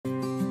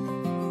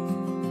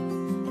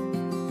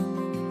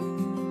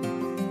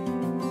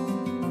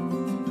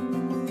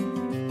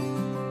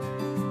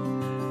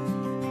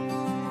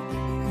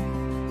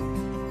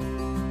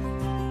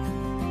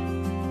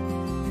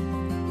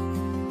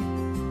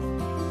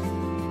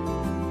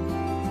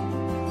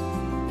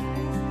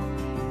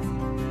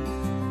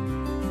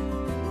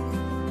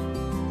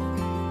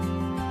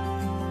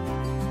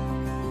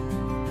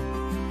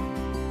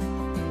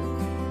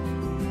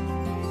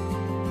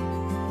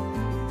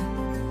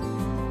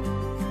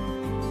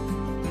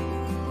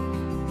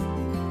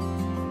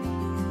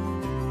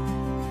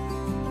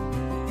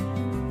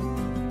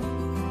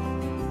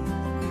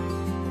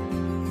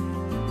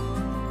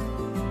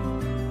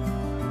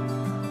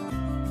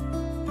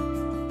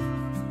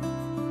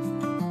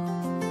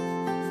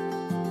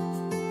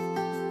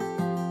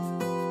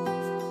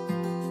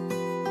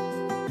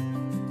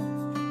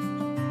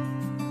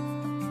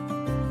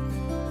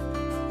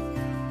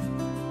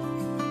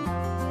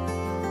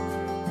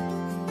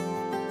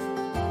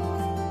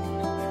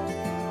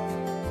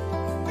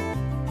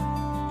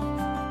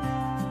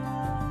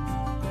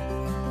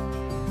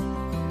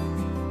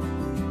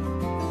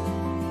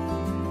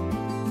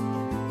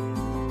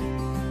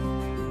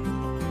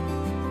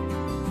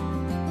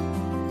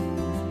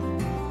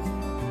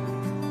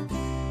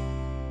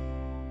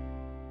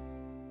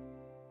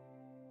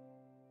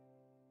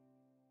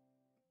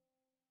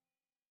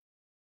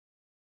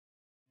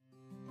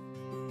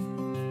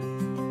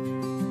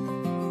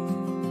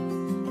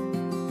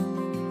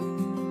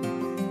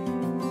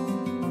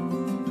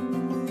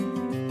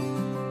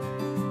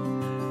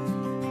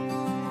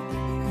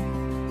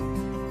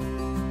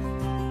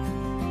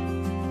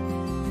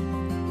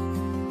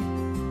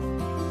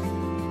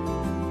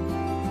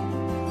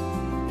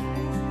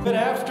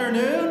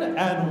afternoon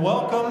and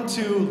welcome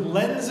to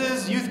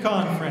Lenses Youth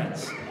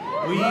Conference.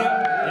 We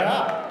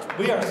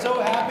are so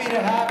happy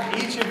to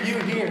have each of you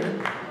here,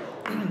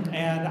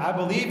 and I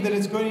believe that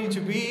it's going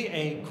to be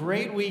a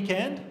great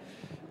weekend.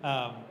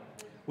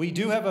 We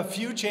do have a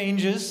few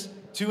changes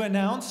to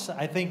announce.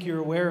 I think you're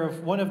aware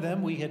of one of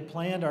them. We had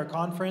planned our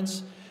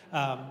conference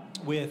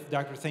with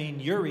Dr. Thane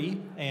Uri,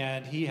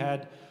 and he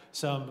had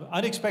some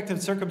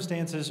unexpected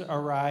circumstances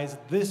arise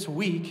this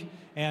week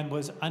and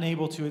was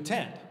unable to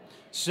attend.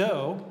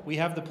 So we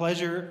have the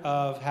pleasure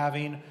of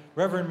having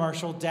Reverend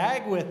Marshall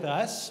Dagg with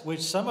us, which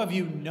some of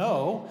you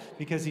know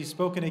because he's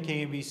spoken at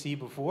KMBC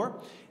before,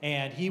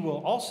 and he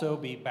will also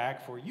be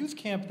back for youth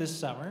camp this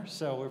summer.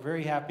 So we're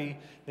very happy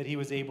that he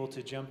was able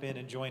to jump in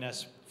and join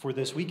us for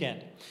this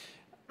weekend.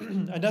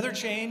 Another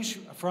change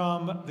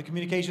from the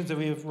communications that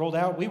we have rolled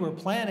out, we were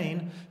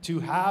planning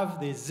to have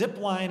the zip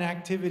line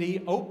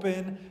activity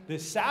open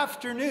this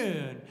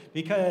afternoon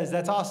because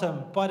that's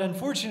awesome, but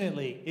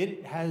unfortunately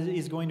it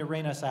is going to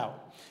rain us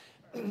out.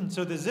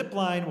 So the zip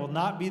line will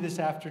not be this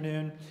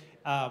afternoon.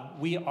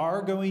 We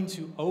are going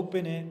to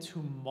open it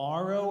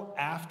tomorrow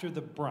after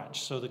the brunch.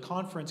 So the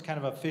conference kind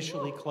of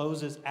officially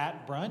closes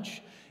at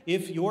brunch.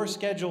 If your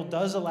schedule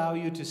does allow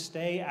you to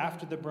stay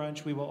after the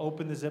brunch, we will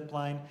open the zip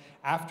line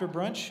after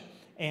brunch.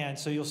 And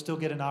so you'll still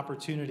get an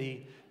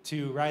opportunity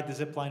to ride the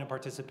zip line and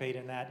participate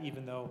in that,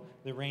 even though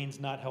the rain's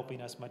not helping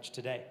us much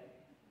today.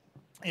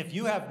 If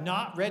you have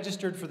not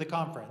registered for the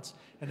conference,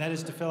 and that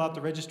is to fill out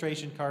the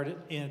registration card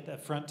at the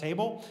front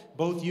table,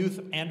 both youth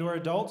and or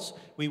adults,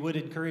 we would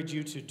encourage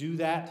you to do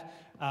that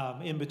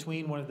in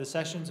between one of the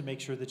sessions and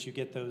make sure that you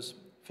get those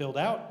filled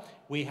out.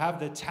 We have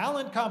the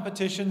talent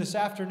competition this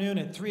afternoon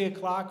at 3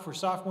 o'clock for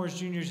sophomores,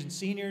 juniors, and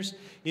seniors.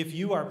 If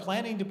you are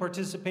planning to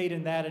participate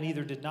in that and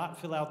either did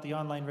not fill out the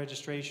online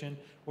registration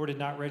or did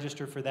not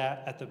register for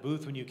that at the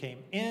booth when you came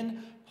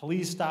in,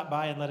 please stop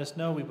by and let us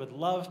know. We would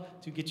love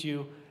to get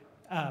you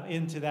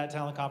into that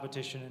talent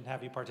competition and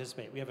have you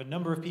participate. We have a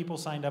number of people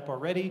signed up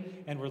already,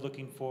 and we're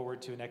looking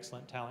forward to an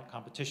excellent talent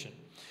competition.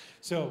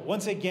 So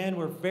once again,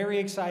 we're very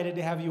excited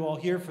to have you all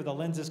here for the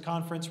Lenses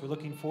Conference. We're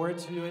looking forward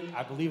to it.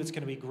 I believe it's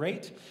going to be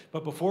great.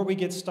 But before we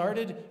get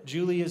started,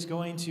 Julie is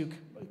going to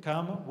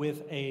come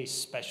with a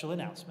special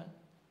announcement.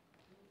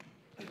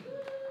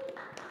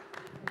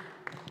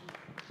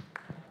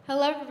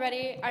 Hello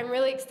everybody, I'm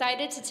really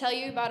excited to tell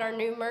you about our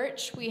new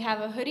merch. We have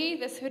a hoodie.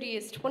 This hoodie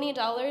is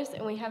 $20,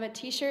 and we have a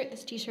t-shirt.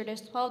 This t-shirt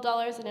is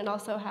 $12, and it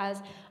also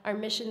has our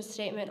mission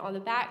statement on the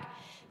back.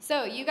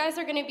 So you guys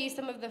are going to be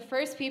some of the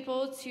first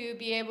people to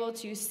be able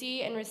to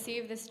see and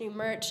receive this new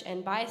merch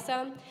and buy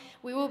some.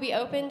 We will be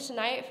open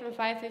tonight from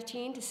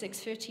 5:15 to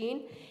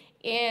 6:15.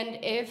 And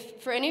if,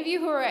 for any of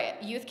you who are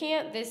at youth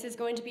camp, this is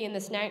going to be in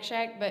the snack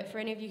shack, but for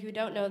any of you who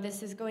don't know,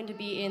 this is going to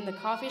be in the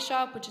coffee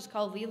shop, which is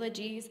called Leela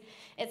G's.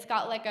 It's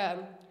got like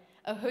a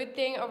hood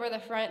thing over the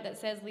front that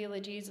says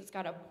Leela G's. It's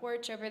got a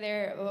porch over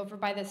there, over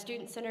by the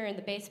student center in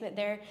the basement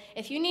there.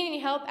 If you need any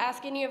help,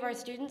 ask any of our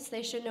students.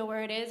 They should know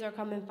where it is, or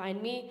come and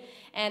find me,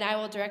 and I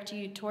will direct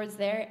you towards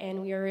there,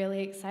 and we are really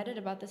excited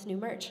about this new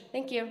merch.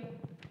 Thank you.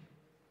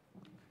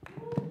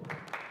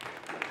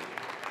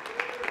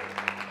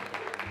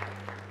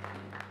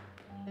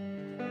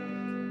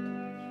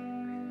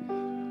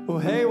 Well,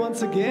 hey,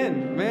 once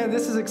again, man,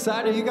 this is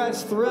exciting. You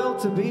guys thrilled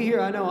to be here?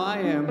 I know I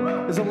am.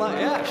 There's a lot.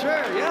 Yeah,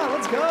 sure. Yeah,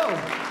 let's go.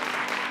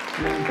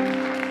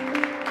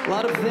 A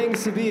lot of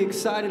things to be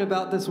excited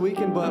about this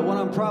weekend, but what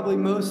I'm probably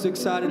most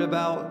excited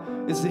about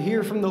is to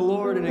hear from the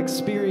Lord and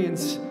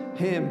experience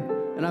Him.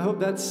 And I hope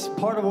that's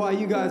part of why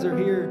you guys are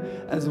here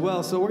as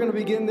well. So we're going to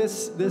begin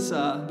this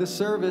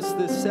service,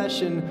 this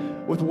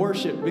session with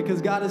worship,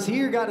 because God is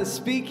here, God is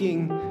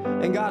speaking,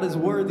 and God is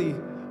worthy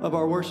of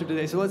our worship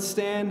today. So let's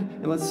stand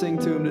and let's sing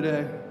to Him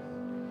today.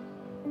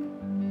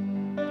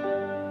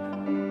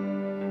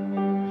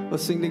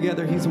 Let's sing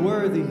together. He's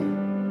worthy.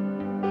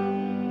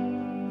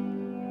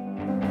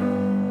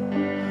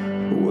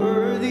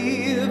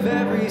 Worthy of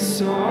every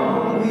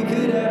song we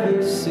could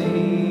ever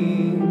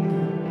sing.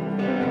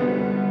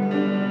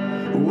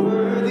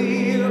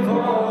 Worthy of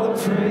all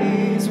the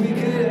praise we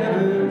could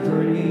ever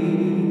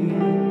bring.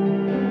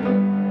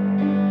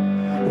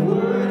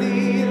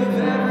 Worthy of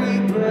every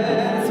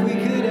breath we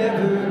could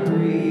ever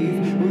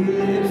breathe. We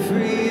live for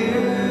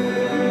You.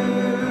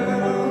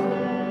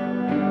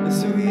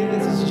 That's who He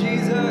is. It's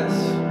Jesus.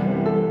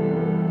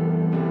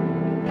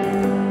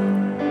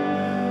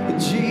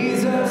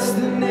 Jesus,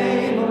 the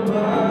name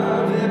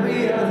above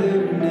every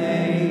other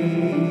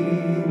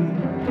name.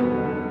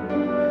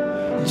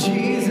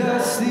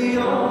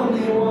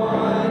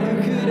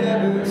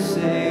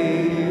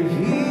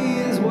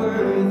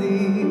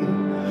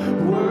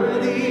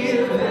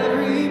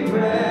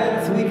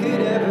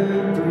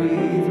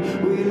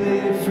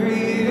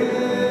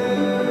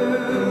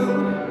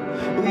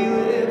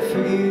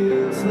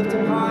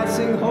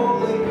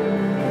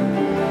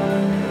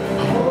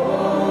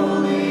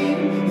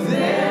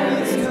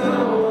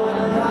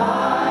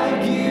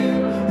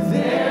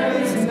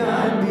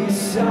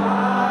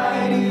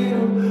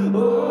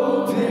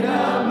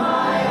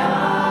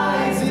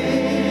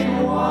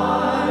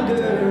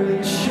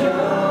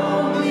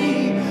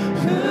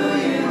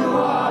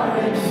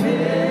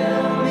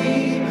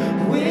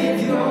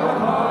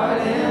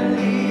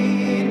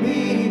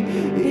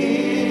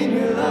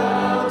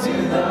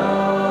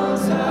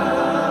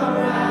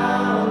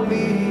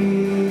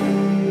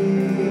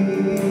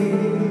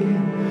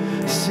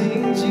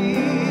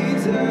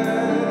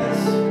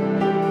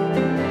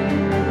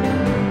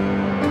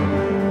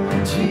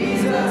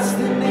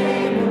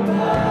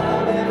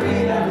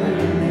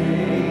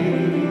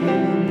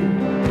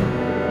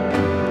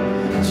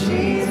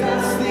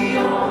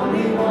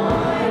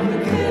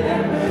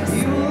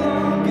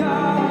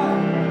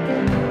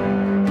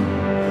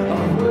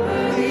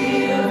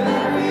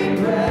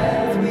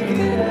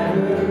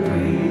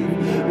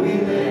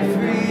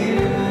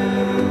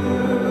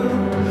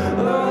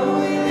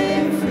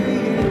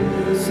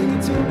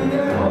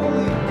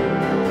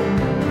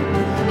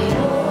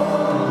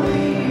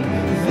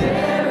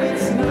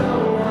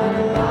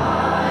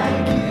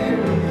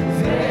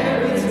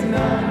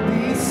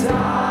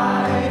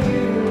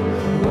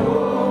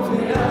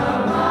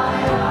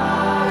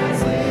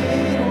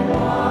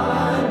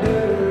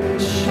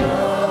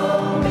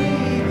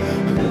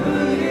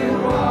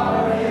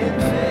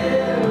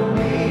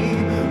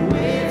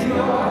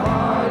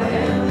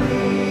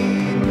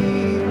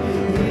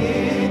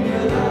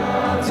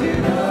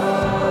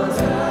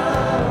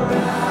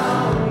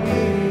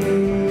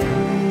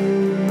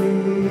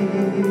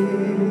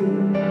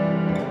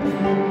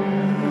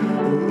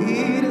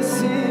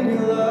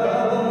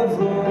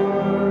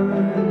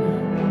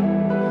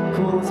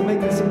 let's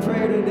make this a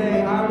prayer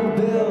today. I will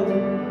build.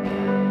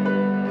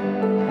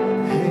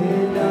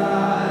 And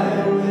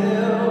I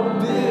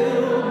will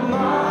build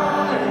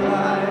my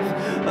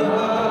life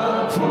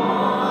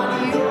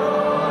upon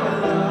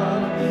your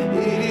love.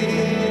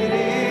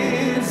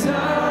 It is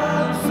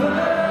a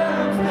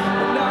firm,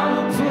 and I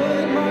will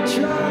put my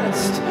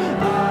trust.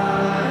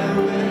 I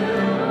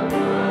will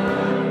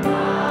put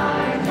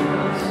my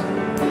trust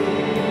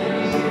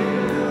in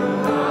you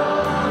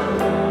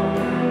alone.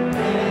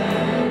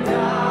 And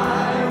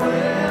I will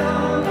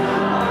build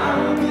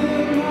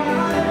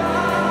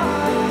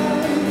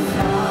my life.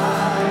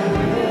 I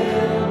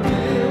will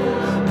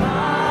build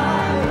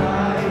my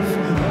life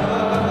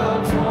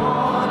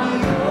upon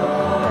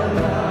your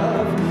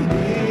love.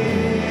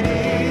 It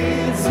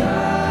is a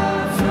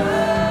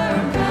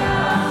firm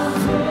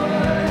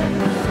comfort,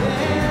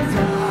 and I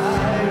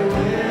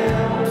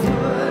will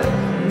put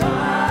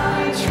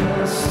my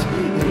trust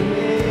in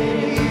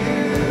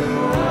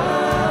you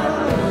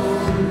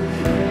alone.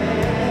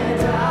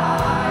 And I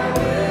will, He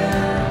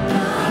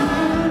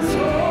is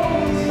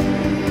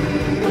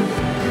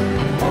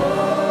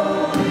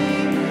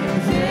holy,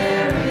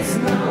 there is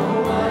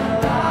no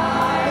one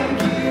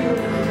like you,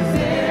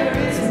 there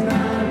is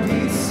none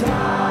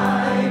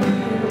beside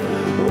you.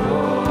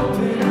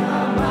 Open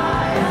up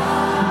my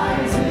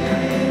eyes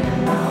in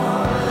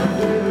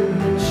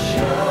wonder,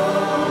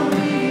 show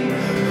me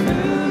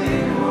who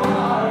you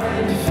are,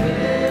 and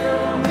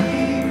fill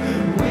me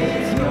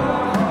with your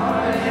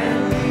heart, and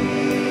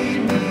lead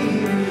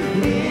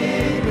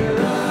me in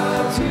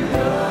love to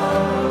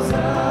those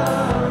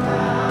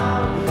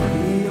around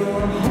me.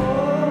 You're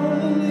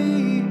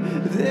holy,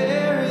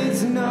 there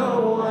is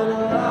no one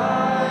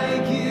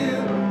like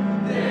you,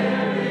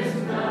 there is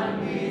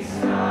none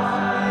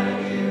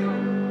beside you.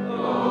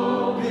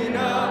 Open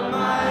up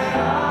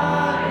my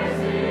eyes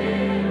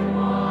in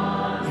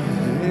wonder,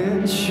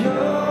 and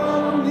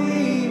show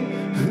me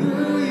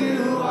who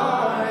you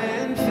are,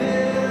 and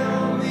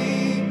fill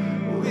me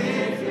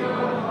with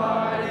your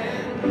heart,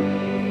 and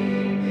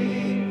lead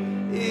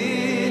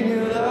me in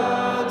your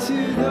love to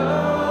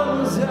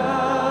those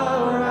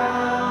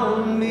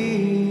around me.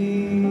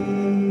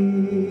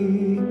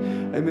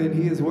 Amen.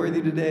 He is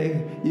worthy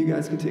today. You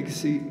guys can take a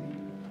seat.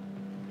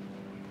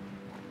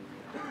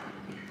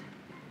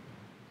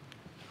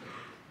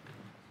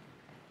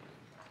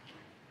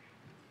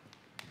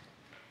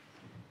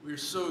 We're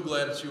so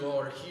glad that you all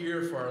are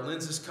here for our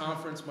Lenses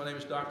Conference. My name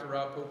is Dr.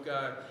 Rob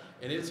Popeguy,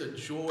 and it's a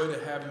joy to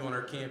have you on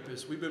our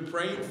campus. We've been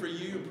praying for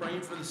you,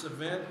 praying for this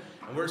event,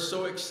 and we're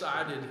so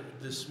excited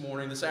this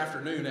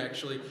afternoon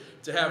actually,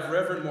 to have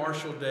Reverend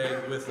Marshall Day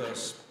with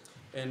us.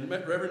 And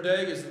Reverend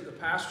Day is the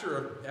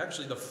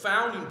the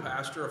founding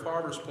pastor of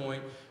Harvest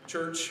Point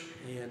Church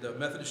and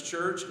Methodist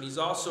Church, and he's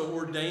also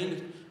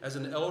ordained as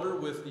an elder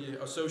with the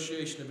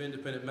Association of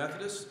Independent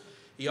Methodists.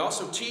 He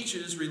also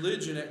teaches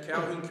religion at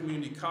Calhoun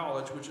Community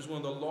College, which is one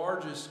of the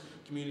largest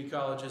community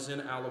colleges in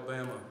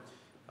Alabama.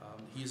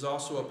 He's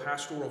also a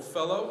pastoral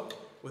fellow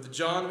with the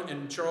John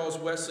and Charles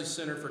Wesley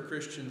Center for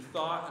Christian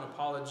Thought and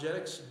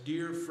Apologetics,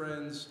 dear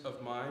friends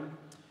of mine.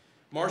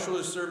 Marshall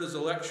has served as a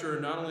lecturer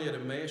not only at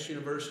Emmaus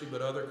University,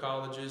 but other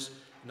colleges,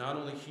 not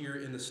only here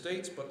in the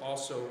States, but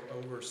also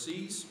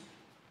overseas.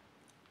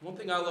 One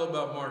thing I love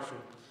about Marshall,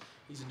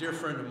 he's a dear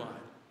friend of mine.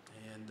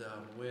 And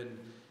when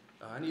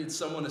I needed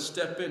someone to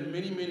step in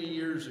many, many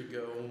years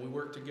ago when we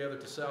worked together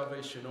at the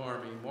Salvation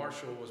Army,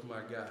 Marshall was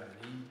my guy.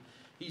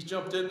 He's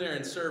jumped in there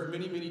and served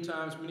many, many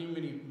times, many,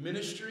 many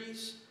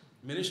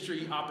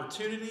ministry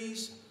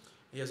opportunities.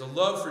 He has a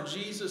love for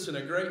Jesus and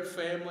a great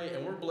family,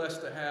 and we're blessed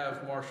to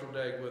have Marshall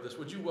Day with us.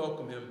 Would you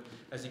welcome him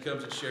as he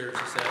comes and shares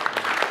this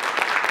afternoon?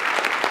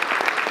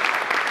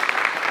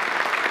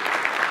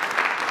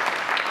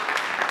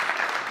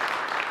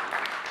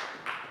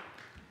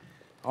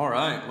 All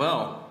right,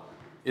 well,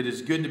 it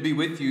is good to be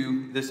with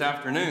you this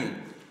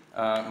afternoon.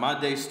 My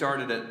day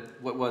started at,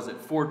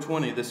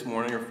 4:20 this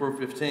morning, or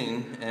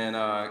 4:15, and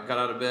got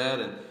out of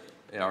bed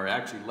or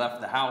actually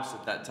left the house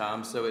at that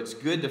time. So it's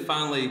good to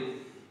finally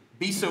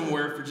be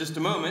somewhere for just a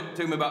moment. It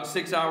took me about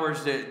 6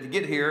 hours to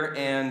get here,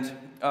 and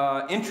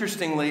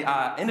interestingly,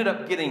 I ended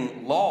up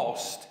getting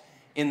lost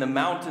in the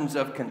mountains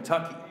of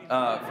Kentucky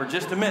for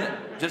just a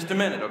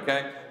minute,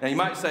 okay? Now you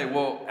might say,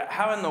 well,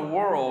 how in the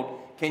world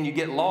can you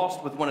get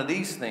lost with one of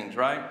these things,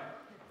 right?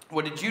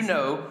 Well, did you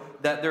know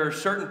that there are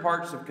certain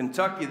parts of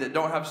Kentucky that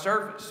don't have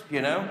service,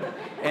 you know?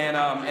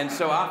 And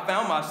so I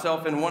found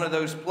myself in one of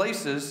those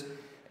places,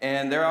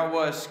 and there I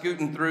was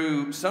scooting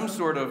through some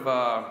sort of,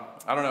 I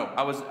don't know,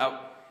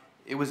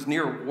 it was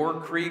near War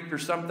Creek or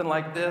something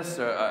like this,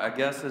 I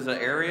guess is an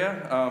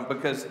area,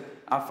 because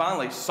I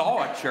finally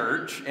saw a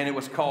church, and it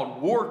was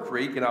called War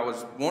Creek, and I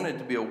wanted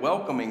to be a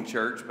welcoming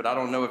church, but I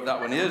don't know if that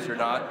one is or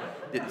not.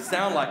 Didn't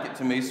sound like it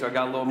to me, so I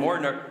got a little more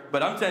nervous.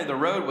 But I'm telling you, the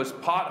road was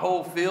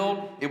pothole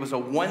filled. It was a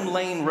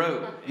one-lane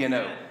road, you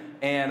know.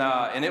 And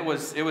I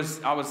was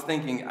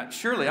thinking,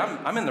 surely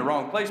I'm in the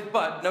wrong place.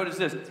 But notice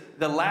this,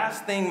 the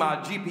last thing my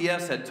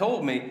GPS had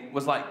told me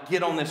was like,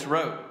 get on this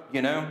road,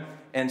 you know.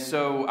 And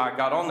so I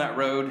got on that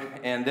road,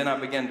 and then I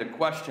began to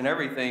question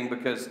everything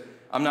because,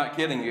 I'm not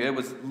kidding you, it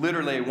was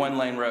literally a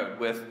one-lane road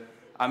with,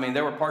 I mean,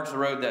 there were parts of the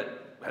road that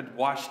had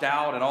washed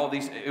out and all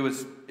these, it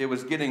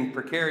was getting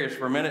precarious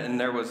for a minute, and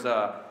there was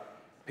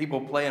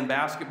people playing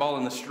basketball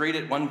in the street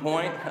at one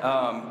point.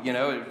 You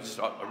know, it was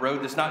a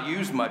road that's not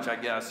used much, I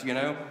guess, you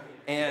know.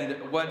 And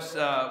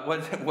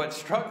what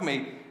struck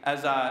me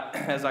as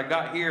I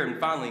got here and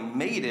finally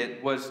made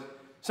it was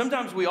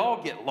sometimes we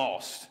all get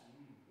lost.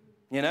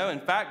 You know, in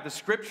fact, the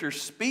scripture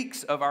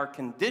speaks of our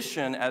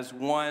condition as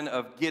one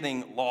of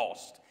getting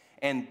lost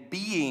and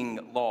being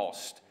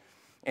lost.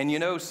 And you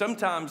know,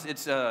 sometimes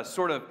it's a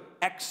sort of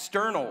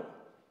external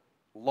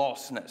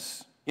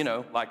lostness, you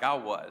know, like I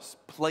was,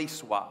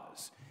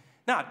 place-wise.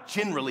 Now, I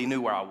generally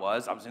knew where I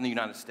was. I was in the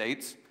United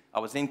States. I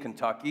was in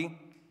Kentucky.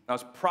 I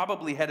was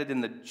probably headed in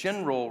the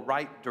general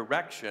right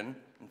direction.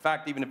 In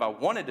fact, even if I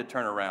wanted to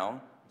turn around,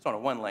 it's on a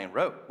one-lane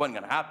road. It wasn't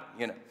going to happen,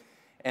 you know.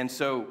 And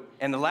so,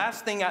 and the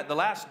last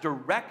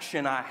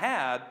direction I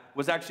had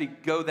was actually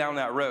go down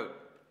that road.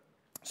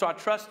 So I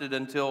trusted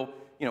until,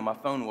 you know, my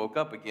phone woke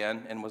up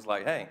again and was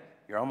like, hey,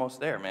 you're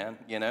almost there, man,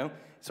 you know.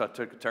 So I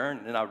took a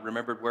turn, and I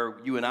remembered where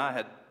you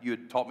had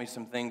taught me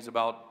some things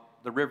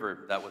about the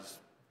river that was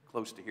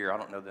close to here. I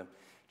don't know the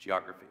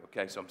geography,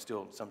 okay? So I'm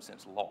still, in some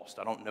sense, lost.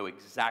 I don't know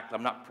exactly.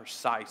 I'm not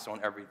precise on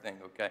everything,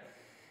 okay?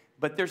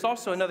 But there's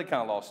also another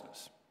kind of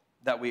lostness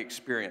that we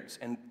experience,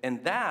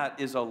 and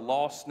that is a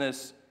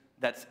lostness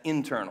that's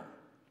internal,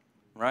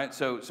 right?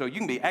 So you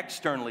can be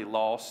externally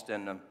lost,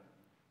 and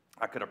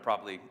I could have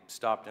probably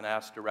stopped and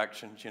asked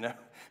directions, you know,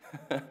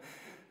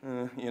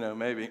 you know,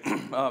 maybe.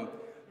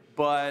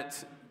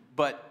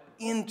 But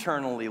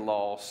internally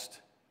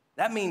lost,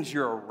 that means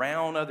you're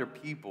around other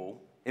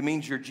people. It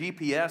means your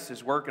GPS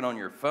is working on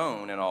your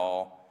phone and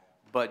all,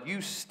 but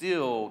you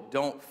still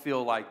don't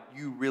feel like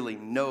you really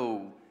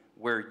know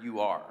where you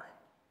are.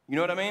 You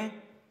know what I mean?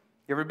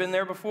 You ever been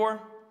there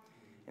before?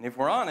 And if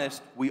we're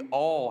honest, we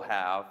all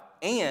have.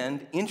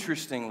 And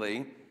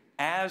interestingly,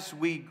 as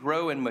we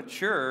grow and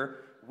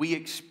mature, we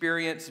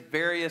experience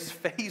various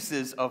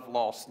phases of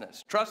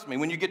lostness. Trust me,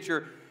 when you get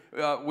your,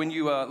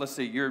 let's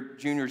see, you're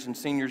juniors and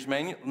seniors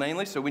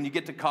mainly, so when you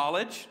get to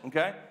college,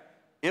 okay,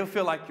 it'll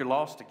feel like you're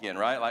lost again,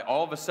 right? Like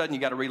all of a sudden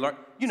you got to relearn.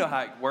 You know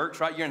how it works,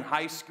 right? You're in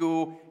high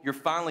school, you're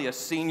finally a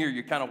senior,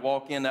 you kind of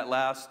walk in that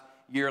last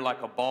year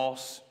like a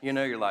boss, you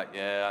know, you're like,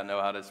 yeah, I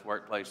know how this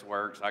workplace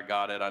works, I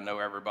got it, I know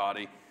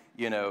everybody,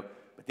 you know.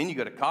 But then you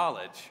go to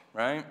college,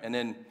 right? And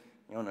then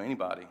you don't know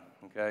anybody,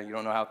 okay? You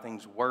don't know how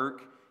things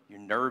work. You're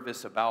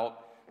nervous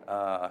about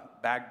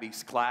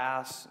Bagby's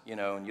class, you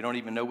know, and you don't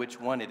even know which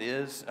one it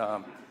is.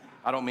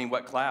 I don't mean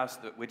what class,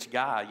 which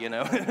guy, you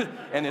know.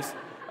 And it's,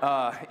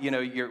 you know,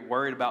 you're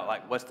worried about,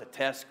 like, what's the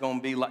test going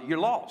to be like? You're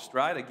lost,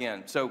 right,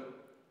 again. So,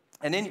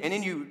 and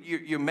then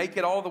you make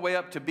it all the way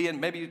up to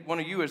being, maybe one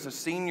of you is a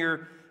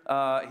senior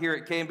here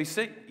at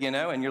KMBC, you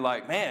know, and you're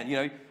like, man, you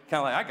know, kind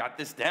of like, I got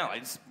this down.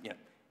 You know,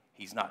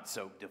 he's not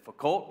so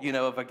difficult, you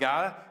know, of a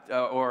guy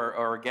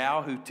or a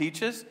gal who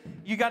teaches.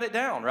 You got it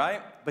down,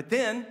 right? But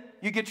then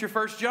you get your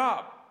first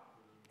job.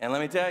 And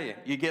let me tell you,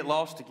 you get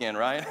lost again,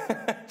 right?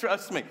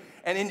 Trust me.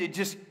 And then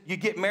you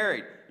get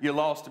married. You're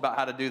lost about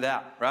how to do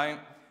that, right?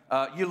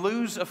 You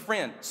lose a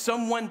friend.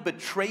 Someone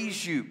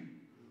betrays you,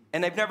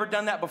 and they've never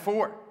done that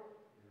before.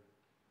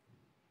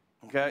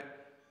 Okay?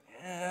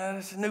 Yeah,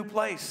 it's a new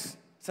place.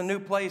 It's a new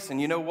place. And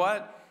you know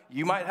what?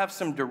 You might have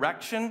some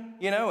direction,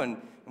 you know,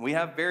 and we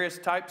have various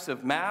types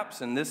of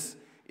maps, and this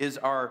is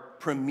our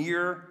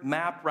premier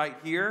map right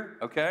here,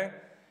 okay?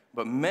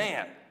 But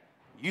man,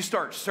 you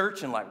start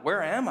searching like,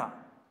 where am I?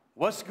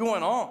 What's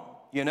going on,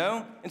 you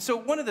know? And so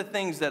one of the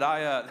things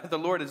that the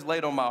Lord has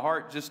laid on my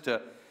heart just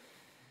to,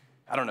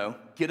 I don't know,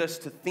 get us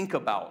to think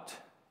about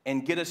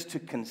and get us to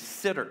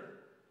consider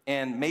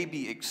and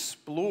maybe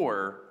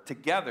explore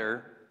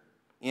together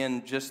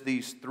in just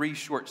these 3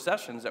 short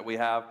sessions that we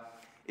have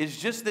is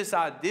just this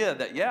idea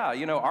that, yeah,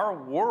 you know, our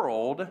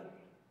world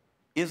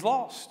is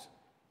lost.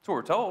 That's what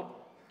we're told.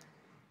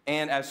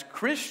 And as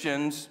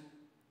Christians,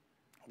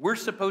 we're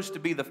supposed to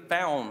be the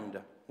found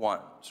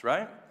ones,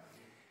 right?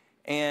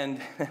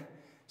 And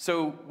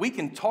so we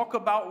can talk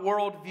about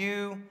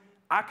worldview.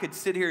 I could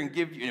sit here and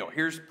give you, you know,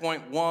 here's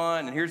point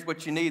 1, and here's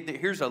what you need.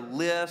 Here's a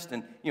list,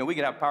 and, you know, we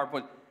could have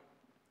PowerPoint.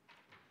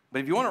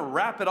 But if you want to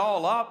wrap it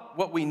all up,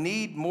 what we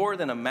need more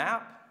than a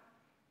map,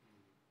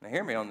 now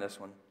hear me on this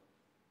one.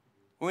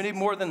 We need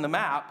more than the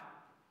map,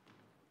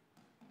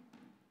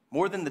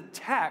 more than the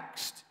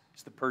text,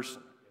 is the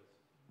person.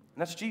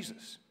 And that's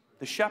Jesus,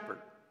 the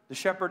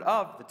shepherd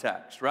of the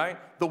text, right?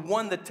 The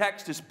one the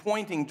text is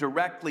pointing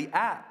directly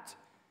at,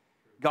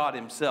 God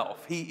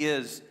himself. He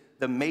is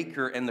the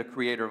maker and the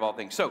creator of all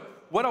things. So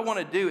what I want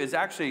to do is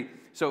actually,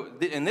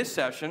 in this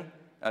session,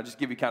 I'll just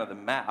give you kind of the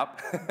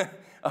map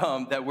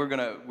that we're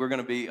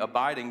gonna be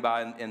abiding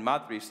by in my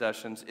 3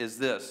 sessions is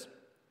this.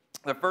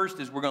 The first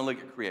is we're going to look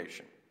at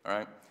creation, all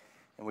right?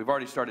 And we've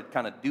already started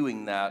kind of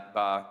doing that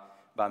by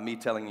me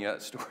telling you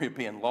that story of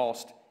being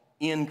lost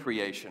in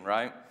creation,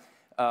 right?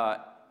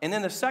 And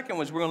then the second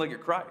was we're going to look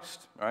at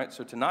Christ. All right,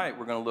 so tonight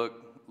we're going to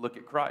look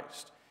at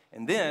Christ.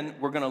 And then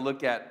we're going to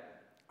look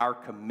at our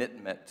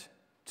commitment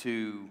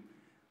to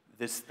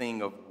this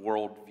thing of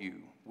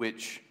worldview,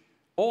 which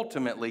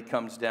ultimately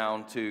comes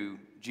down to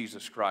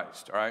Jesus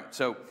Christ. All right,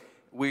 so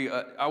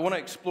I want to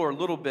explore a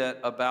little bit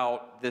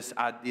about this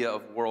idea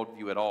of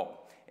worldview at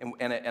all.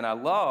 And I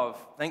love,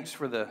 thanks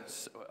for the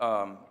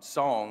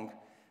song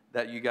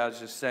that you guys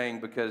just sang,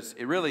 because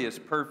it really is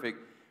perfect.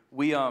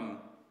 We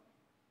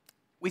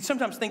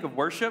sometimes think of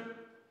worship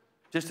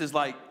just as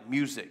like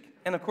music.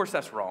 And of course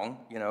that's wrong,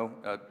 you know.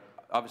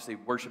 Obviously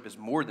worship is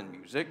more than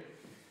music.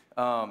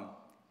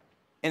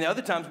 And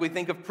other times we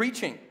think of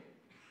preaching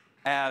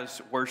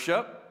as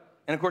worship.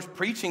 And of course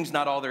preaching's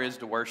not all there is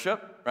to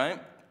worship, right?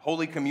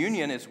 Holy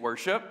Communion is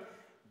worship.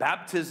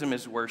 Baptism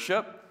is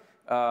worship.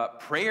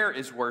 Prayer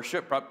is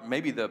worship,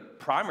 maybe the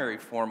primary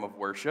form of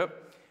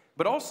worship.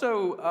 But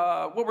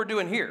also what we're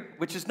doing here,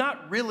 which is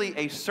not really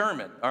a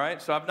sermon, all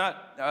right? So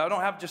I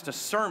don't have just a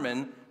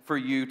sermon for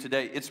you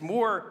today. It's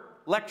more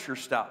lecture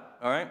style,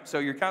 all right? So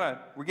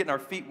we're getting our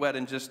feet wet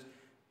in just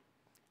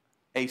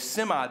a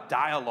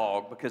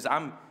semi-dialogue, because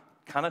I'm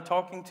kind of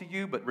talking to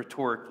you, but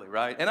rhetorically,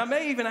 right? And I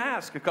may even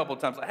ask a couple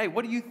of times, like, hey,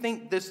 what do you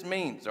think this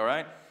means, all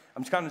right?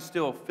 I'm trying to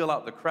still fill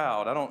out the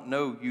crowd. I don't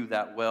know you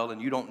that well,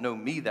 and you don't know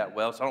me that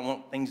well, so I don't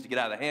want things to get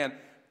out of hand.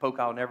 Poke,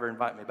 I'll never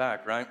invite me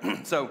back, right?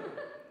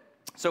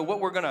 So what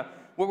we're gonna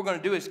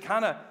do is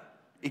kind of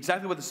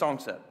exactly what the song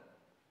said.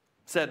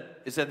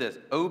 It said this: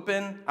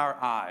 open our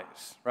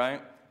eyes,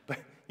 right? But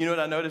you know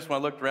what I noticed when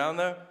I looked around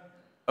though?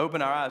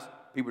 Open our eyes.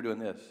 People are doing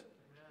this.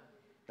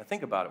 Now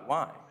think about it.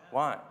 Why?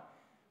 Why?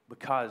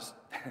 Because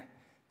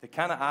the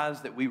kind of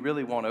eyes that we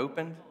really want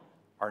opened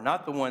are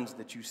not the ones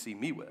that you see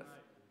me with,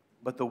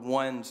 but the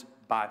ones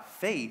by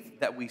faith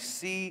that we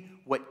see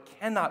what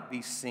cannot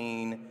be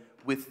seen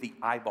with the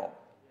eyeball,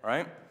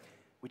 right?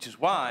 Which is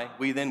why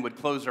we then would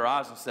close our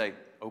eyes and say,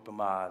 open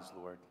my eyes,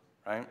 Lord,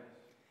 right?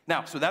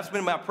 Now, so that's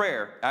been my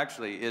prayer,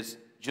 actually, is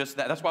just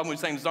that. That's why when we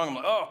sang the song, I'm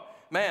like, oh,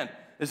 man,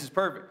 this is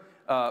perfect.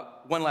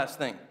 One last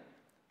thing.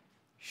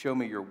 Show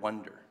me your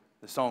wonder.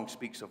 The song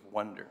speaks of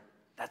wonder.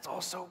 That's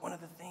also one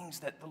of the things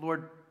that the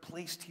Lord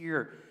placed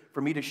here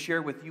for me to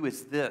share with you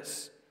is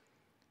this.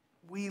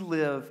 We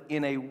live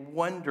in a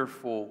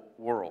wonderful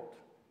world.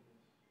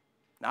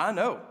 Now, I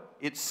know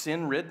it's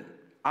sin-ridden.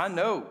 I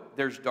know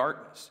there's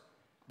darkness.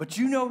 But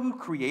you know who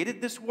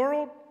created this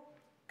world?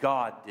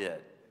 God did.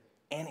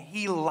 And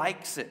He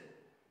likes it.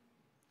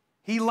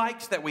 He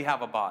likes that we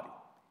have a body.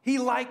 He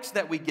likes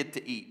that we get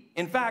to eat.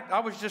 In fact,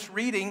 I was just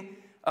reading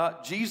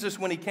Jesus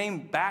when He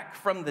came back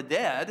from the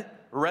dead,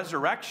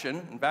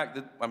 resurrection. In fact,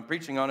 I'm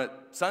preaching on it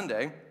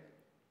Sunday.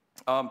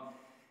 And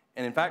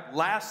in fact,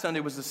 last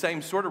Sunday was the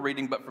same sort of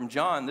reading, but from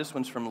John. This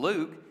one's from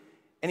Luke.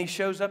 And He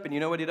shows up, and you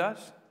know what He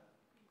does?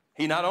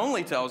 He not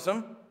only tells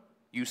them,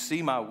 you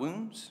see my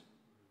wounds?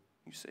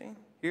 You see?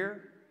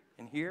 Here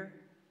and here.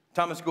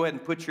 Thomas, go ahead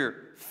and put your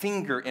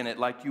finger in it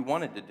like you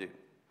wanted to do.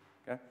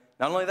 Okay?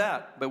 Not only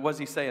that, but what does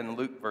He say in the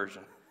Luke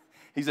version?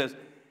 He says,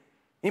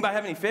 anybody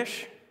have any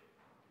fish?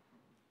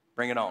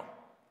 Bring it on.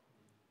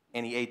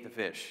 And He ate the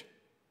fish.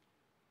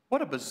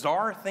 What a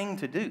bizarre thing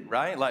to do,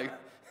 right? Like,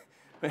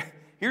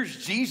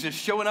 here's Jesus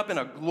showing up in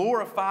a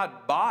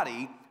glorified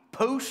body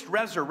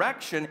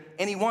post-resurrection,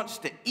 and He wants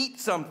to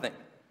eat something.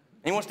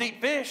 And He wants to eat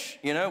fish,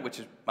 you know, which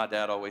is, my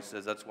dad always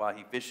says that's why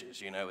he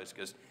fishes, you know, is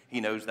because he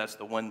knows that's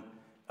the one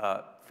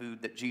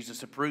food that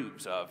Jesus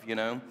approves of, you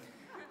know.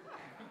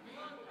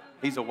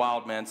 He's a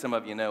wild man. Some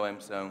of you know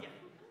him, so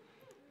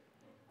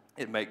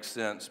it makes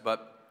sense.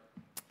 But,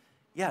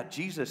 yeah,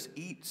 Jesus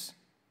eats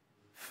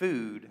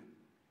food,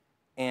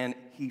 and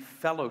He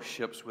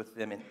fellowships with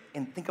them.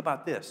 And think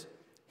about this.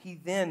 He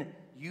then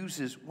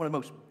uses one of the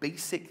most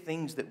basic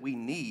things that we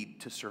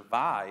need to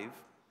survive,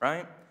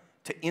 right?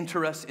 To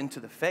enter us into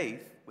the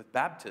faith with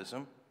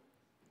baptism.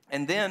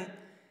 And then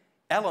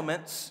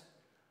elements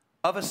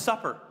of a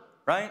supper,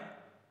 right?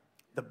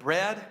 The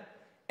bread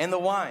and the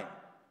wine,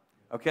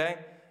 okay?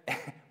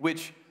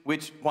 which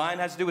wine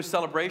has to do with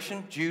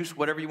celebration, juice,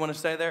 whatever you want to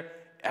say there.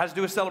 It has to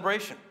do with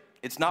celebration.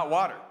 It's not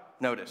water,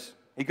 notice.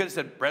 He could have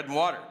said bread and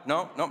water.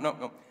 No.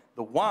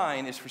 The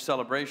wine is for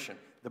celebration.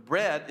 The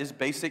bread is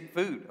basic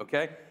food,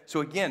 okay?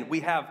 So again,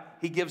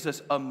 He gives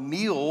us a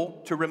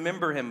meal to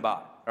remember Him by,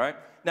 all right?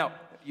 Now,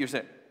 you're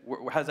saying,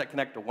 how does that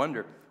connect to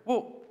wonder?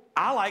 Well,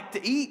 I like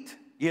to eat,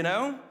 you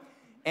know?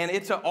 And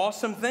it's an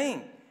awesome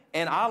thing.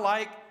 And I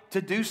like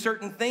to do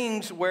certain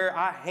things where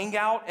I hang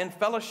out and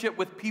fellowship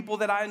with people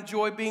that I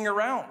enjoy being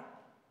around,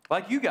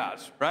 like you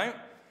guys, right?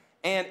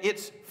 And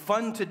it's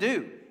fun to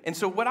do. And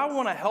so what I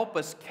want to help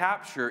us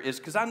capture is,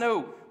 because I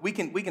know we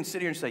can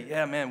sit here and say,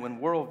 yeah, man, when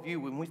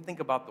we think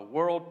about the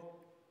world,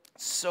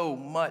 so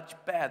much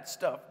bad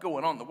stuff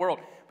going on in the world.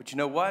 But you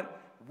know what?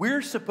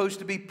 We're supposed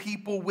to be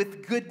people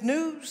with good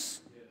news.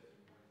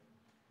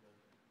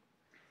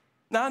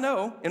 Now, I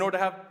know in order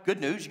to have good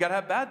news, you got to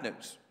have bad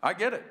news. I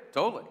get it,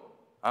 totally.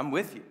 I'm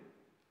with you.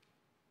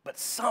 But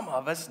some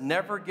of us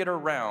never get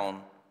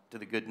around to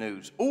the good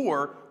news.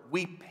 Or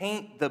we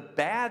paint the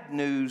bad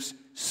news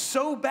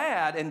so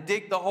bad and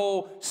dig the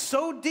hole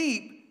so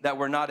deep that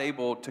we're not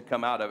able to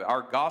come out of it.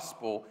 Our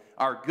gospel,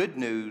 our good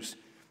news,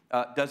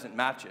 doesn't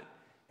match it.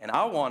 And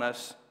I want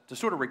us to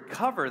sort of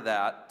recover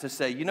that, to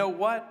say, you know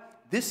what?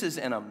 This is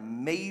an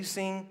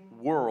amazing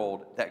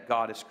world that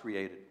God has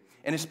created.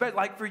 And especially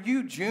like for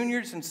you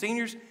juniors and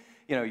seniors,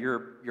 you know,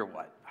 you're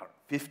what,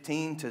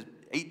 15 to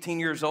 18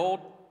 years old?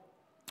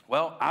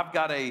 Well, I've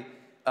got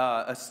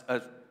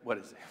what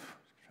is it?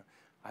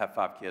 I have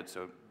 5 kids,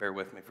 so bear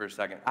with me for a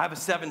second. I have a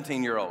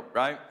 17-year-old,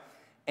 right?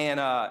 And,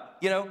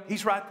 you know,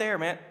 he's right there,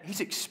 man.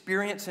 He's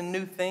experiencing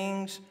new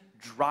things,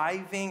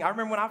 driving. I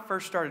remember when I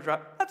first started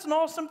driving. That's an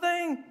awesome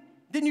thing.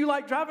 Didn't you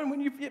like driving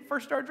when you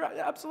first started driving?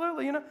 Yeah,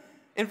 absolutely, you know.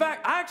 In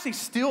fact, I actually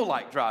still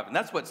like driving.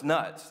 That's what's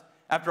nuts.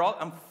 After all,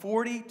 I'm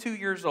 42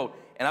 years old,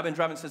 and I've been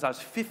driving since I was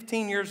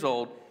 15 years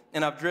old,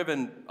 and I've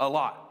driven a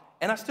lot.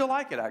 And I still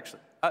like it,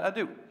 actually. I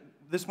do.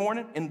 This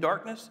morning, in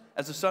darkness,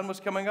 as the sun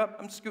was coming up,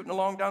 I'm scooting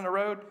along down the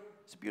road.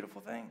 It's a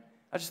beautiful thing.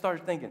 I just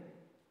started thinking,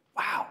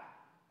 wow,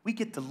 we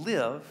get to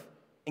live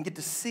and get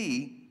to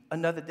see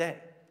another day.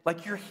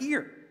 Like, you're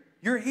here.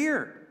 You're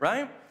here,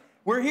 right?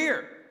 We're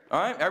here, all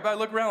right? Everybody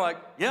look around like,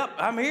 yep,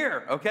 I'm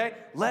here, okay?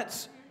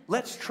 Let's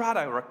try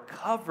to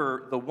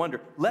recover the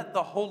wonder. Let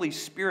the Holy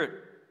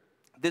Spirit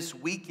this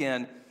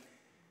weekend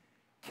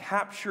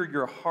capture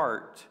your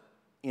heart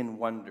in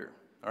wonder,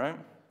 all right?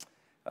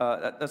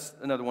 That's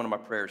another one of my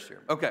prayers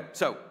here. Okay,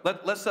 so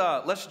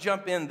let's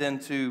jump in then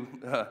to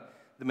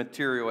the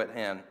material at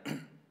hand.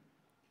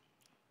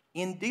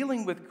 In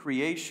dealing with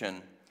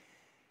creation,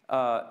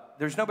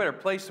 there's no better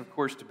place, of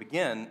course, to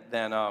begin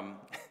than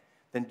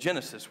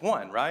Genesis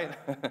 1, right?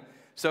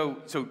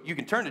 so you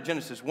can turn to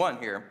Genesis 1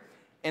 here.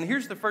 And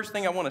here's the first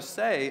thing I want to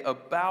say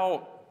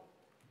about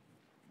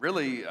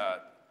really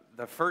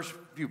the first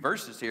few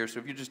verses here. So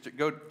if you just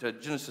go to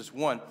Genesis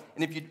 1,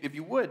 and if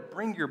you would,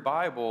 bring your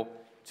Bible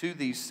to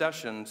these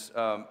sessions,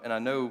 and I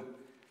know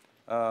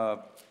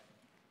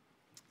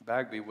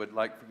Bagby would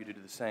like for you to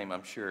do the same,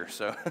 I'm sure.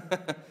 So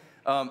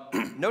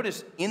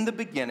notice in the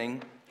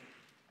beginning,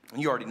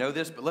 and you already know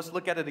this, but let's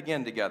look at it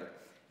again together.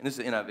 And this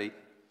is the NIV.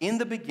 In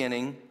the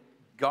beginning,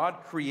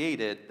 God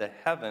created the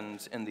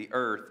heavens and the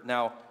earth.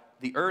 Now,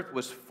 the earth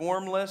was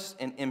formless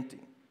and empty.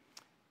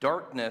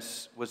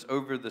 Darkness was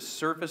over the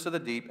surface of the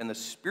deep, and the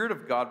Spirit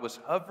of God was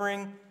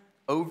hovering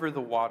over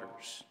the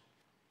waters.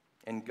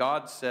 And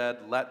God said,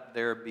 "Let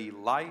there be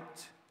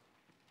light,"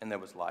 and there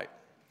was light.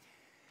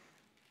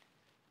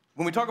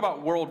 When we talk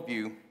about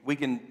worldview, we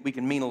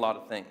can mean a lot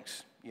of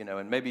things, you know,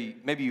 and maybe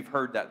you've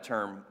heard that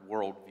term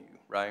worldview,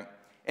 right?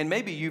 And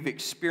maybe you've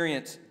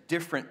experienced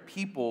different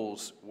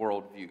people's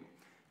worldview.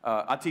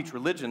 I teach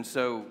religion,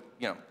 so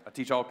you know I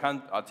teach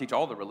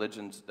all the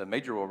religions, the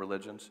major world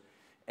religions,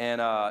 and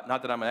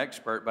not that I'm an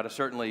expert, but I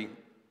certainly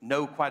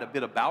know quite a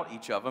bit about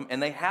each of them,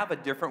 and they have a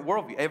different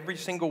worldview. Every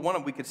single one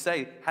of them, we could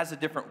say, has a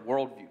different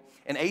worldview.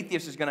 An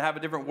atheist is going to have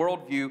a different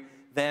worldview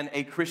than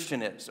a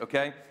Christian is,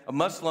 okay? A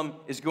Muslim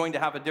is going to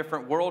have a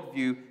different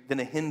worldview than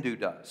a Hindu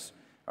does,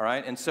 all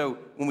right? And so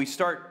when we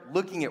start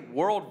looking at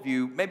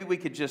worldview, maybe we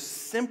could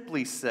just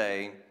simply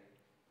say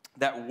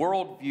that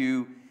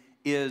worldview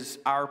is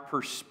our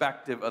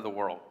perspective of the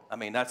world. I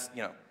mean, that's,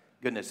 you know,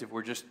 goodness, if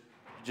we're just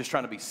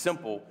trying to be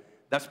simple,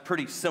 that's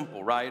pretty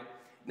simple, right?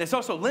 And it's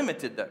also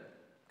limited, though.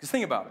 Because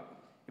think about it.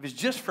 If it's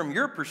just from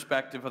your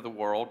perspective of the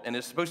world, and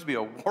it's supposed to be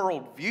a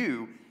world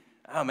view,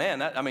 oh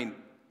man,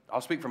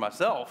 I'll speak for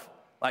myself.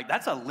 Like,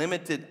 that's a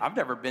limited, I've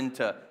never been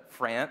to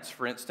France,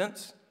 for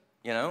instance,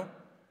 you know.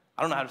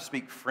 I don't know how to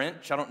speak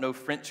French. I don't know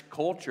French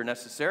culture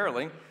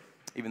necessarily,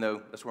 even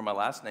though that's where my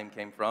last name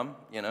came from,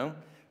 you know.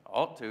 I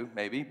ought to,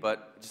 maybe,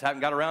 but just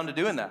haven't got around to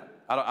doing that.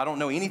 I don't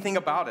know anything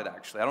about it,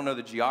 actually. I don't know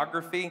the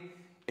geography,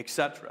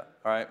 etc.,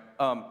 all right.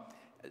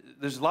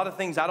 There's a lot of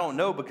things I don't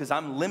know because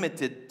I'm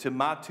limited to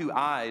my 2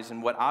 eyes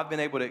and what I've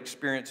been able to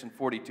experience in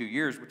 42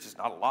 years, which is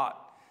not a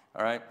lot,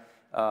 all right?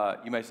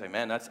 You may say,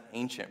 man, that's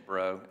ancient,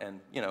 bro.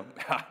 And, you know,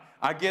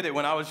 I get it.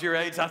 When I was your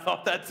age, I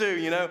thought that too,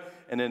 you know?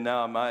 And then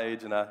now I'm my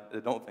age, and I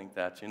don't think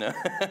that, you know?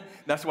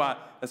 That's why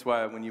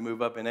when you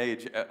move up in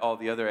age, all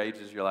the other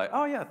ages, you're like,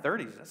 oh, yeah,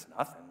 30s, that's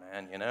nothing,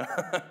 man, you know?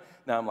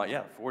 Now I'm like,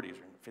 yeah, 40s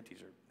or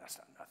 50s, that's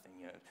not nothing,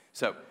 you know?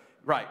 So,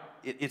 right,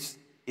 it's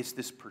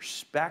this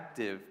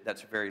perspective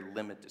that's very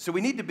limited. So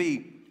we need to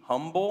be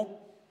humble,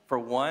 for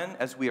one,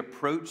 as we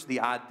approach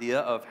the idea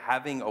of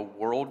having a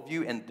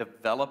worldview and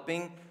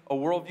developing a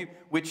worldview,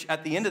 which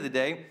at the end of the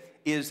day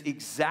is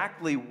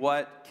exactly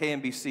what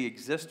KMBC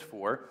exists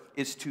for,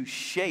 is to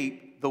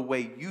shape the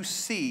way you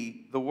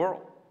see the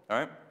world,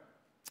 all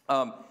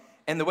right?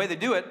 And the way they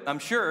do it, I'm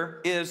sure,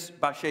 is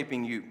by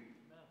shaping you.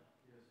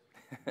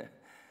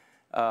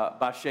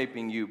 By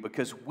shaping you,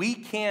 because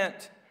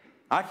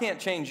I can't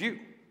change you.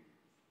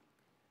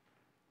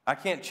 I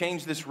can't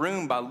change this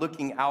room by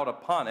looking out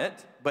upon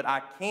it, but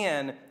I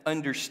can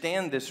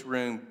understand this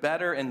room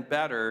better and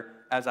better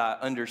as I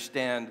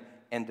understand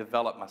and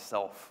develop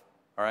myself,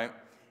 all right?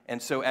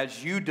 And so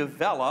as you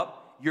develop,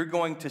 you're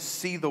going to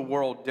see the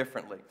world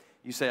differently.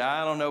 You say,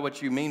 I don't know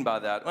what you mean by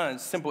that. Well, a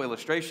simple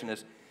illustration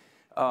is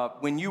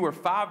when you were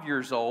 5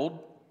 years old,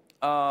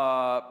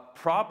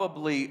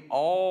 probably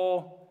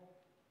all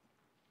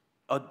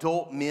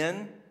adult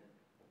men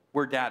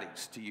were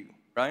daddies to you,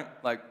 right?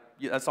 Like,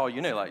 that's all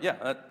you knew. Like,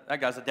 yeah,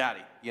 that guy's a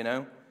daddy, you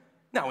know?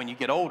 Now, when you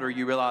get older,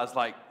 you realize,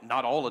 like,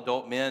 not all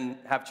adult men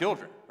have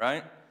children,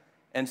 right?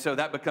 And so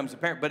that becomes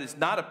apparent. But it's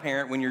not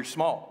apparent when you're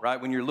small, right?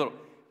 When you're little.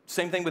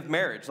 Same thing with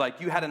marriage. Like,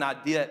 you had an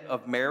idea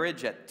of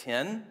marriage at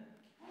 10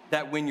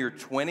 that when you're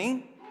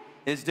 20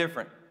 is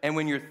different. And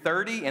when you're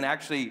 30 and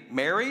actually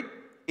married,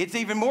 it's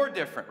even more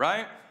different,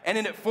 right? And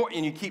then at 40,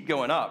 and you keep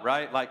going up,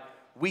 right? Like,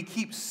 we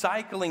keep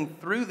cycling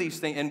through these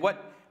things. And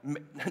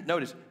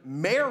notice,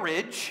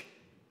 marriage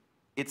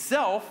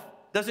itself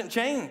doesn't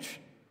change.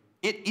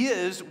 It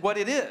is what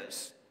it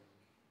is,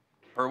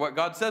 or what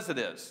God says it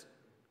is,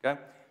 okay?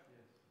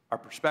 Our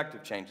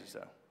perspective changes,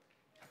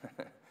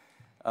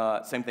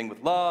 though. Same thing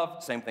with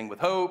love, same thing with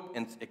hope,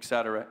 and et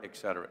cetera, et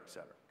cetera, et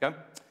cetera, okay?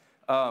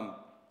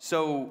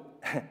 So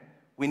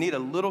we need a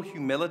little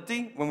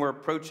humility when we're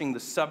approaching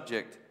the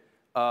subject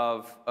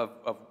of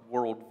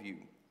worldview.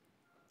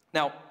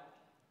 Now,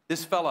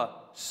 this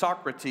fella,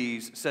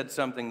 Socrates, said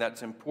something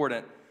that's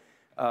important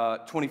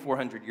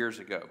 2,400 years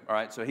ago, all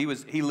right? So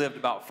he lived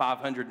about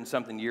 500 and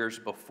something years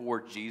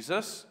before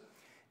Jesus.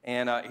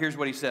 And here's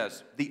what he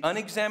says: the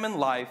unexamined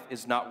life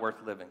is not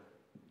worth living.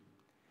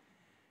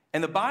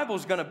 And the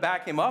Bible's going to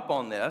back him up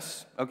on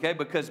this, okay?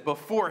 Because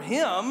before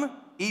him,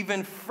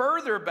 even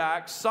further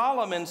back,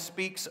 Solomon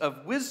speaks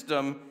of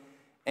wisdom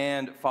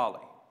and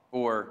folly,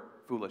 or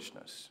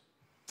foolishness.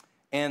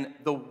 And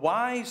the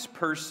wise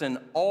person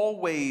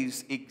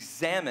always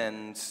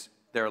examines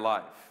their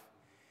life,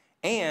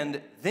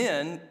 and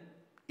then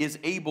is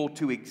able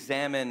to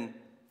examine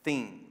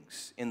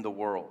things in the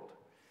world.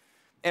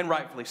 And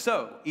rightfully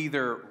so,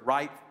 either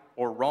right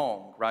or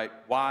wrong, right?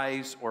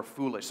 Wise or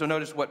foolish. So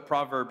notice what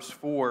Proverbs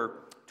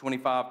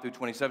 4:25 through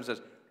 27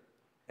 says.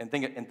 And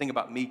think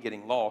about me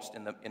getting lost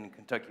in the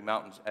Kentucky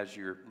mountains as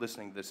you're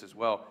listening to this as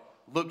well.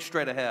 Look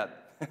straight ahead.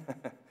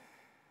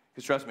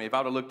 Because trust me, if I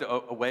would have looked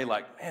away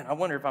like, man, I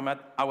wonder if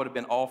I would have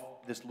been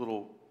off this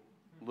little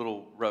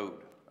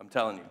road. I'm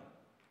telling you.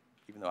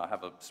 Even though I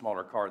have a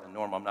smaller car than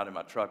normal, I'm not in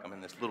my truck. I'm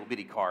in this little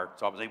bitty car,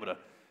 so I was able to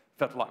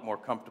felt a lot more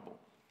comfortable.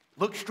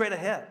 Look straight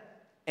ahead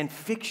and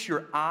fix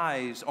your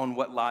eyes on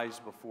what lies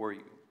before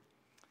you.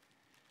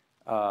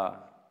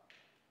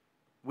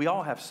 We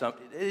all have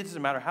it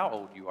doesn't matter how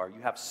old you are,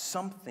 you have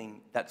something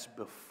that's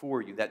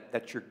before you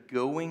that you're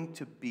going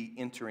to be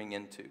entering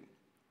into.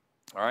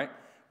 All right?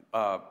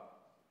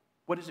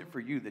 What is it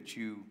for you that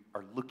you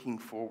are looking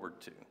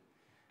forward to?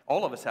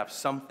 All of us have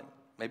something.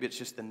 Maybe it's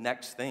just the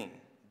next thing,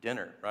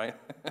 dinner, right?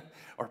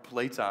 Or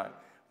playtime.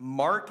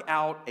 Mark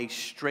out a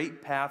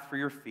straight path for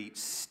your feet.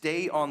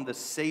 Stay on the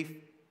safe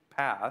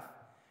path.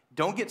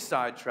 Don't get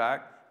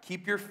sidetracked.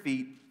 Keep your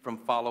feet from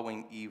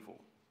following evil.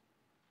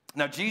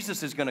 Now,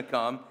 Jesus is going to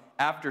come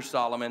after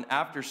Solomon,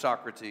 after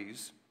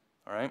Socrates,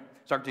 all right?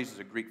 Socrates is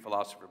a Greek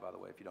philosopher, by the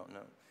way, if you don't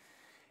know.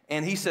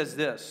 And he says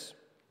this: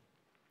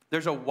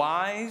 there's a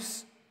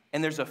wise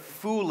and there's a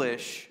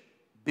foolish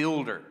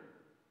builder.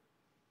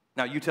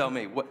 Now, you tell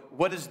me,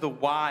 what does the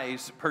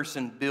wise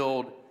person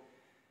build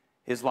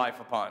his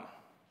life upon?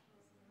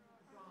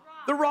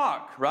 The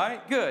rock,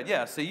 right? Good,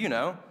 yeah, so you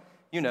know.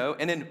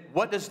 And then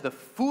what does the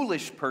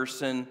foolish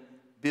person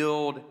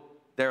build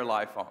their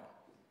life on?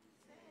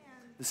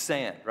 The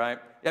sand, right?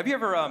 Have you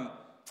ever,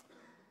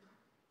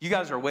 you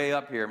guys are way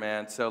up here,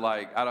 man, so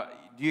like,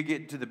 do you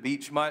get to the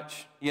beach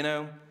much, you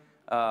know?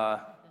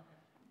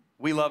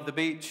 We love the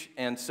beach,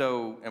 and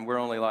we're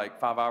only like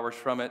 5 hours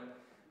from it.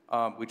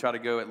 We try to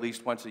go at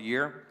least once a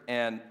year,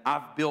 and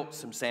I've built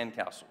some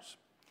sandcastles.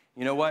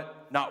 You know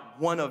what? Not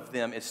one of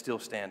them is still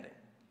standing.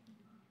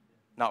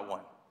 Not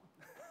one.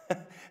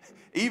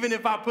 Even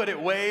if I put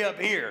it way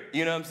up here,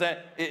 you know what I'm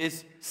saying?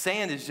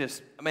 Sand is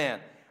just,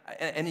 man.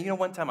 And you know,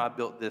 one time I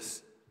built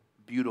this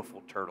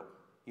beautiful turtle.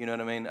 You know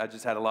what I mean? I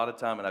just had a lot of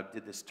time, and I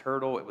did this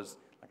turtle. It was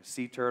like a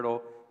sea turtle.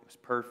 It was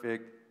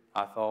perfect,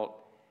 I thought.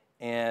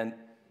 And,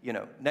 you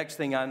know, next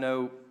thing I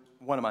know,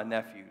 one of my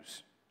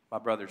nephews, my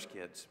brother's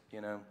kids,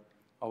 you know,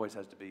 always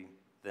has to be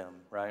them,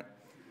 right?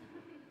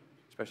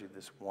 Especially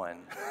this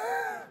one.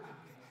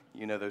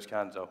 You know, those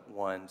kinds of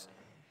ones.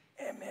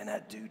 And man,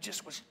 that dude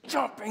just was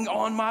jumping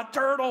on my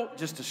turtle.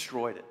 Just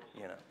destroyed it,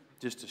 you know,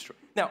 just destroyed.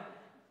 Now,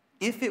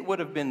 if it would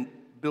have been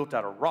built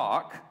out of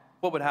rock,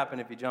 what would happen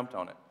if he jumped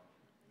on it?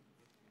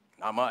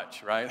 Not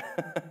much, right?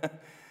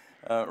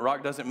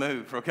 Rock doesn't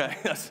move, okay?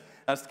 That's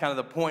kind of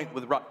the point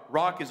with rock.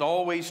 Rock is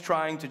always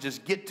trying to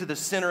just get to the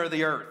center of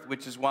the earth,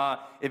 which is why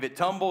if it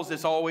tumbles,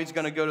 it's always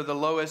going to go to the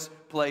lowest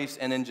place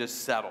and then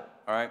just settle,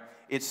 all right?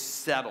 It's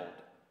settled,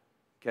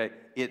 okay?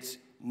 It's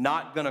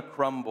not going to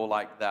crumble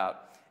like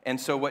that. And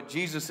so what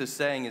Jesus is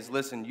saying is,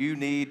 listen, you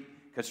need,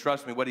 because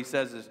trust me, what he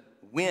says is,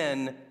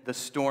 when the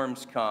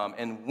storms come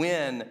and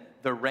when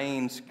the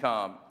rains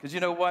come. Because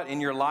you know what?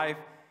 In your life,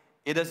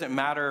 it doesn't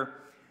matter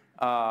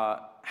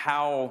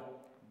how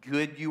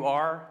good you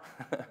are,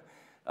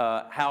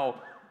 how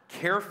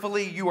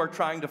carefully you are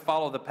trying to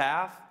follow the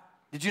path,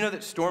 did you know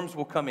that storms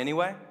will come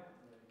anyway?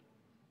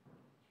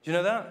 Did you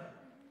know that?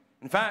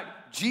 In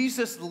fact,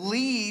 Jesus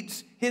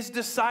leads his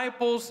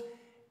disciples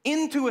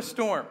into a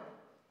storm.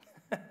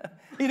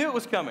 He knew it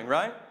was coming,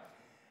 right?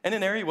 And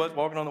then there he was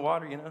walking on the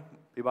water, you know.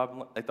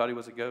 They thought he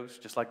was a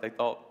ghost, just like they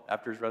thought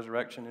after his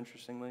resurrection,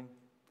 interestingly.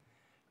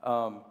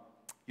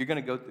 You're going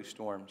to go through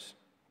storms.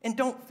 And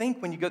don't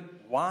think when you go,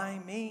 why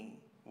me?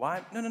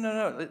 Why?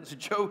 No.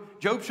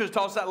 Job should have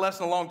taught us that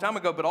lesson a long time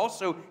ago, but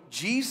also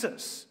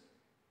Jesus.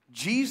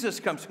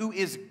 Jesus comes, who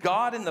is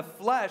God in the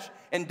flesh,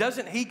 and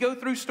doesn't he go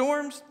through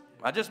storms?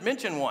 I just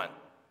mentioned one,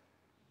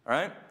 all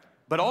right?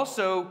 But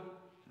also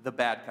the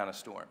bad kind of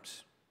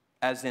storms,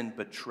 as in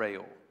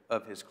betrayal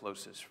of his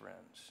closest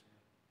friends,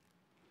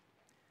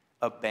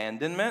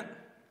 abandonment,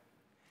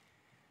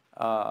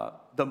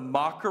 the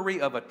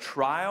mockery of a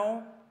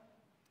trial,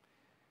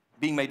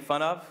 being made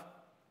fun of,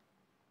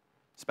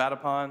 spat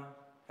upon,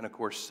 and of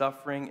course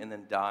suffering and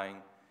then dying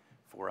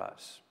for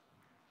us.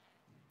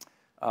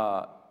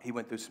 He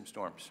went through some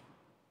storms,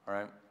 all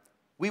right?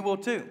 We will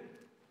too.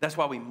 That's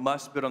why we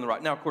must build on the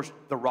rock. Now, of course,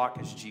 the rock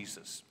is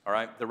Jesus, all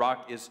right? The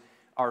rock is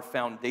our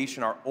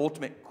foundation. Our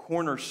ultimate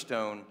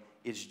cornerstone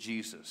is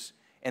Jesus.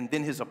 And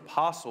then his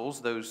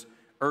apostles, those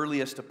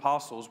earliest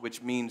apostles,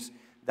 which means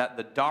that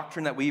the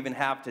doctrine that we even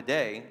have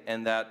today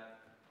and that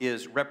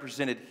is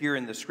represented here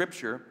in the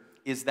scripture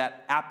is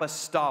that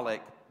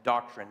apostolic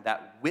doctrine,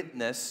 that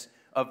witness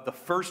of the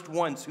first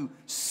ones who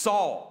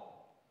saw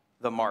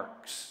the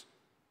marks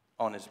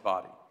on his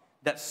body,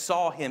 that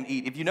saw him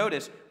eat. If you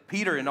notice,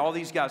 Peter and all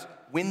these guys,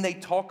 when they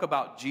talk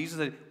about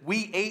Jesus,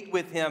 we ate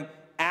with him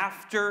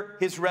after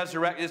his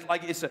resurrection. It's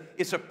like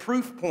it's a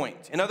proof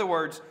point. In other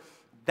words,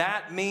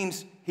 that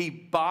means he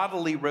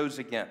bodily rose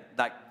again,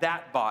 like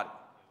that body,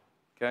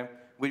 okay?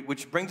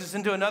 Which brings us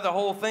into another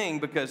whole thing,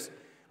 because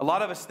a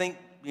lot of us think,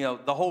 you know,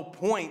 the whole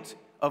point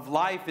of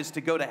life is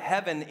to go to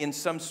heaven in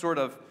some sort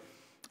of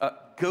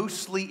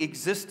ghostly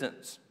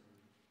existence.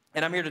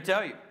 And I'm here to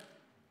tell you,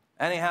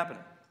 that ain't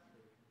happening.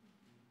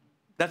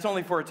 That's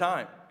only for a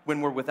time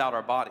when we're without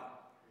our body.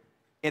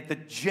 At the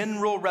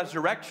general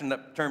resurrection,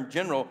 that term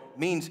general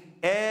means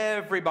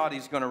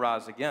everybody's going to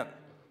rise again.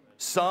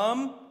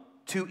 Some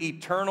to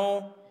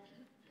eternal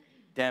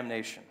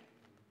damnation,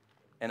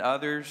 and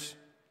others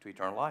to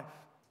eternal life.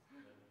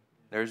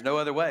 There's no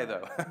other way,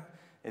 though.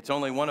 It's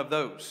only one of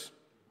those,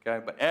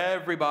 okay? But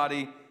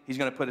everybody, he's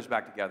going to put us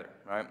back together,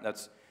 all right?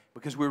 That's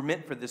because we're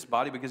meant for this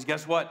body, because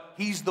guess what?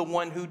 He's the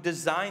one who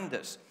designed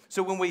us.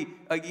 So when we,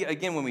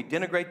 again, when we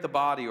denigrate the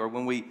body, or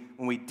when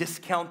we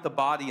discount the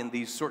body in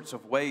these sorts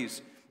of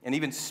ways, and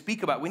even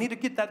speak about it, we need to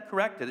get that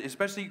corrected,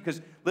 especially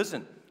because,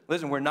 listen,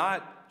 we're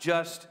not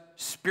just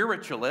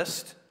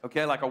spiritualists,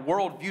 okay? Like a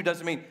worldview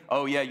doesn't mean,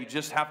 oh yeah, you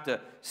just have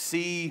to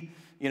see,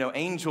 you know,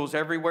 angels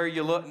everywhere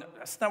you look. No,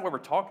 that's not what we're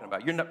talking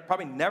about. You're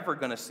probably never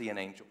going to see an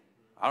angel.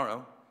 I don't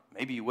know.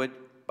 Maybe you would.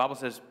 The Bible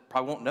says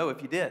probably won't know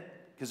if you did,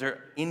 because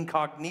they're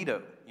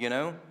incognito, you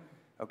know,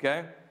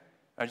 okay?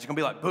 I'm just going to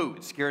be like, boo,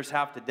 it scares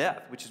half to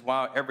death, which is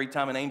why every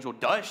time an angel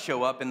does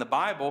show up in the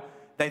Bible,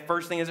 the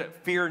first thing is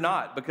fear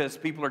not, because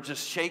people are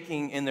just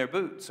shaking in their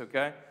boots,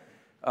 okay?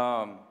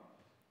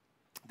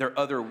 They're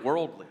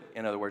otherworldly,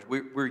 in other words.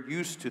 We're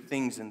used to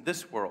things in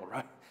this world,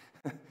 right?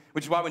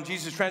 Which is why when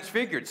Jesus is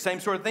transfigured, same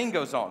sort of thing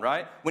goes on,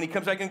 right? When he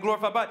comes back in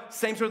glorified body,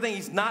 same sort of thing.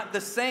 He's not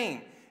the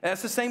same. And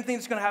that's the same thing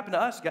that's going to happen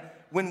to us.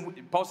 When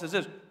Paul says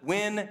this,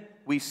 when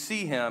we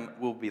see him,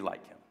 we'll be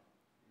like him.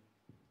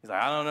 He's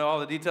like, I don't know all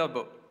the details,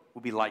 but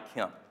we'll be like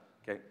him,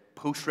 okay?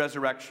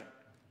 Post-resurrection,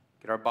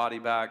 get our body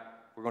back.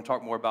 We're going to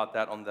talk more about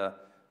that on the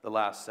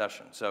last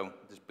session. So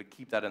but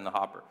keep that in the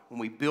hopper. When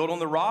we build on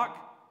the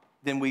rock,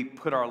 then we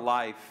put our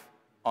life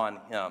on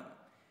him.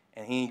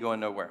 And he ain't going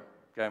nowhere,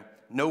 okay?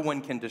 No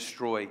one can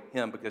destroy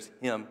him, because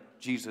him,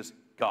 Jesus,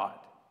 God,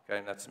 okay?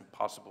 And that's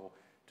impossible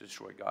to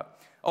destroy God.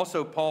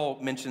 Also, Paul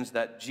mentions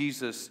that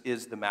Jesus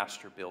is the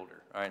master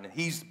builder, all right? And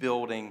he's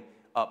building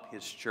up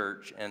his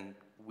church, and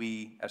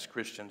we as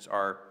Christians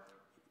are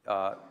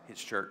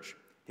his church,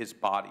 his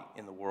body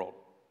in the world.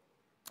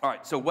 All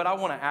right, so what I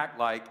want to act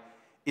like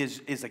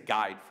is a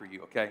guide for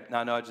you, okay? Now,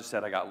 I know I just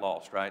said I got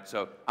lost, right?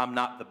 So I'm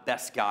not the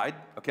best guide,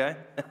 okay?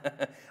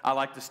 I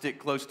like to stick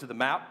close to the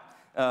map,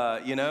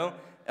 you know?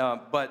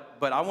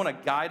 But I want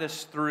to guide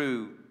us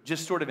through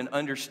just sort of an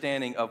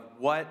understanding of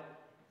what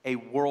a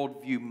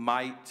worldview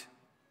might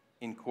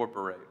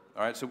incorporate,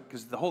 all right? So,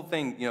 because the whole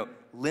thing, you know,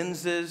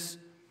 lenses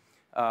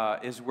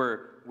is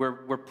where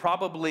we're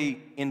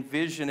probably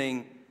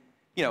envisioning,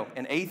 you know,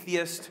 an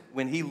atheist,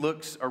 when he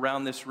looks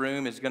around this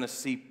room, is going to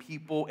see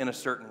people in a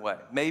certain way.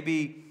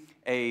 Maybe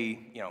a,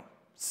 you know,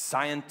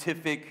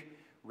 scientific,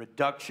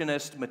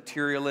 reductionist,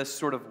 materialist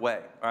sort of way,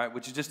 all right?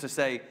 Which is just to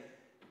say,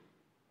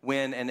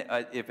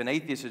 if an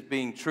atheist is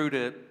being true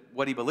to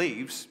what he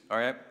believes, all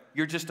right,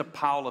 you're just a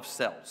pile of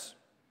cells,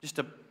 just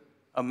an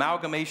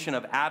amalgamation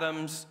of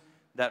atoms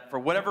that for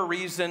whatever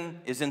reason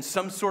is in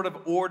some sort of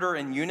order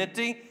and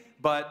unity,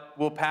 but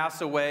will pass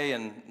away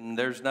and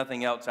there's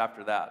nothing else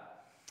after that.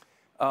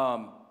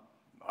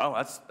 All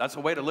well, that's a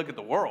way to look at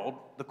the world.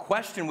 The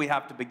question we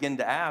have to begin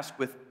to ask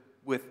with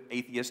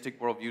atheistic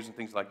worldviews and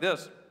things like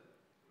this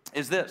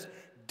is this: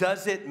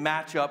 does it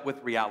match up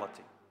with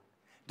reality?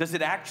 Does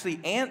it actually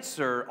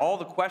answer all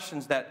the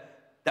questions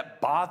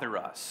that bother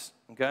us?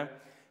 Okay,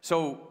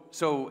 so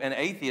an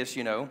atheist,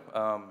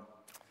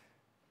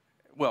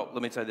 well,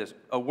 let me say this: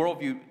 a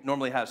worldview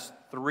normally has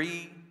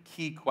 3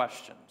 key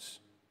questions: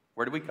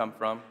 where do we come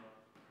from?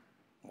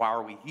 Why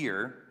are we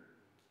here?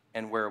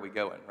 And where are we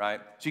going?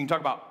 Right. So you can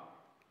talk about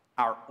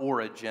our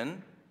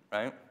origin,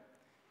 right?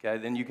 Okay,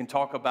 then you can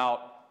talk about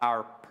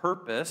our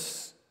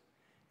purpose,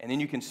 and then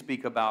you can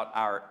speak about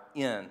our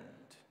end.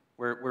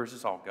 Where's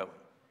this all going?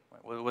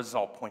 What is this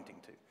all pointing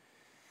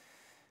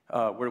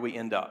to? Where do we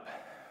end up?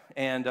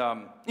 And,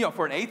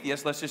 for an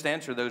atheist, let's just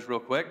answer those real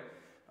quick.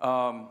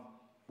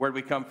 Where do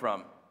we come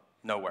from?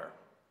 Nowhere.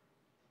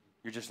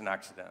 You're just an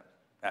accident,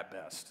 at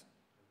best.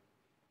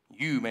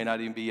 You may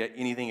not even be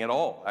anything at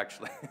all,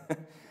 actually.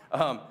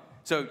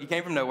 So you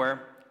came from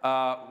nowhere.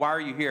 Why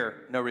are you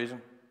here? No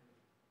reason.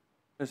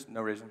 Just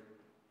no reason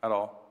at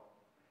all.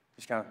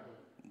 Just kind of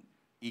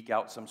eke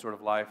out some sort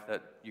of life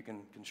that you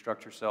can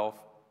construct yourself,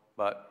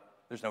 but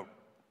there's no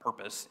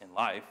purpose in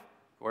life,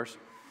 of course.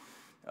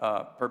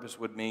 Purpose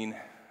would mean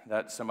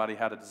that somebody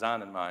had a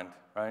design in mind,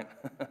 right?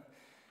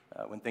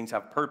 When things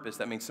have purpose,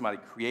 that means somebody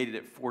created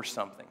it for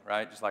something,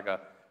 right? Just like a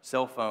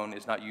cell phone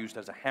is not used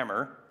as a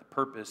hammer. The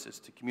purpose is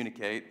to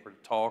communicate or to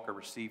talk or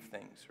receive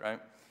things, right?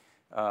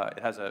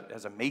 It has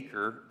a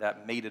maker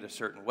that made it a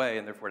certain way,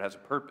 and therefore it has a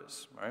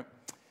purpose, right?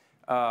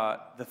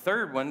 The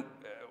third one,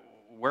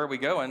 where are we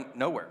going?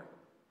 Nowhere.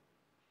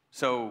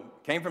 So,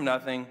 came from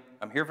nothing,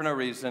 I'm here for no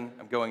reason,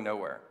 I'm going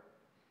nowhere.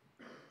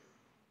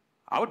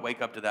 I would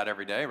wake up to that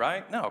every day,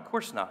 right? No, of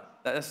course not.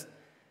 It's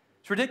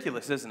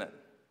ridiculous, isn't it?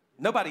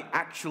 Nobody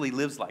actually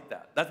lives like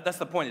that. That's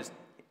the point, is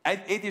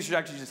atheists are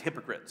actually just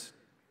hypocrites,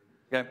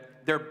 okay?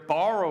 They're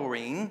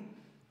borrowing,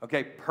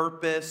 okay,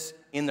 purpose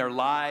in their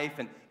life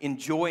and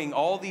enjoying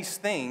all these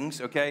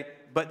things, okay,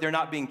 but they're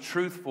not being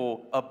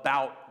truthful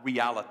about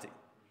reality,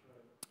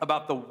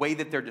 about the way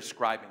that they're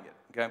describing it,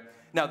 okay?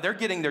 Now, they're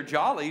getting their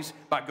jollies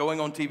by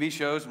going on TV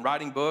shows and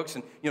writing books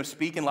and,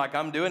 speaking like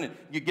I'm doing, and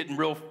you're getting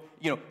real,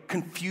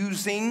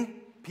 confusing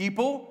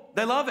people.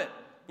 They love it,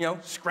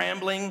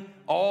 scrambling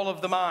all of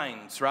the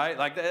minds, right?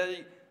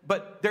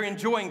 But they're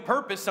enjoying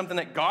purpose, something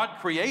that God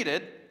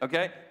created,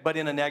 okay, but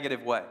in a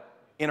negative way,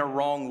 in a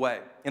wrong way,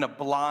 in a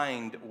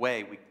blind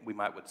way, we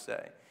might would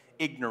say.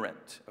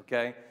 Ignorant,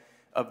 okay,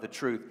 of the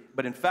truth.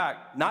 But in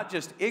fact, not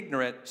just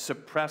ignorant,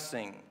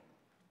 suppressing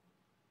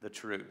the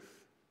truth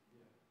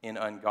in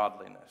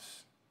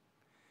ungodliness.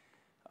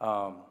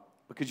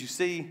 Because you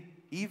see,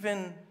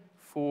 even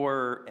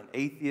for an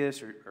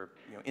atheist or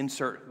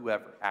insert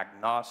whoever,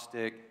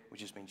 agnostic, which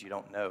just means you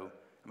don't know.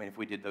 I mean, if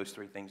we did those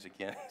 3 things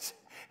again,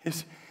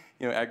 because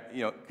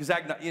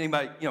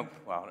anybody,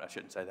 well, I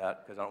shouldn't say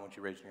that because I don't want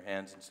you raising your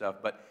hands and stuff,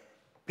 but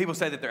people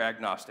say that they're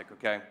agnostic,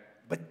 okay?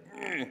 But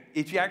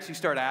if you actually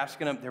start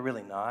asking them, they're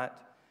really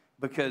not,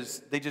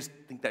 because they just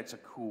think that's a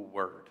cool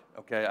word,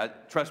 okay?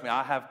 Trust me,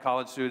 I have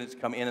college students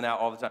come in and out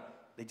all the time.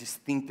 They just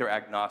think they're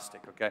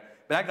agnostic, okay?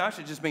 But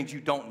agnostic just means you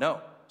don't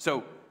know.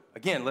 So,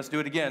 again, let's do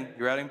it again.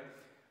 You ready?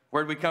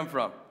 Where did we come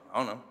from? I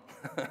don't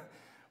know.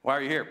 Why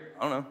are you here?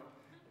 I don't know.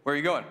 Where are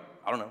you going?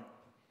 I don't know.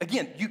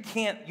 Again, you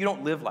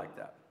don't live like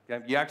that,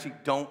 okay? You actually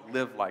don't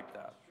live like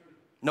that.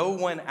 No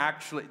one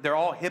actually, they're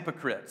all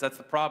hypocrites. That's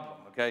the problem,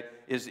 okay?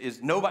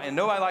 Is nobody, and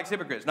nobody likes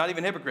hypocrites, not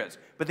even hypocrites,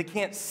 but they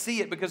can't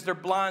see it because they're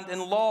blind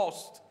and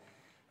lost.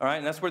 All right,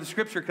 and that's where the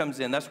scripture comes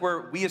in. That's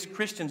where we as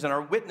Christians and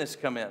our witness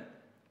come in.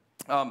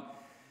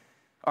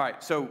 All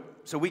right, so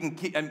we can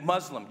keep, and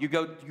Muslim, you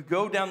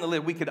go down the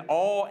list. We could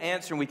all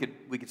answer, and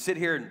we could sit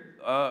here and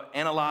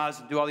analyze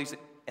and do all these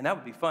things, and that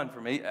would be fun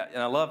for me,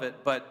 and I love it,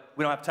 but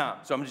we don't have time.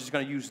 So I'm just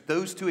going to use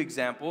those 2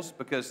 examples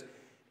because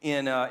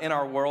in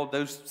our world,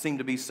 those seem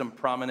to be some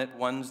prominent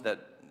ones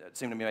that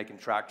seem to be making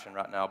traction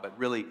right now, but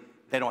really,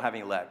 they don't have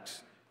any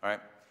legs, all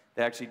right?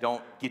 They actually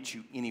don't get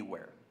you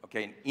anywhere,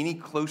 okay? Any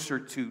closer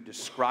to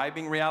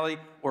describing reality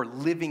or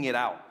living it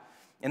out.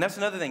 And that's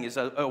another thing, is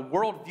a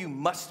worldview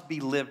must be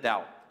lived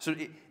out. So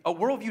a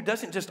worldview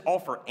doesn't just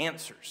offer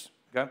answers,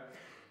 okay?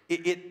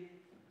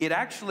 It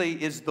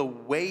actually is the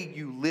way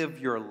you live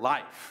your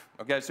life,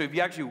 okay? So if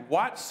you actually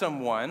watch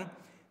someone,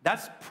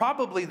 that's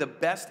probably the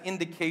best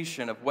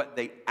indication of what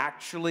they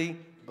actually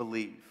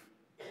believe,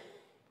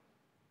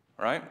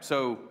 all right?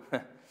 So,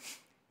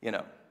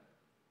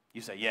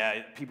 you say,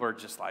 yeah, people are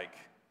just like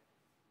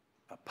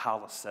a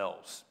pile of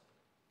cells,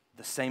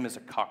 the same as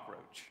a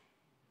cockroach.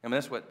 I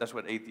mean, that's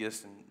what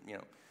atheists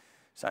and,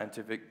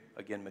 scientific,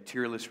 again,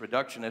 materialist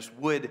reductionists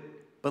would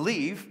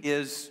believe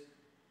is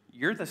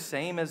you're the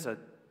same as a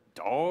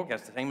dog, the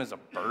same as a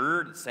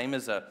bird, the same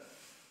as a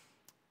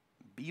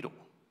beetle.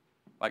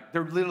 Like,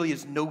 there literally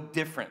is no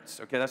difference,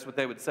 okay? That's what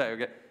they would say,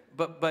 okay?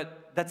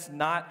 But that's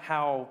not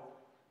how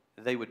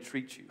they would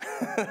treat you.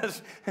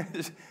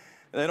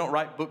 They don't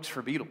write books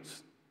for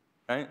beetles,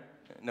 right?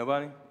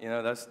 Nobody?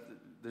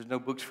 There's no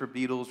books for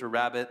beetles or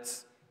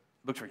rabbits,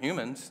 books for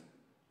humans.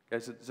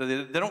 Okay, so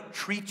they don't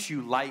treat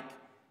you like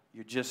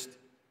you're just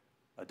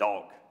a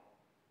dog.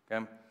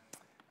 Okay,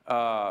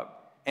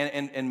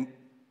 and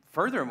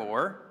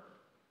furthermore,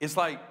 it's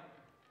like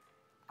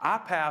I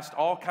passed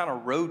all kind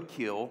of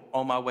roadkill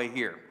on my way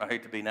here. I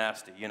hate to be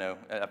nasty, you know,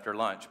 after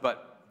lunch,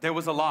 but there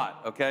was a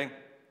lot. Okay,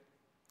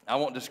 I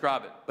won't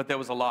describe it, but there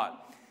was a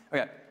lot.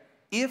 Okay,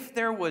 if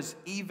there was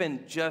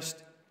even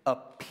just a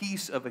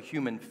piece of a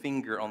human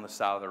finger on the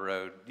side of the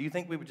road, do you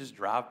think we would just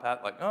drive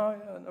past like, oh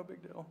yeah, no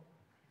big deal?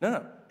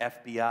 No.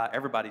 FBI,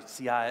 everybody,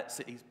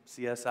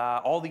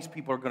 CSI, all these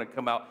people are going to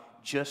come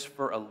out just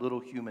for a little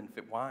human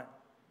fit. Why?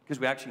 Because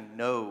we actually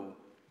know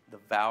the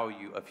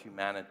value of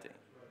humanity.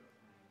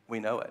 We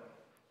know it.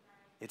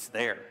 It's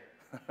there.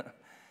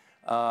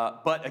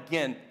 But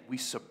again, we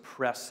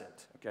suppress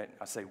it. Okay,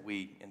 I say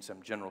we in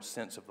some general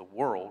sense of the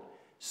world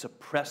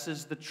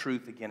suppresses the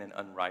truth again in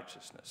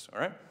unrighteousness.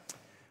 All right.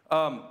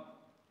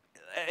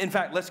 In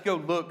fact, let's go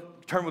look.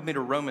 Turn with me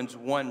to Romans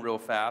 1 real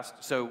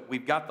fast. So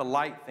we've got the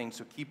light thing,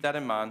 so keep that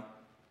in mind.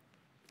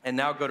 And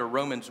now go to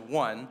Romans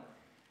 1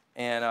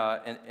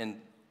 and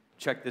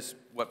check this,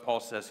 what Paul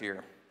says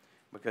here,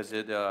 because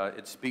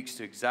it speaks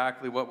to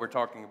exactly what we're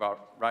talking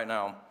about right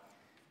now.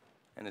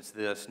 And it's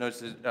this.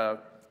 Notice,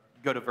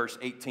 go to verse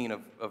 18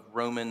 of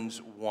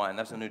Romans 1.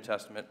 That's the New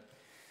Testament.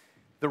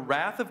 The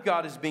wrath of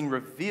God is being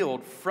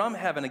revealed from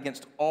heaven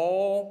against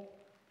all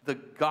the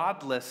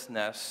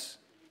godlessness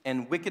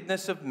and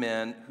wickedness of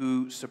men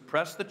who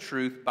suppress the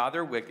truth by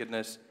their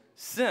wickedness,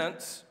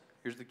 since,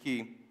 here's the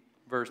key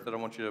verse that I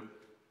want you to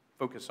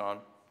focus on,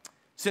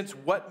 since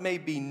what may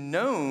be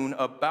known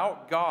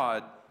about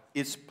God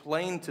is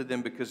plain to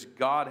them because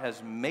God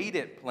has made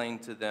it plain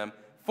to them.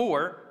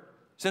 For,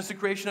 since the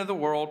creation of the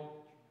world,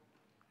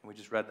 and we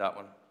just read that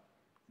one,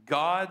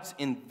 God's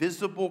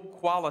invisible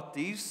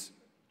qualities,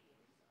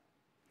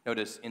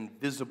 notice,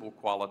 invisible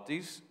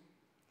qualities,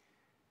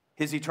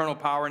 his eternal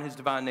power and his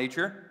divine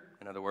nature,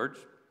 in other words,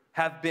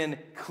 have been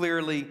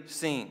clearly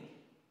seen,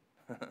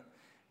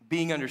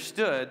 being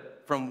understood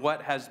from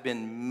what has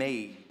been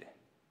made,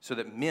 so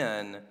that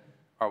men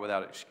are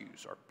without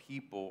excuse, or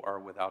people are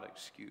without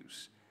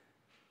excuse.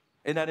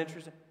 Isn't that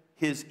interesting?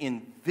 His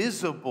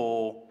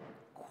invisible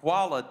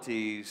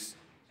qualities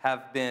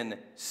have been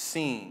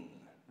seen.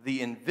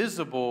 The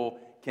invisible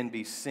can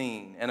be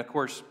seen. And of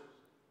course,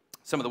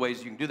 some of the ways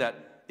you can do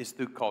that is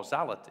through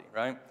causality,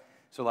 right?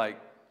 So like,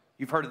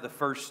 you've heard of the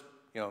first,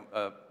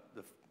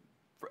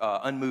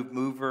 unmoved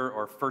mover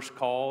or first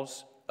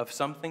cause of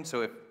something.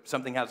 So if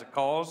something has a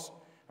cause,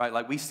 right,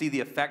 like we see the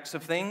effects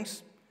of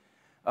things.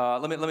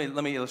 Let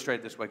me illustrate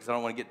it this way because I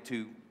don't want to get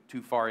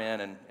too far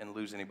in and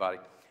lose anybody.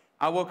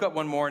 I woke up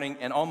one morning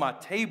and on my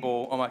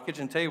table, on my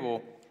kitchen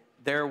table,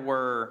 there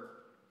were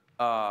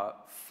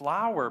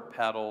flower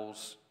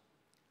petals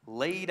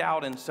laid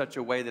out in such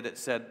a way that it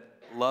said,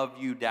 "Love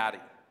you, Daddy."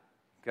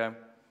 Okay.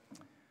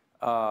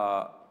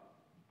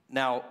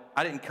 Now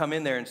I didn't come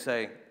in there and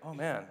say, "Oh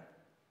man,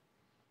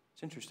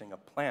 it's interesting, a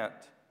plant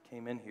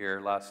came in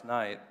here last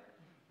night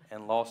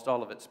and lost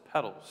all of its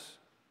petals,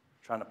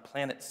 trying to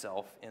plant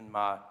itself in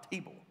my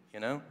table," you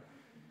know?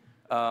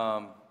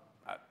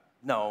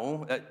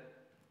 No,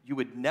 you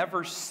would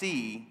never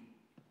see,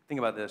 think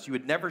about this, you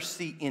would never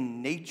see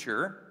in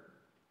nature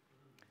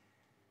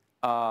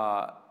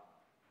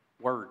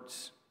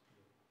words,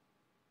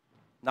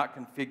 not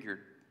configured,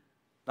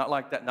 not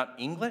like that, not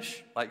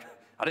English, like,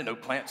 I didn't know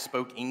plants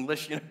spoke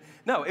English, you know?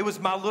 No, it was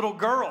my little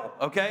girl,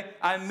 okay?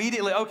 I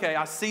immediately, okay,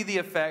 I see the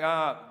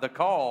effect. The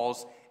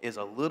cause is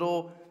a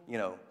little,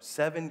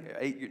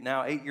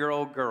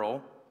 8-year-old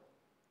girl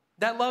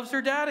that loves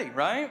her daddy,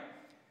 right?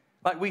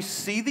 Like we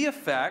see the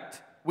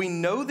effect. We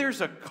know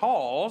there's a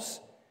cause.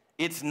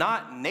 It's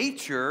not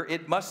nature.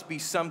 It must be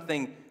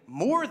something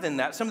more than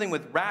that, something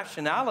with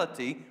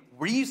rationality,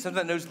 reason,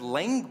 something that knows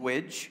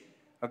language,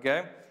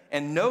 okay?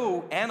 And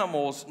no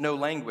animals know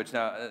language.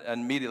 Now,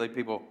 immediately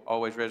people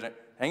always raise it.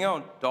 Hang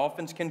on,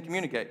 dolphins can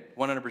communicate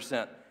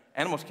 100%.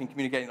 Animals can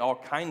communicate in all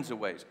kinds of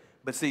ways.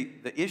 But see,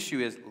 the issue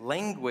is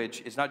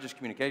language is not just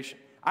communication.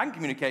 I can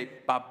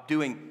communicate by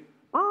doing,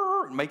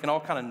 making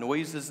all kind of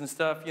noises and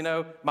stuff, you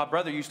know. My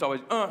brother used to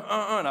always,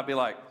 and I'd be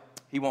like,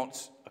 he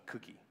wants a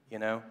cookie, you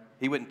know.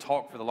 He wouldn't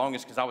talk for the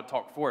longest because I would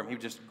talk for him. He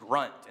would just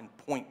grunt and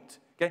point,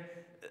 okay.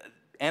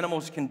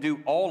 Animals can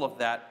do all of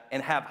that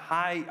and have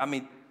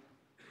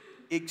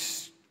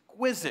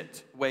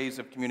exquisite ways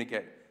of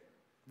communicating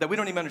that we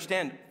don't even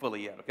understand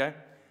fully yet, okay?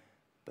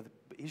 But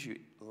the issue,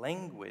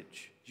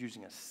 language is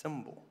using a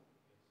symbol.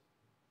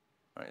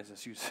 Right?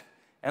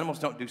 Animals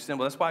don't do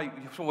symbols. That's why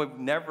we've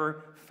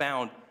never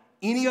found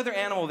any other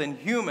animal than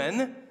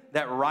human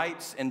that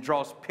writes and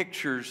draws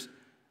pictures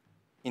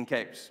in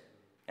caves.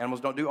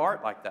 Animals don't do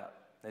art like that.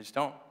 They just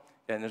don't.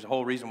 And there's a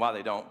whole reason why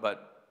they don't,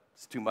 but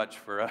it's too much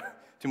for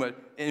too much.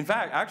 In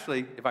fact,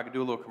 actually, if I could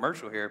do a little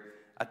commercial here,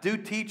 I do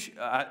teach,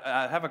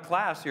 I have a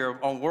class here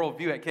on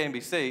worldview at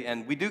KMBC,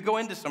 and we do go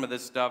into some of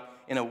this stuff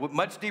in a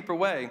much deeper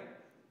way.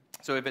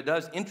 So if it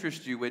does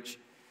interest you, which,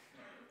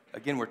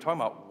 again, we're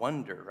talking about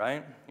wonder,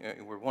 right?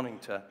 We're wanting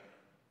to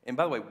And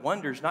by the way,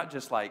 wonder is not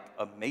just like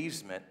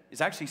amazement.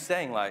 It's actually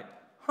saying like,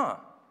 huh, I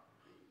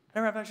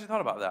never have actually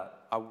thought about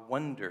that. I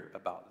wonder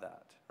about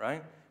that,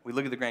 right? We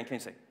look at the Grand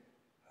Canyon and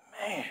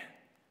say, man,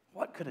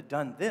 what could have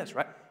done this,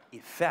 right?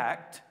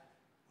 Effect,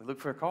 we look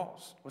for a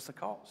cause. What's the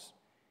cause?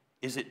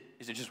 Is it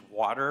just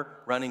water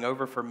running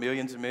over for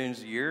millions and millions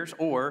of years?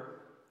 Or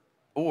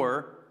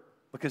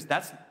because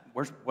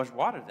where's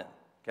water then?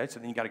 Okay,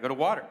 so then you got to go to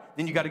water.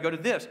 Then you got to go to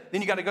this.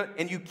 Then you got to go,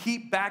 and you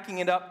keep backing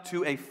it up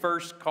to a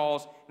first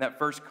cause. And that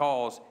first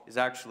cause is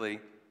actually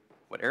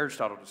what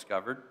Aristotle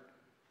discovered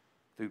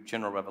through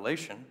general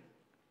revelation,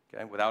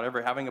 okay, without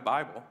ever having a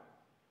Bible,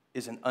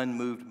 is an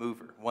unmoved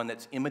mover, one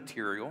that's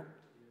immaterial,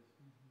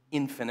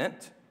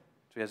 infinite,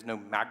 so he has no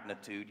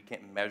magnitude. You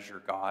can't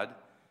measure God,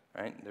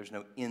 right? There's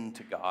no end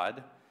to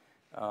God,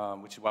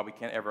 which is why we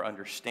can't ever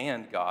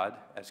understand God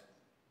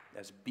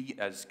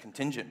as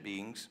contingent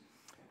beings.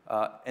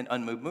 An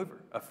unmoved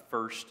mover, a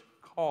first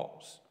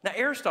cause. Now,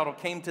 Aristotle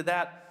came to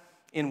that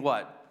in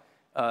what?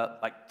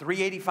 Like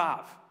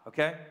 385,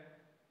 okay?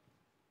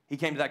 He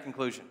came to that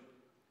conclusion,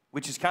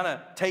 which is kind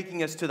of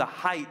taking us to the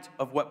height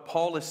of what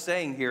Paul is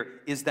saying here,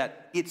 is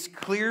that it's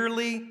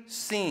clearly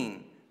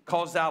seen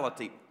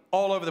causality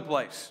all over the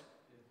place.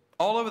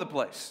 All over the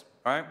place,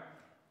 all right?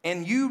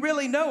 And you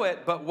really know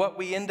it, but what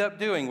we end up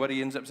doing, what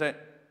he ends up saying,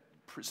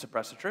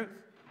 suppress the truth.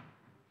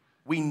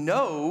 We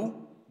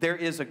know there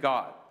is a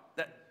God.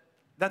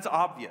 That's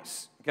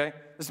obvious, okay?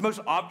 It's the most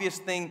obvious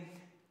thing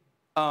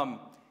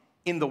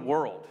in the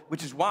world,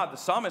 which is why the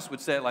psalmist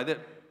would say it like that,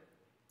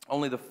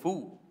 only the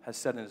fool has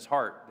said in his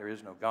heart, there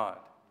is no God.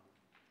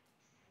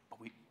 But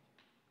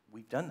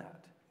we've done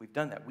that. We've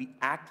done that. We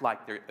act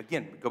like there,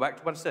 again, go back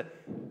to what I said,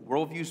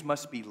 worldviews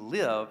must be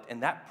lived,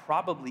 and that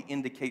probably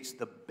indicates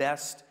the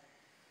best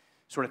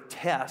sort of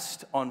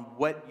test on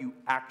what you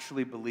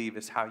actually believe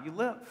is how you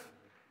live.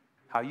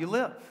 How you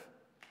live.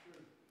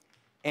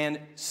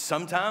 And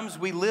sometimes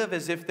we live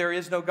as if there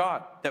is no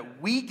God,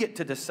 that we get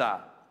to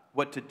decide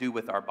what to do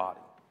with our body,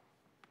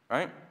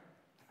 right?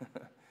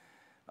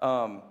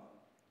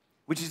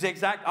 Which is the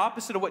exact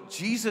opposite of what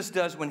Jesus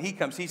does when he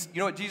comes. You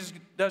know what Jesus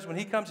does when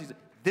he comes? He says,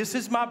 this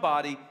is my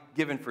body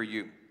given for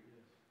you.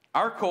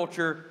 Our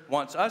culture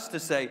wants us to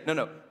say,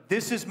 no,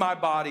 this is my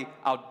body,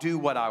 I'll do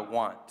what I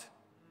want.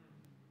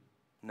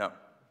 No,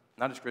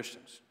 not as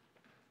Christians.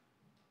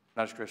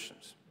 Not as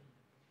Christians.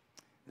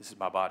 This is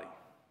my body.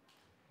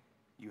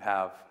 You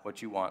have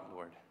what you want,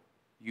 Lord.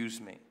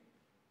 Use me.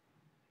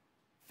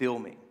 Fill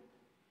me.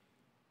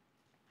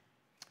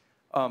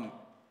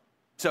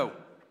 So,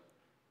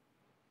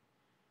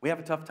 we have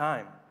a tough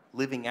time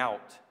living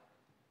out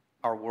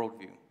our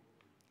worldview.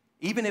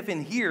 Even if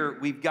in here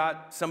we've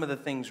got some of the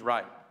things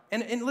right.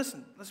 And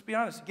listen, let's be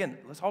honest. Again,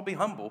 let's all be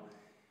humble.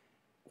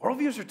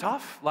 Worldviews are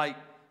tough. Like,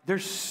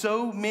 there's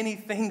so many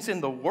things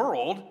in the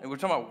world, and we're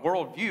talking about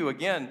worldview.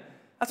 Again,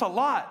 that's a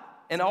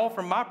lot. And all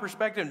from my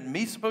perspective,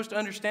 me supposed to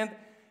understand,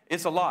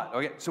 it's a lot.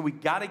 Okay, so we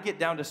got to get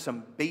down to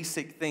some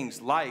basic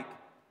things like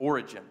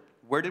origin.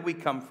 Where did we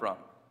come from?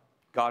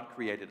 God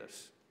created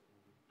us.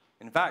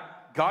 In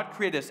fact, God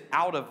created us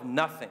out of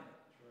nothing.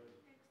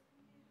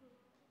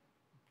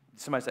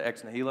 Somebody say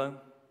ex nihilo?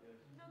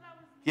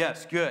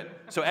 Yes, good.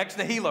 So ex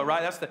nihilo,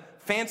 right? That's the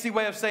fancy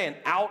way of saying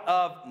out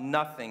of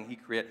nothing he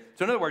created.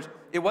 So in other words,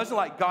 it wasn't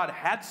like God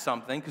had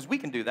something, because we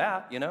can do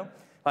that, you know?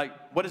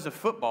 Like, what is a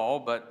football?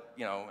 But,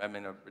 you know, I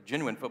mean, a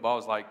genuine football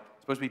is like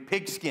supposed to be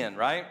pigskin,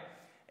 right?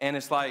 And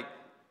it's like,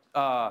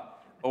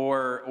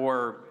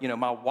 or you know,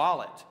 my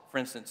wallet, for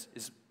instance,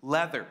 is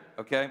leather,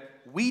 okay?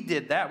 We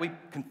did that. We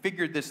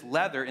configured this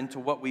leather into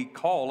what we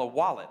call a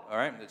wallet, all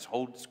right? It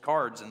holds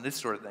cards and this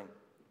sort of thing.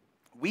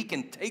 We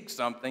can take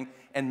something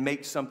and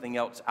make something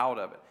else out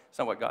of it. It's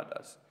not what God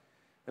does.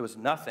 There was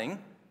nothing,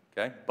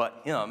 okay,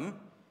 but him,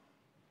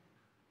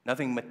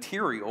 nothing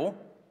material,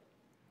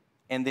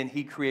 and then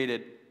he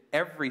created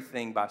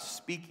everything by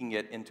speaking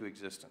it into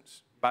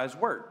existence, by his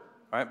word,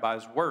 all right, by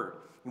his word.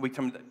 We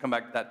come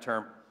back to that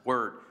term,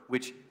 word,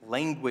 which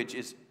language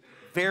is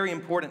very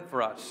important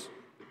for us.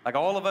 Like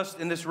all of us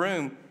in this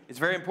room, it's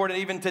very important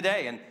even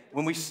today. And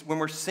when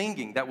we're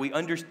singing, that we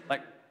understand,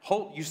 like,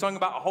 you sung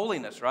about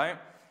holiness, right?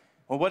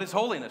 Well, what is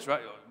holiness,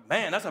 right?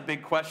 Man, that's a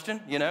big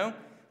question, you know?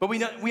 But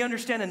we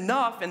understand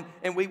enough,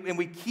 and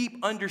we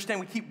keep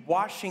understanding, we keep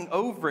washing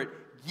over it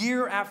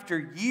year after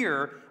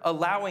year,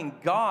 allowing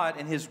God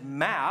and his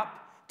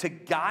map to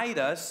guide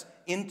us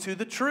into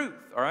the truth,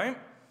 all right?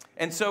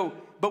 And so,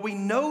 but we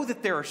know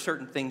that there are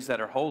certain things that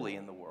are holy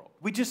in the world.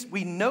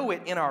 We know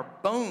it in our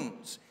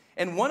bones.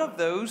 And one of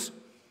those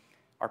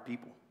are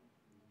people.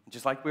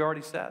 Just like we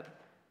already said,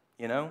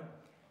 you know?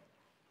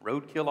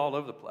 Roadkill all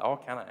over the place, all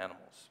kind of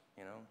animals,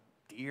 you know?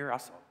 Deer, I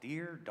saw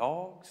deer,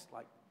 dogs,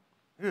 like,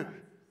 ugh.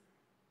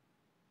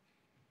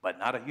 But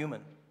not a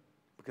human.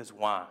 Because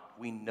why?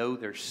 We know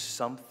there's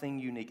something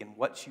unique. And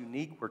what's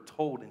unique, we're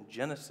told in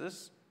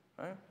Genesis,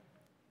 right?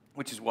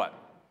 Which is what?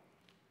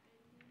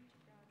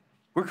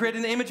 We're created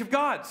in the image of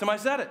God. Somebody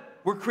said it.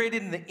 We're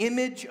created in the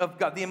image of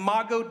God, the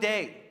imago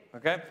Dei,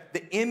 okay?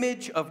 The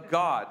image of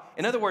God.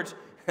 In other words,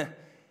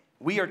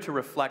 we are to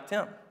reflect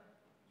him.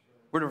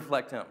 We're to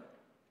reflect him.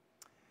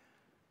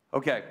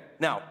 Okay,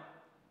 now,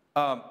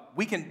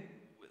 we can,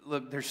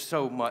 look, there's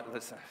so much,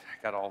 listen,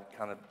 I got all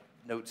kind of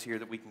notes here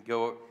that we can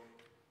go.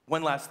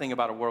 One last thing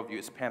about a worldview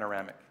is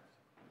panoramic.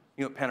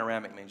 You know what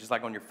panoramic means? Just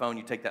like on your phone,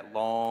 you take that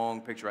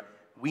long picture. Right?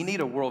 We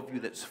need a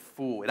worldview that's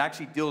full. It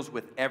actually deals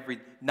with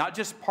not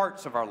just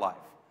parts of our life.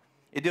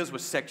 It deals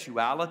with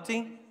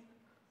sexuality,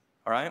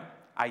 all right?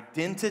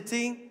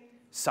 Identity,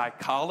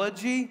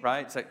 psychology,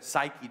 right? It's like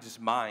psyche, just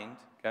mind,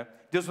 okay?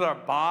 It deals with our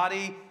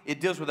body.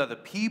 It deals with other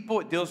people.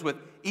 It deals with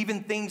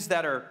even things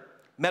that are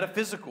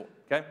metaphysical,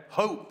 okay?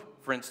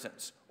 Hope, for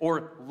instance,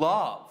 or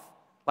love.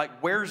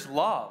 Like, where's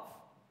love?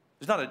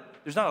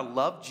 There's not a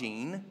love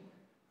gene,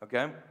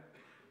 okay?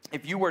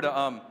 If you were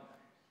to,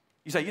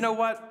 you say, you know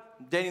what?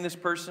 I'm dating this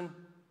person.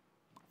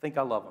 I think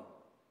I love him.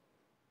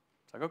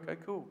 It's like, okay,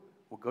 cool.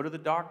 We'll go to the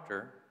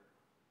doctor,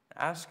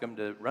 ask him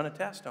to run a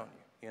test on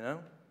you, you know?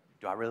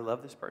 Do I really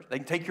love this person? They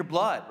can take your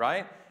blood,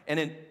 right? And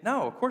then,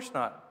 no, of course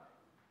not.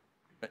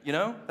 You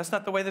know, that's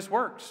not the way this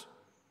works.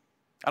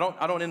 I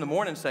don't in the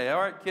morning say, all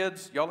right,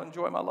 kids, y'all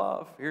enjoy my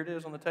love. Here it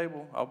is on the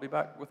table. I'll be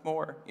back with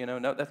more. You know,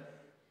 no,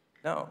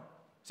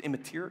 it's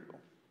immaterial.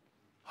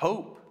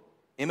 Hope,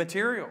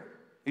 immaterial.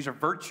 These are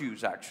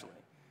virtues, actually.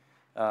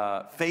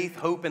 Faith,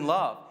 hope, and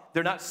love.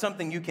 They're not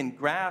something you can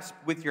grasp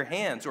with your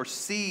hands or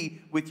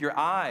see with your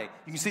eye.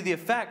 You can see the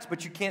effects,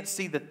 but you can't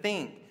see the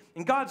thing.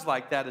 And God's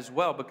like that as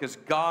well, because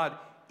God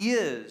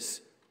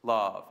is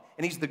love.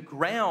 And he's the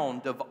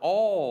ground of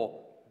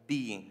all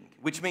being,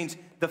 which means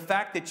the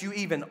fact that you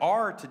even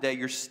are today,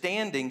 you're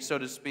standing, so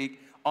to speak,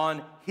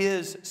 on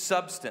his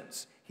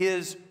substance,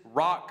 his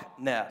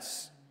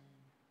rockness.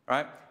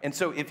 Right? And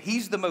so if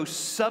he's the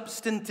most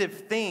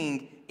substantive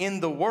thing in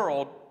the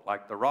world,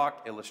 like the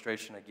rock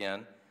illustration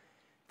again,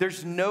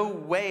 there's no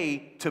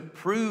way to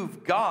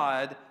prove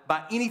God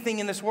by anything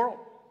in this world.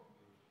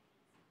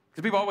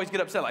 Because people always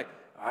get upset, like,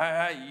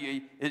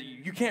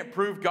 you can't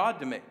prove God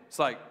to me. It's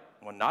like,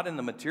 well, not in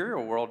the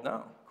material world, no,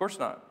 of course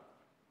not.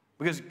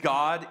 Because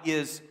God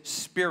is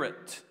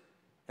spirit.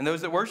 And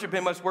those that worship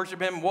him must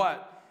worship him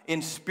what?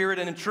 In spirit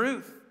and in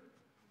truth.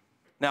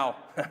 Now,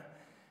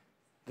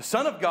 the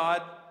Son of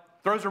God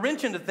throws a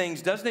wrench into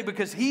things, doesn't he?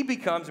 Because he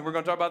becomes, and we're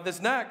going to talk about this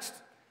next,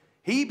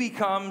 he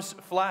becomes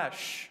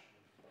flesh.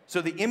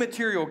 So the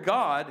immaterial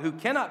God, who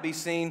cannot be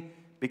seen,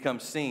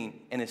 becomes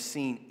seen and is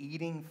seen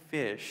eating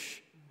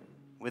fish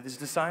with his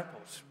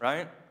disciples,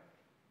 right?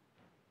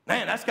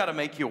 Man, that's got to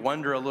make you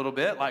wonder a little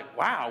bit, like,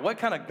 wow, what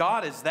kind of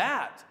God is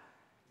that?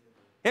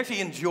 He actually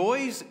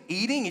enjoys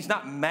eating. He's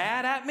not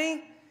mad at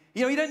me.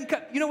 You know, he doesn't,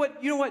 you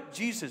know what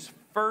Jesus'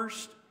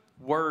 first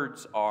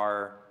words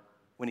are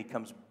when he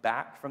comes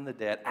back from the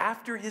dead,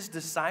 after his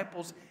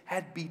disciples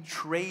had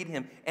betrayed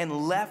him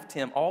and left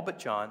him, all but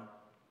John.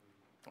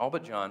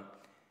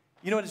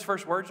 You know what his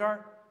first words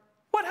are?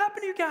 What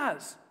happened to you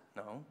guys?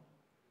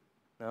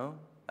 No,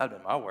 that'd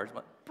been my words. I'm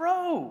like,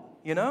 bro,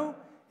 you know,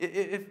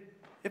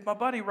 if my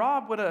buddy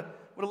Rob would have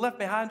left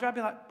me high and dry, I'd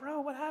be like, bro,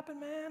 what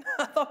happened, man?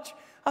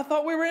 I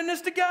thought we were in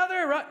this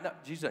together, right? No,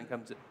 Jesus doesn't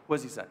come to, what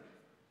does he say?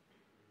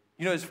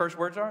 You know what his first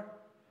words are?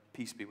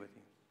 Peace be with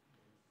you.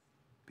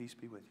 Peace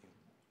be with you.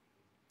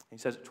 He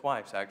says it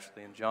twice,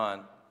 actually, and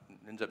John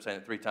ends up saying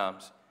it 3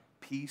 times.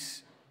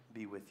 Peace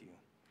be with you.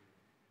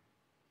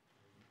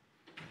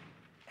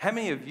 How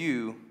many of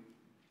you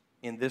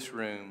in this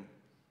room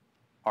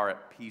are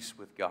at peace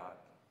with God?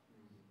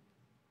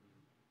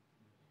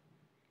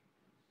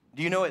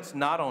 Do you know it's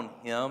not on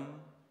him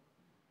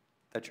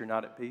that you're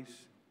not at peace?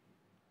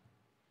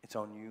 It's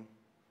on you.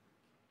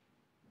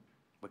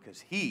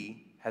 Because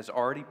he has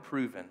already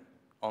proven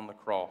on the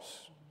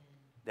cross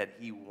that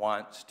he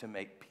wants to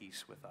make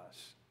peace with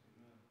us.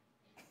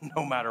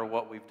 No matter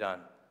what we've done.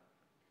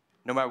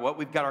 No matter what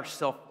we've got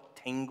ourselves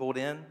tangled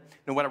in.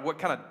 No matter what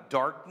kind of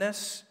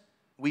darkness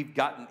we've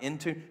gotten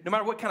into. No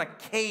matter what kind of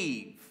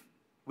cave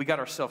we got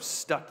ourselves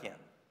stuck in.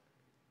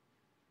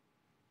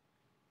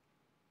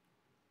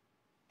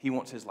 He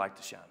wants his light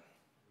to shine.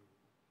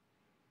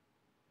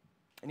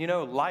 And you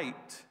know,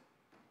 light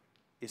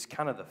is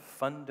kind of the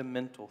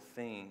fundamental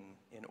thing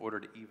in order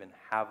to even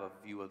have a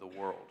view of the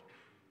world.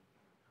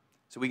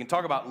 So we can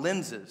talk about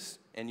lenses.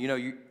 And you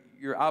know,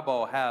 your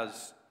eyeball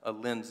has a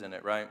lens in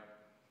it, right?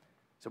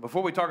 So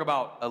before we talk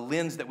about a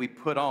lens that we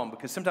put on,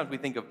 because sometimes we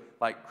think of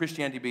like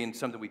Christianity being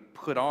something we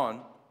put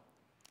on,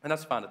 and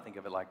that's fine to think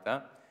of it like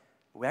that,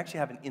 but we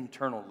actually have an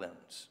internal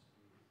lens.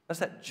 That's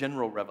that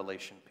general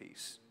revelation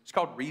piece. It's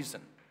called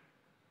reason.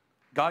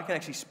 God can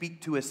actually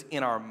speak to us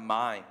in our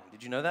mind.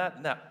 Did you know that?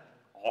 Isn't that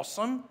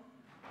awesome?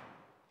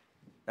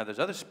 Now there's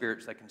other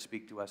spirits that can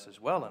speak to us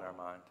as well in our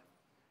mind.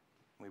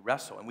 We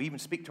wrestle, and we even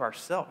speak to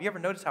ourselves. You ever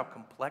notice how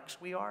complex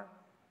we are?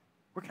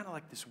 We're kind of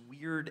like this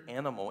weird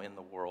animal in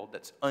the world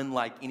that's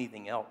unlike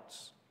anything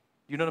else.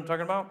 You know what I'm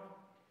talking about?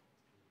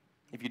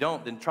 If you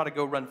don't, then try to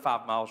go run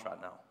 5 miles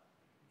right now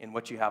in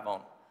what you have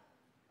on.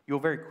 You'll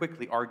very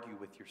quickly argue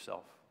with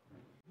yourself.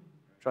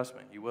 Trust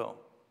me, you will.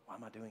 Why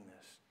am I doing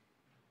this?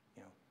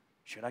 You know,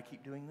 should I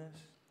keep doing this?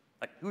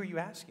 Like, who are you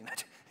asking?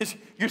 It's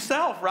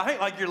yourself, right?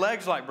 Like your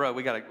legs like, bro,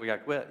 we gotta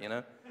quit, you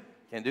know?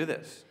 Can't do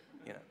this,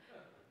 you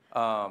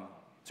know.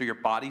 So your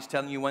body's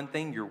telling you one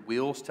thing, your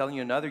will's telling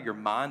you another, your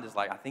mind is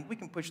like, I think we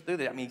can push through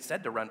that. I mean, he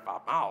said to run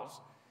 5 miles.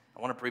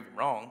 I want to prove him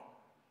wrong.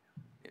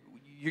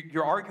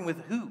 You're arguing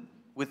with who?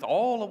 With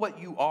all of what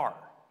you are.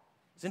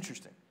 It's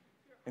interesting.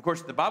 And of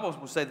course, the Bible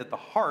will say that the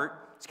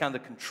heart is kind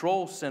of the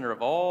control center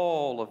of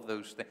all of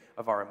those things,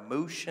 of our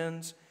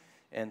emotions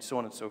and so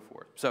on and so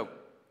forth. So,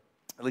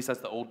 at least that's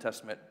the Old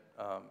Testament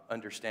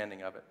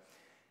understanding of it.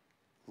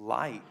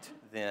 Light,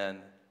 then,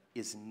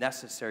 is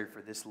necessary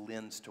for this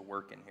lens to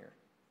work in here.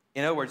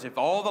 In other words, if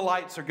all the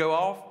lights go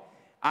off,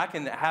 I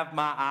can have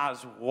my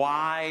eyes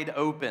wide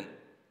open.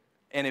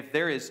 And if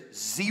there is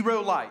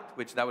zero light,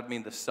 which that would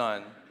mean the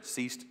sun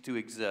ceased to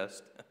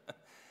exist,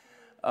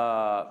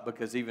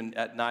 because even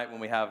at night when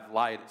we have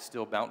light, it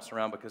still bounces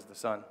around because of the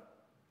sun,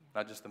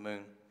 not just the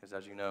moon, because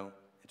as you know,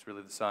 it's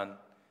really the sun,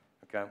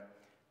 okay?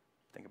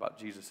 Think about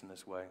Jesus in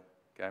this way,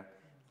 okay?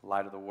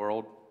 Light of the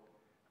world.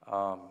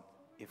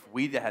 If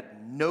we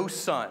had no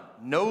sun,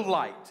 no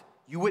light,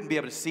 you wouldn't be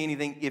able to see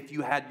anything if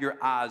you had your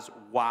eyes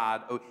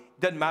wide open.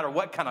 Doesn't matter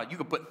what kind of, you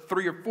could put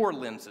 3 or 4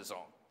 lenses on,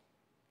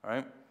 all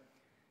right?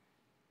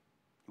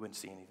 You wouldn't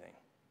see anything.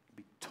 It'd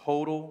be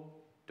total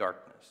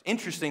darkness.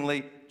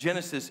 Interestingly,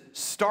 Genesis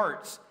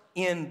starts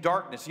in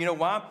darkness. You know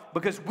why?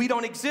 Because we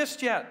don't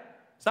exist yet.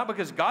 It's not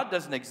because God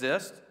doesn't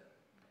exist.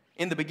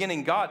 In the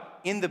beginning, God,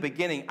 in the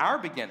beginning, our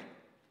beginning,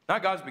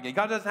 not God's beginning.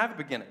 God doesn't have a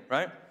beginning,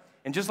 right?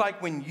 And just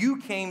like when you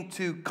came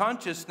to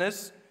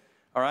consciousness,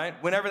 all right,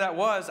 whenever that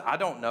was, I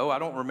don't know. I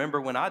don't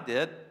remember when I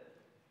did,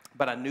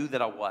 but I knew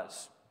that I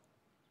was.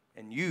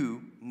 And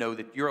you know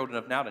that you're old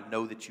enough now to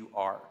know that you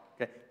are.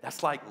 Okay?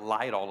 That's like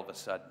light all of a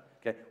sudden.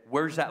 Okay?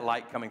 Where's that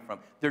light coming from?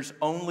 There's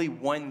only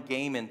one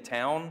game in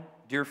town,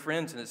 dear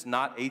friends, and it's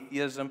not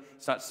atheism,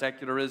 it's not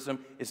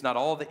secularism, it's not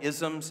all the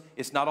isms,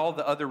 it's not all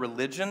the other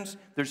religions.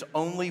 There's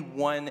only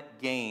one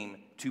game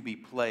to be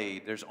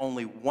played. There's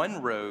only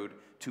one road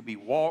to be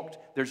walked.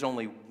 There's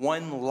only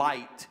one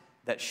light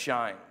that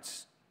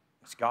shines.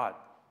 It's God.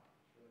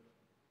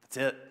 That's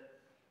it.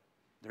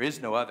 There is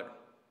no other.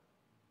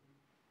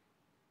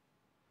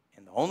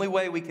 And the only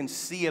way we can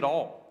see it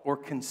all or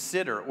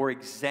consider or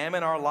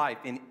examine our life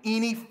in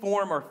any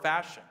form or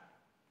fashion,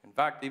 in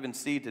fact, even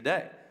see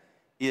today,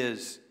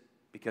 is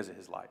because of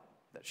his light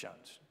that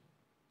shines.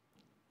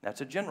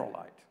 That's a general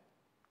light.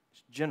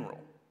 It's general.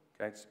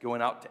 Okay? It's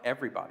going out to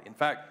everybody. In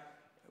fact,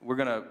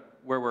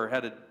 where we're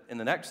headed in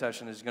the next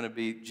session is going to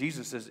be,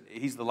 Jesus says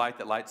he's the light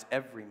that lights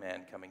every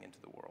man coming into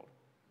the world.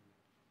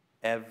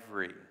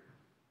 Every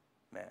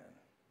man.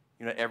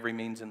 You know what every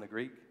means in the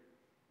Greek?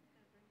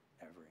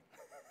 Every.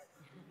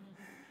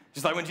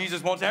 Just like when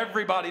Jesus wants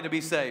everybody to be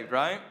saved,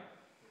 right?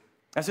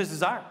 That's his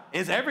desire.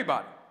 It's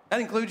everybody.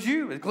 That includes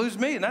you. It includes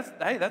me. And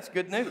that's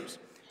good news.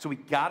 So we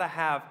got to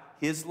have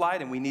his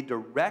light, and we need to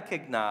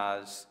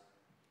recognize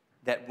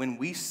that when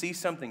we see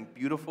something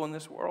beautiful in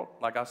this world,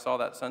 like I saw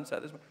that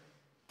sunset this morning,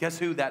 guess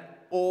who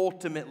that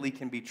ultimately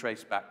can be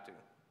traced back to?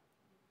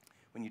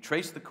 When you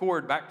trace the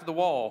cord back to the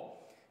wall,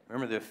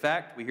 remember the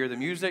effect, we hear the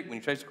music, when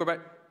you trace the cord back,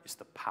 it's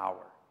the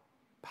power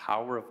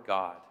of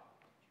God.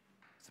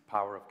 It's the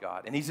power of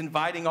God. And he's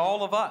inviting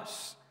all of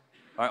us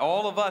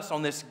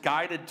on this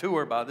guided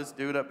tour by this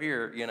dude up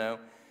here, you know.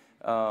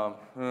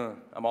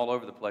 I'm all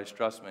over the place,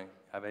 trust me.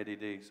 I have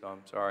ADD, so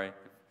I'm sorry if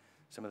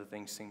some of the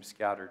things seem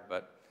scattered,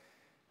 but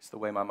it's the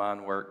way my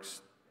mind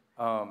works.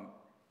 We're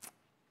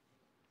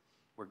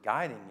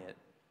guiding it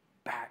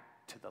back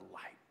to the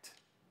light,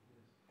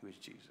 who is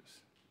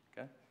Jesus.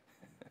 Okay?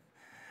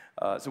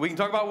 So we can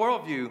talk about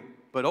worldview,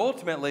 but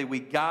ultimately we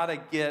got to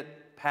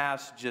get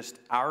past just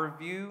our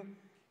view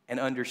and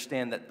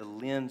understand that the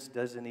lens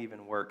doesn't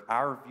even work.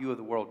 Our view of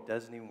the world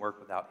doesn't even work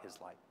without his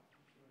light.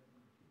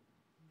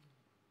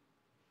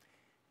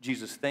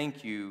 Jesus,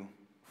 thank you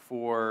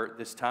for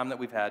this time that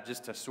we've had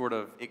just to sort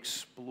of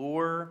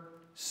explore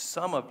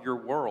some of your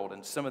world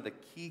and some of the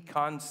key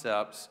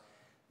concepts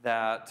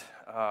that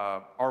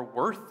are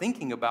worth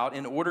thinking about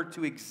in order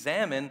to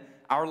examine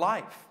our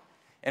life.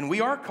 And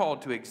we are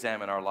called to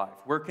examine our life.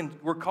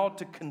 We're called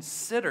to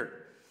consider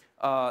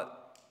not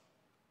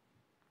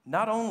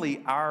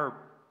only our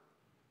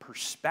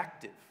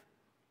perspective,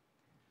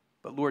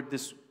 but Lord,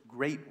 this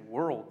great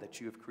world that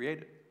you have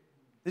created.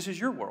 This is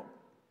your world.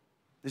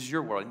 This is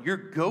your world, and you're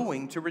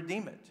going to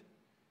redeem it.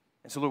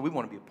 And so, Lord, we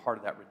want to be a part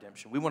of that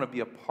redemption. We want to be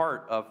a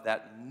part of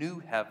that new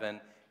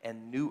heaven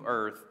and new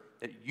earth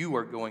that you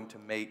are going to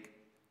make,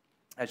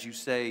 as you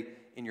say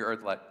in your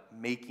earth life,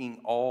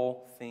 making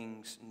all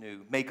things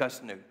new. Make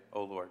us new,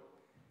 oh Lord.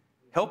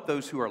 Help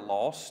those who are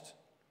lost.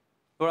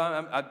 Lord,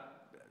 I'm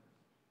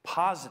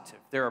positive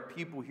there are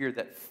people here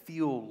that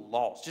feel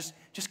lost,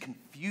 just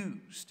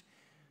confused,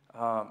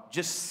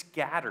 just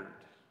scattered.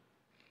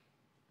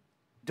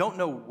 Don't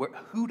know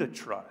who to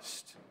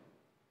trust.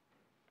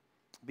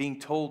 Being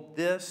told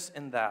this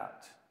and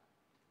that.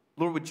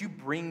 Lord, would you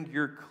bring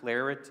your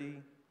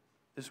clarity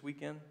this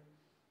weekend?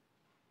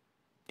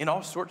 In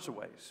all sorts of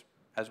ways.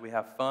 As we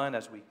have fun,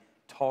 as we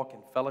talk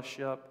in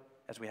fellowship,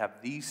 as we have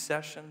these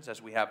sessions,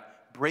 as we have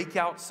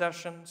breakout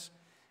sessions,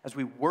 As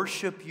we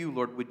worship you,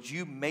 Lord, would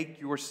you make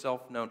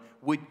yourself known?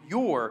 Would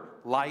your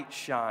light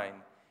shine?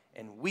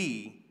 And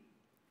we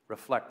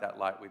reflect that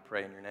light, we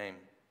pray in your name.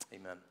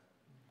 Amen.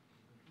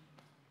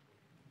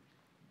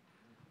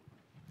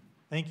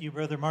 Thank you,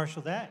 Brother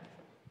Marshall Dack.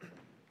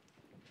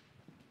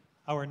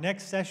 Our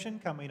next session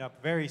coming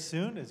up very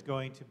soon is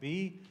going to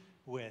be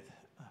with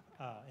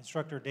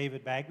instructor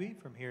David Bagby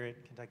from here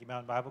at Kentucky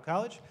Mountain Bible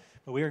College.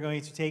 But we are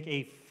going to take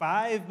a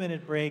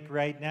 5-minute break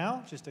right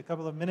now, just a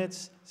couple of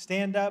minutes,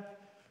 stand up,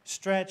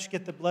 stretch,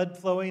 get the blood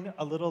flowing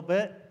a little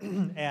bit,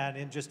 and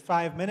in just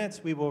 5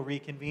 minutes we will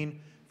reconvene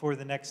for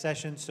the next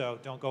session, so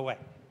don't go away.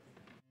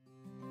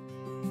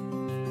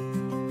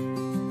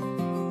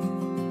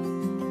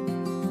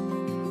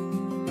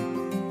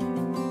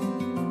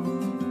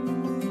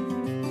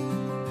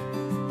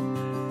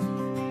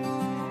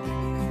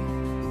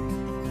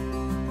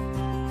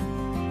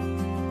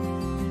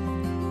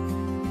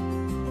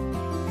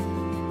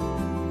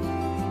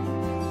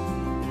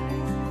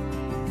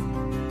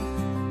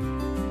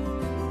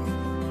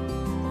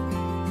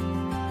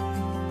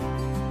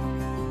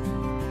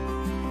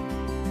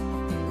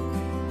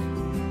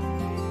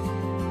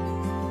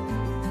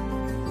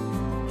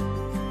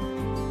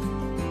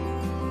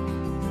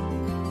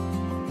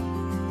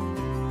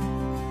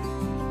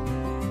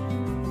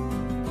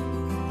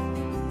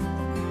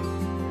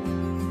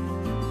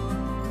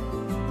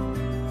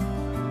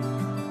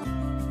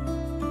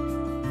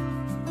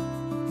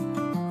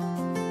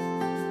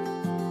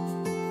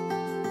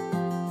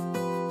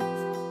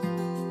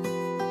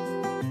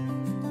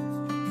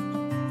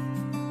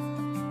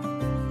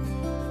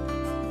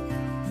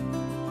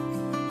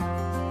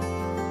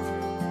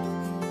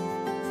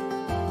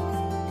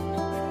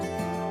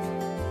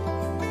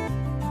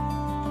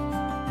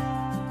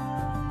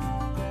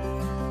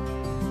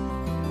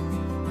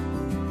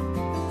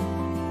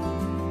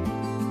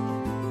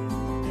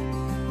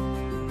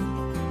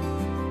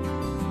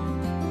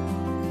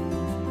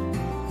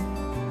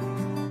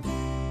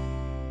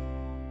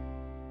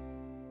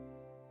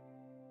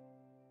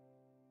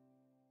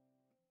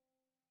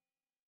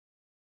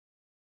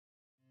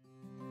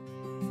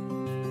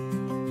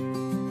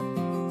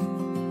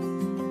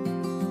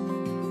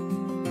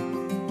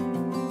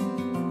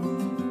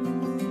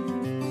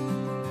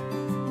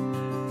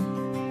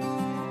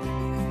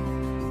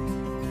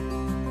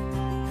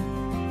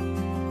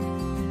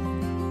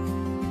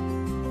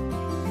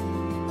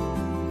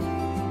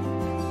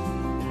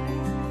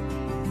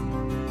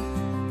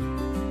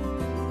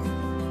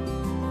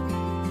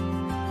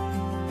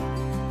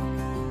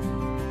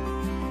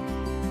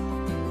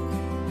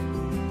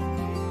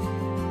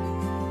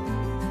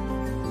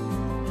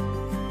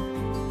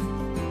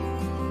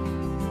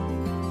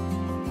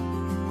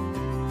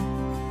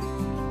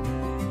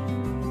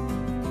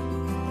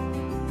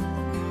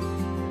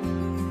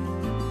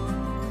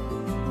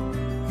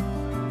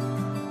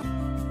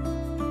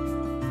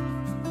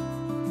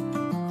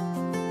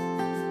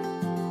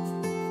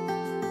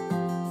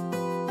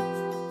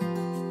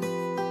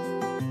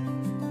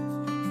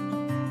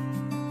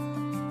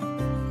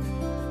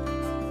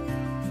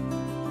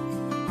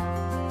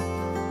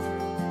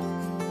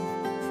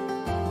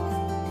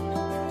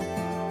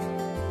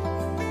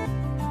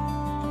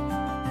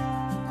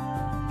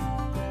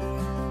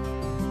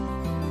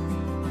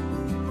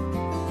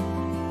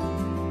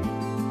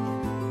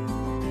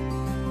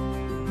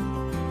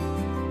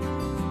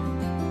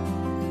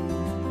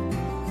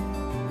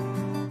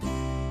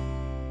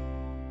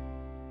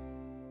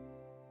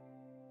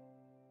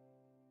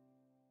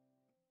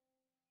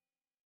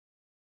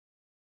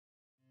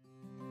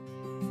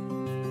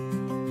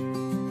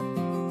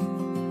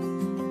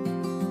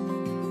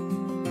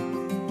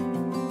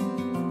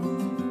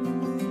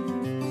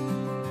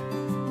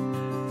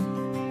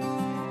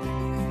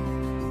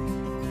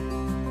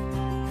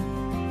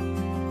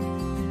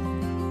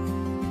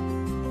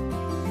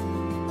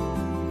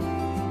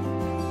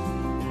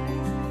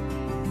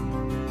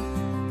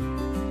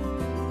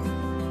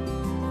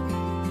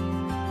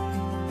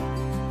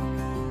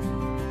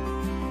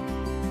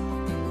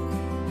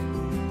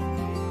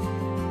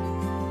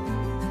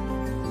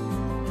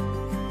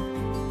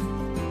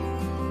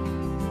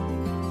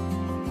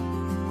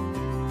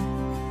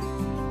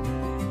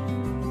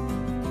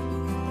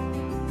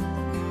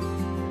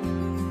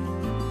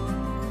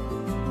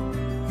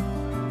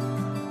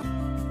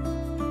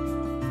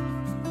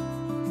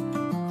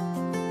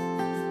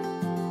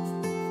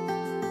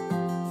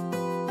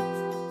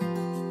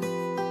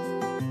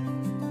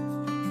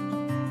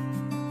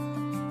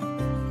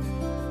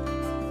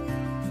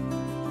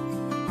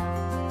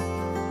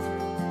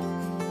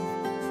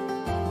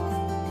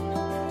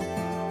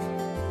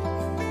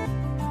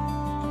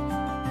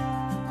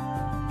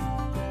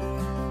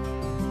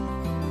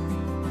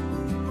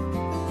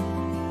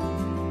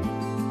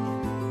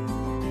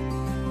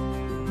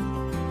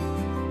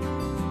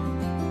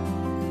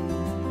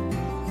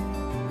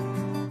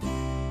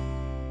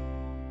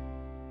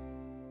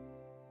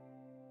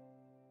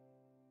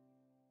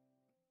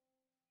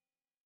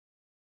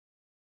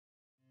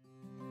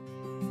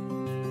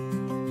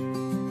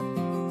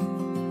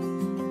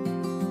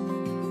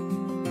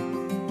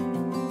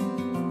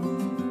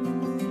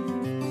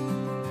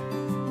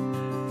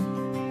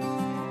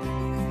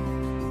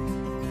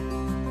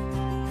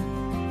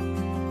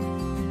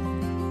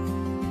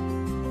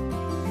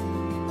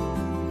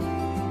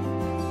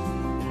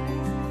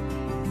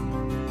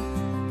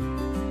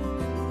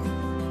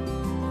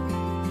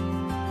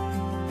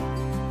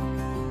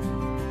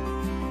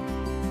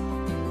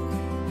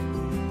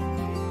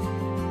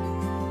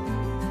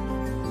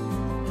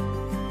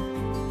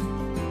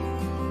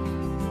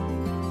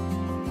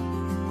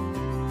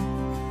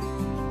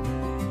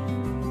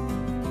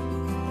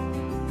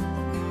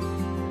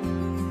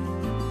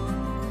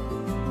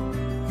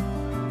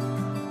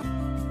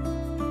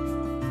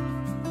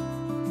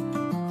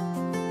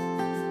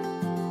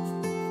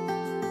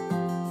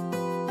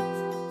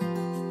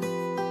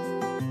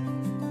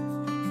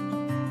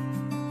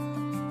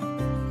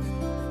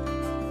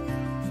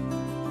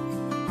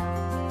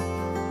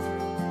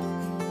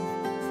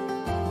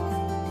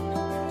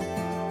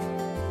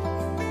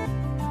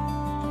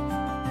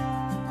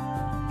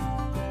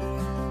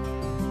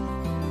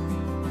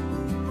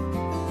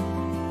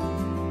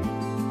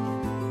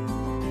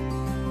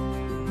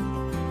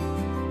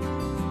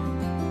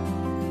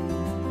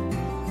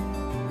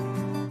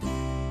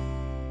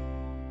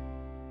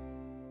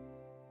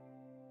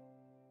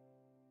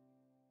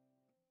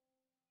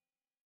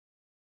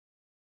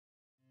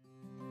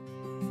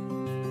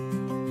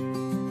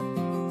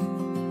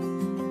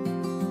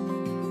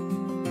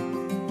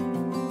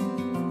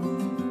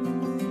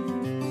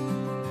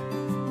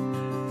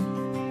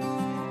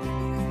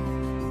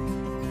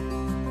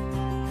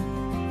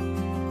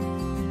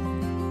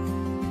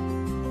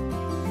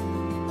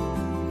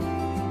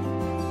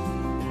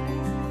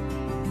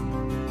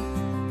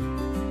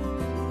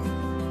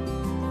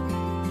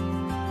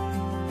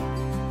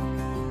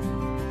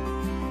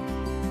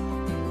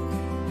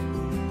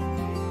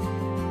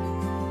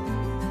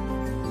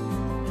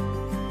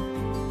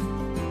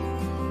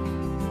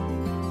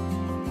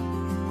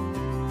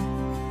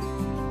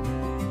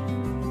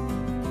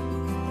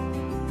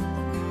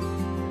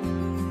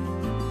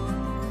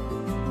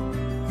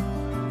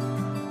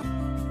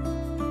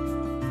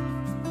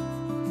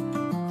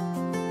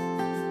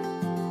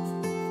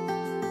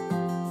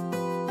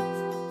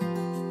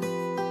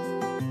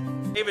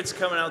 David's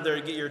coming out there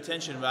to get your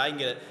attention, but I can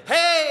get it.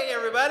 Hey,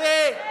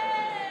 everybody!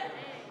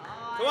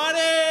 Come on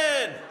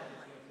in!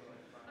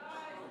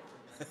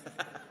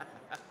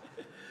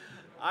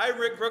 I'm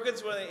Rick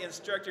Brookins, one of the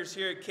instructors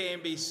here at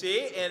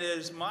KMBC, and it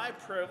is my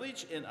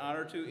privilege and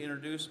honor to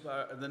introduce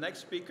the next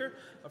speaker,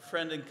 a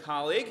friend and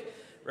colleague.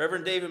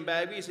 Reverend David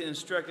Bagby is an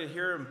instructor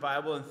here in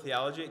Bible and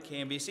Theology at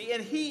KMBC,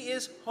 and he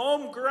is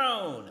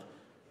homegrown.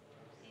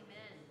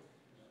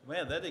 Amen.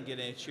 Man, that didn't get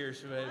any cheers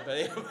from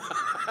anybody.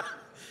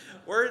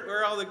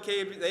 Where all the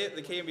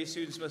KMB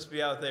students must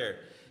be out there.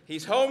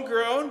 He's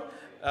homegrown,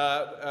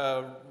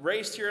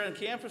 raised here on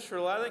campus for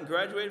a lot of it, and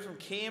graduated from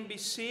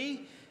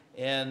KMBC,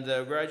 and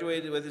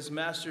graduated with his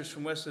master's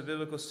from Wesley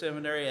Biblical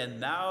Seminary, and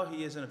now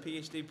he is in a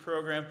PhD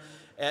program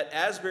at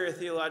Asbury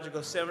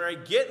Theological Seminary.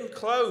 Getting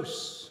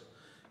close.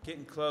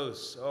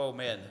 Oh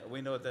man,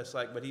 we know what that's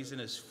like, but he's in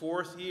his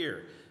 4th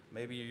year,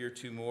 maybe a year or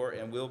 2 more,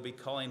 and we'll be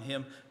calling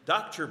him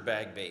Dr.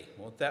 Bagby.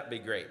 Won't that be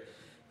great?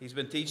 He's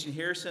been teaching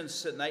here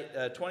since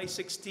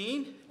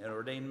 2016, an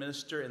ordained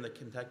minister in the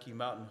Kentucky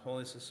Mountain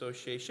Holiness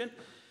Association.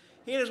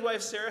 He and his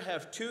wife Sarah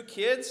have 2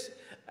 kids.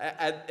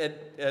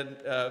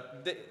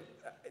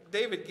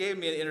 David gave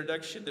me an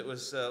introduction that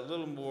was a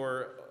little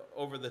more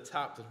over the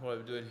top than what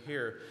I'm doing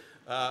here.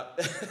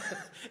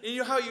 You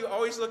know how you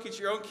always look at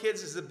your own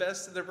kids as the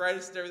best and the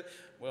brightest and everything?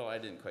 Well, I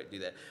didn't quite do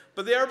that.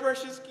 But they are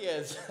precious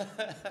kids.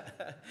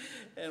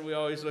 And we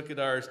always look at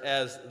ours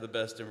as the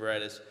best and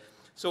brightest.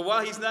 So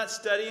while he's not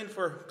studying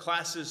for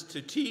classes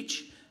to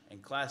teach and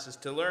classes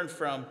to learn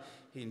from,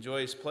 he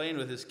enjoys playing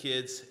with his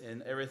kids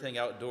and everything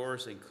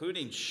outdoors,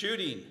 including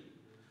shooting.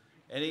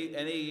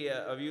 Any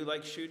of you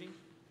like shooting?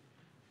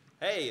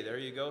 Hey, there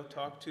you go.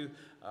 Talk to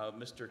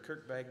Mr.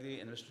 Kirk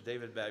Bagby and Mr.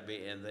 David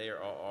Bagby, and they are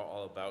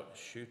all about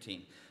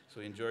shooting. So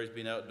he enjoys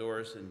being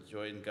outdoors,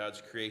 enjoying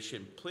God's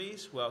creation.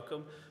 Please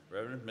welcome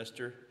Reverend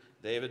Mr.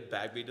 David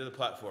Bagby to the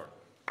platform.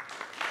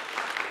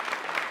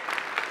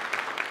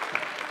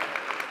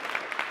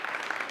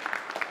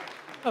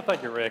 Oh,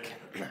 thank you, Rick.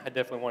 I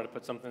definitely wanted to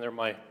put something there.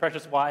 My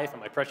precious wife and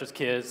my precious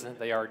kids,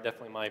 they are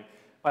definitely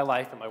my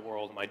life and my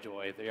world and my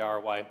joy. They are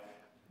why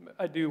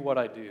I do what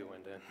I do.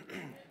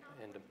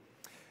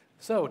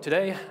 So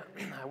today,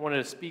 I wanted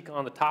to speak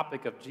on the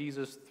topic of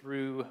Jesus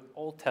through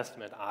Old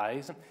Testament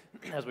eyes.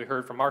 As we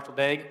heard from Marshall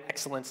Daig,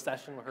 excellent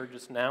session we heard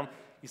just now.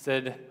 He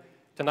said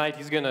tonight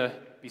he's going to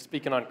be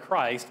speaking on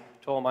Christ.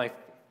 Told him I'm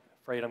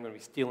afraid I'm going to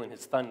be stealing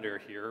his thunder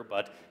here,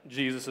 but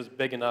Jesus is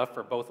big enough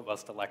for both of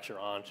us to lecture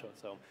on.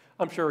 So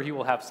I'm sure he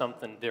will have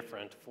something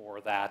different for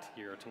that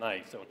here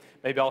tonight. So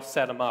maybe I'll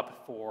set him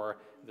up for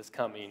this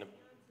coming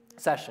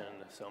session.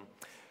 So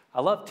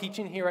I love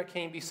teaching here at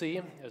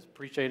KMBC. I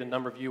appreciate a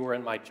number of you were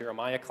in my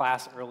Jeremiah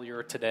class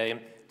earlier today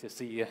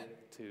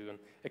to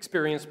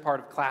experience part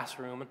of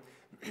classroom.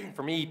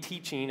 For me,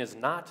 teaching is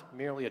not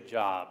merely a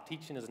job.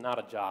 Teaching is not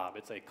a job.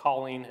 It's a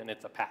calling and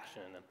it's a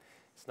passion.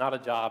 It's not a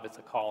job, it's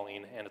a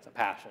calling and it's a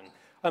passion.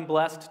 I'm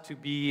blessed to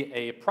be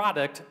a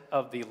product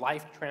of the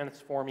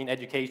life-transforming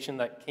education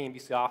that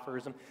KMBC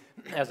offers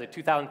as a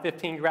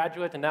 2015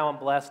 graduate, and now I'm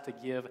blessed to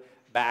give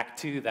back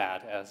to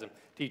that as a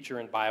teacher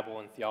in Bible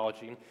and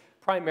theology.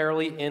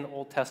 Primarily in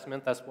Old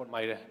Testament, that's what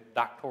my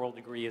doctoral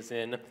degree is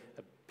in, a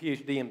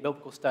PhD in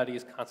biblical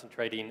studies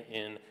concentrating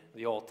in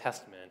the Old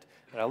Testament.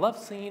 And I love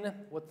seeing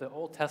what the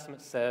Old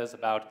Testament says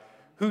about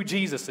who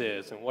Jesus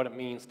is and what it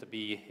means to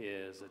be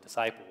his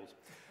disciples.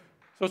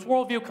 So it's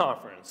Worldview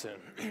Conference,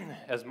 and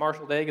as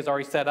Marshall Daig has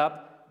already set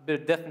up, a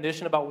bit of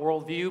definition about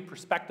worldview,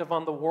 perspective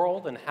on the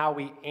world, and how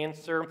we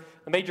answer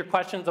the major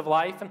questions of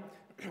life.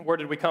 Where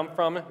did we come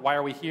from? Why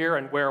are we here?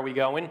 And where are we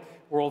going?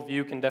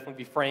 Worldview can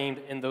definitely be framed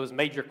in those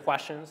major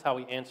questions, how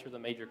we answer the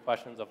major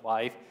questions of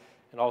life,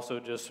 and also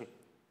just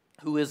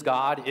who is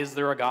God? Is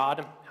there a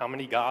God? How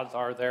many gods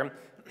are there?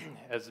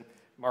 As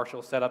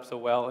Marshall set up so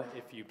well,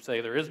 if you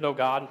say there is no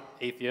God,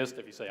 atheist.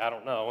 If you say I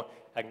don't know,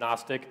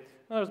 agnostic.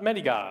 Well, there's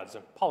many gods,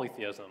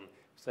 polytheism.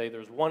 Say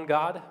there's one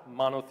God,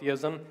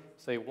 monotheism.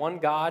 Say one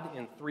God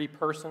in 3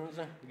 persons.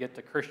 You get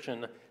to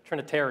Christian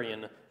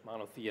Trinitarian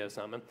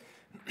monotheism.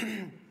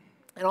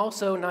 And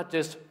also not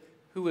just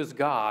who is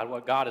God,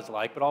 what God is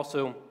like, but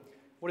also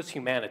what is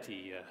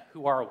humanity?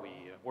 Who are we?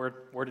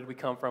 Where did we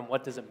come from?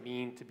 What does it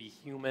mean to be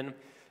human?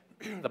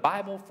 The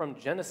Bible from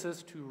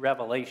Genesis to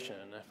Revelation,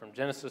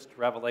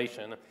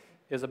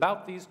 is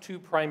about these 2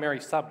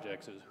 primary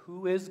subjects: is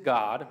who is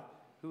God,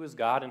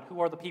 and who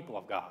are the people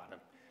of God?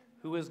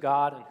 Who is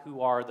God and who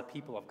are the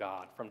people of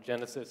God? From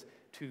Genesis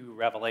to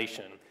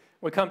Revelation.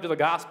 When we come to the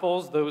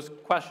Gospels, those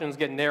questions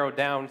get narrowed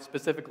down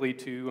specifically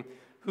to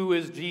who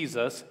is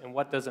Jesus and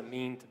what does it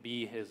mean to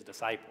be his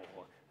disciple?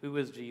 Who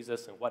is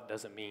Jesus and what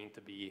does it mean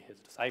to be his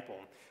disciple?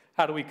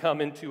 How do we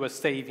come into a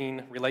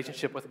saving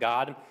relationship with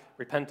God?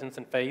 Repentance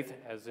and faith,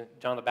 as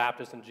John the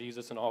Baptist and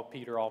Jesus and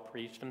Peter all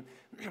preached.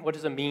 What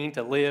does it mean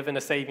to live in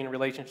a saving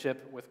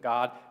relationship with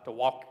God, to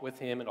walk with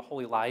him in a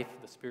holy life,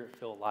 the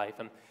Spirit-filled life?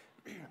 And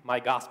my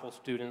gospel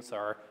students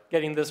are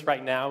getting this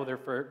right now. They're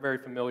very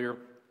familiar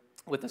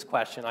with this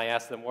question. I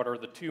asked them what are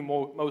the two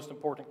most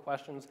important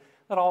questions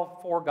that all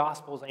four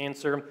Gospels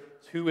answer.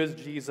 Who is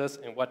Jesus,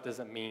 and what does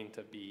it mean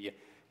to be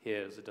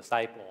his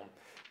disciple?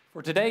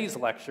 For today's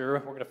lecture,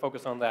 we're going to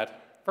focus on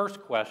that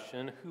first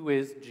question, who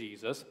is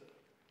Jesus?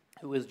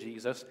 Who is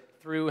Jesus?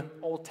 Through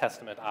Old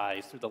Testament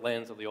eyes, through the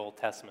lens of the Old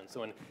Testament.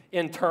 So an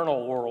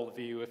internal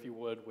worldview, if you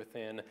would,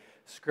 within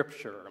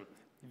Scripture.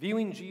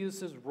 Viewing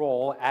Jesus'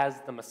 role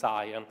as the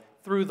Messiah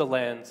through the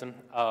lens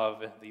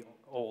of the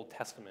Old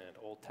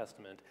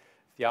Testament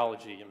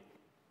theology.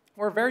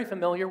 We're very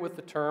familiar with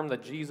the term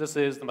that Jesus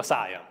is the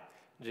Messiah.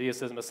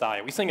 Jesus is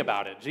Messiah. We sing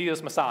about it.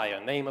 Jesus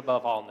Messiah, name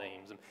above all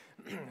names.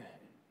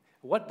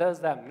 What does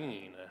that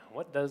mean?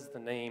 What does the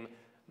name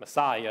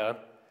Messiah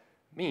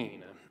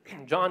mean?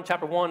 John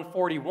chapter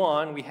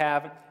 1:41, we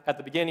have at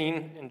the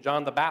beginning in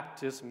John the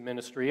Baptist's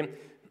ministry,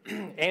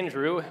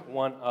 Andrew,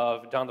 one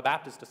of John the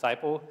Baptist's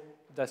disciples,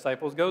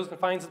 goes and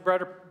finds his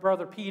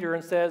brother Peter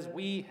and says,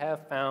 "We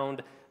have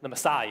found the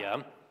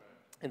Messiah."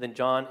 And then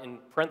John, in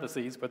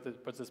parentheses,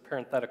 puts this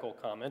parenthetical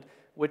comment,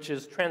 which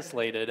is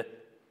translated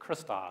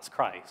Christos,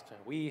 Christ.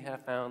 We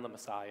have found the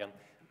Messiah,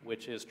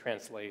 which is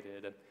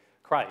translated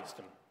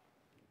Christ.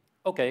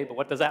 Okay, but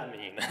what does that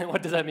mean?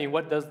 What does that mean?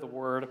 What does the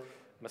word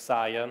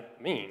Messiah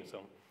mean?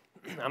 So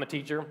I'm a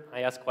teacher.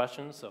 I ask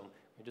questions, so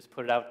I just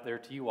put it out there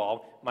to you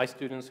all. My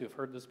students who have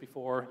heard this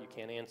before, you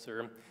can't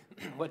answer.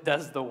 What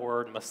does the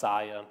word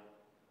Messiah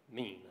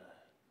mean?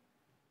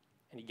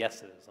 Any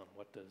guesses on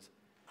what does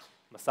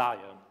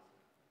Messiah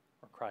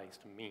or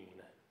Christ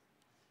mean?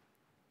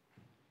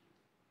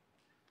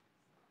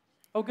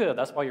 Oh, good.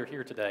 That's why you're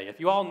here today. If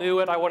you all knew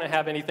it, I wouldn't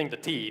have anything to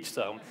teach.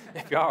 So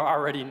if you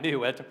already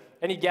knew it,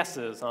 any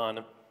guesses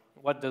on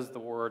what does the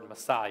word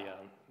Messiah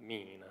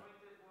mean?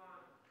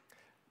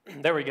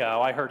 There we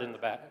go. I heard in the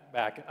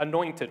back.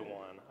 Anointed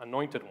one.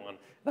 Anointed one.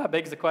 That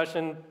begs the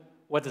question,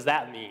 what does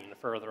that mean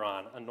further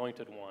on?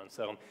 Anointed one.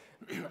 So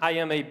I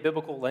am a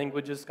biblical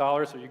languages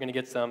scholar, so you're going to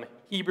get some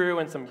Hebrew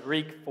and some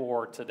Greek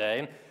for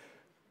today.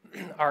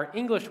 Our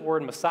English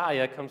word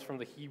Messiah comes from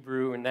the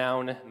Hebrew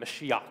noun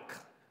Mashiach.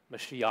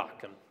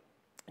 Mashiach.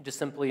 Just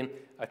simply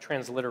a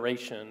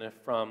transliteration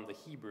from the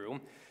Hebrew.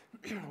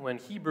 When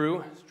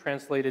Hebrew is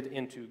translated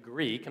into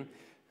Greek,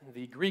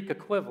 the Greek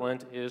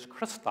equivalent is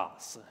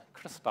Christos,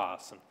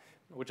 Christos,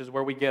 which is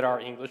where we get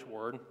our English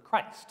word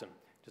Christ.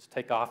 Just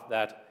take off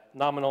that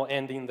nominal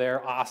ending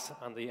there, os,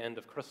 on the end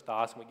of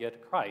Christos, and we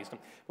get Christ.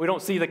 We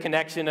don't see the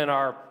connection in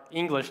our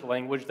English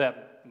language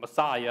that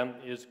Messiah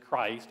is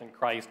Christ and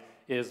Christ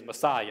is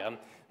Messiah,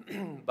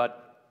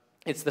 but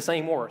it's the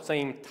same word,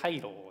 same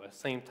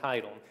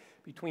title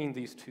between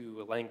these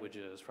two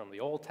languages. From the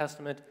Old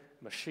Testament,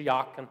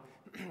 Mashiach,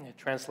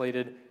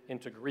 translated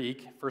into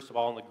Greek, first of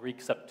all in the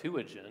Greek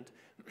Septuagint.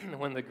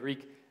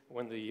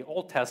 When the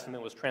Old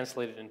Testament was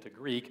translated into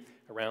Greek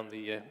around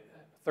the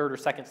 3rd or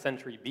 2nd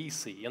century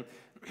BC,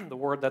 the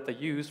word that they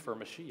used for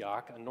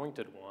Mashiach,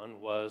 anointed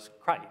one, was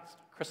Christ,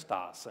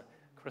 Christos,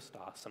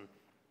 Christos.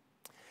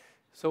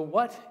 So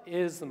what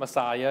is the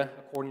Messiah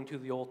according to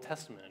the Old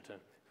Testament?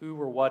 Who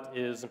or what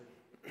is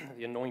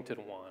the anointed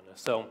one?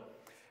 So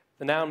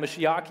the noun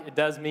Mashiach, it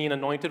does mean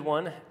anointed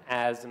one,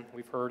 as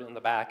we've heard in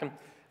the back.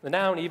 The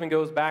noun even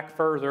goes back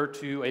further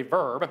to a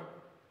verb,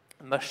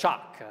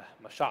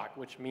 mashak,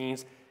 which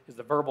means is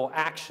the verbal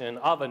action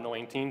of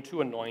anointing,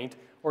 to anoint,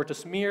 or to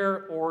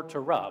smear, or to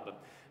rub,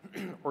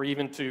 or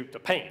even to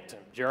paint.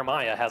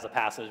 Jeremiah has a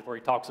passage where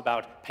he talks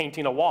about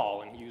painting a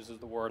wall, and he uses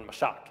the word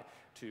mashak,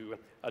 to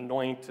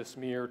anoint, to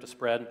smear, to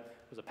spread.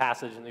 There's a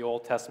passage in the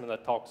Old Testament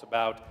that talks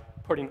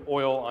about putting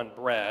oil on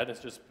bread. It's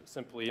just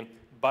simply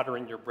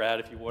buttering your bread,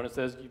 if you would. It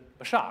says, you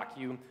mashak,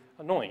 you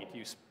anoint,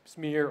 you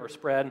smear or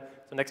spread.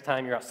 So next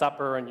time you're at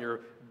supper and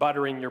you're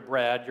buttering your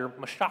bread, you're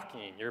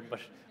mashaking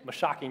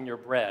your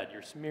bread.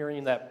 You're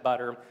smearing that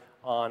butter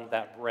on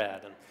that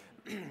bread.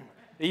 And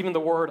even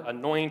the word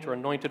anoint or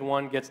anointed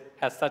one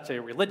has such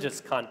a religious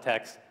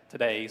context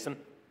today. So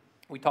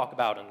we talk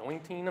about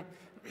anointing.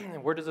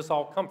 Where does this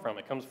all come from?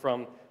 It comes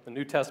from the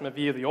New Testament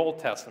via the Old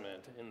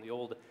Testament. In the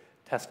Old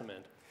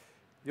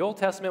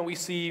Testament, we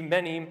see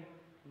many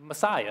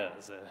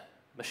messiahs,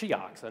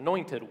 Mashiachs,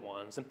 anointed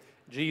ones.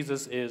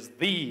 Jesus is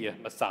the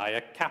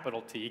Messiah,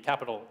 capital T,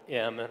 capital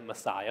M,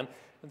 Messiah.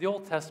 In the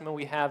Old Testament,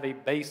 we have a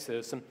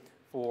basis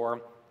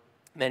for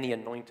many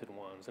anointed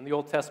ones. In the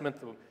Old Testament,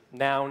 the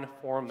noun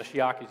form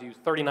Mashiach is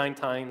used 39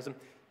 times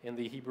in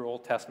the Hebrew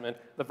Old Testament.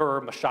 The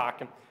verb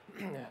mashak,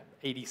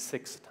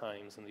 86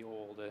 times in the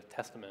Old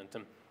Testament.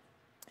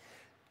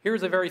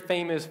 Here's a very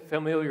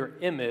familiar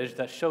image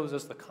that shows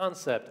us the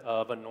concept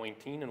of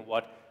anointing and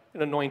what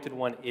an anointed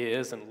one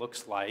is and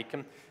looks like.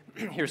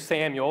 Here's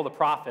Samuel, the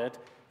prophet.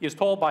 He is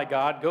told by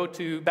God, go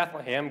to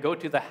Bethlehem, go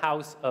to the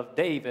house of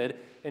David,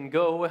 and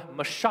go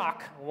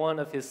mashak one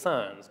of his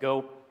sons.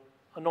 Go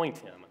anoint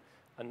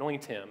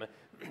him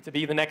to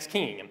be the next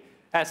king.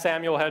 As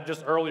Samuel had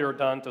just earlier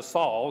done to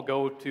Saul,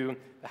 go to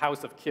the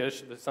house of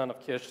Kish, the son of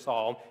Kish,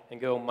 Saul, and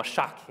go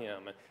mashak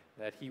him,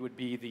 that he would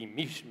be the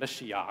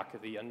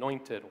Mashiach, the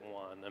anointed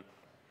one.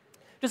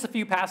 Just a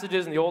few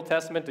passages in the Old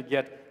Testament to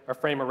get our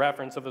frame of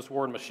reference of this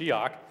word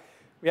Mashiach.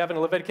 We have in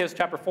Leviticus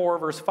chapter 4,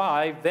 verse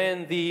 5,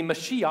 then the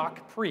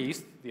Mashiach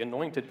priest, the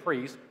anointed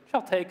priest,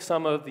 shall take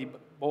some of the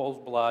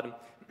bull's blood,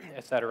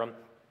 etc.,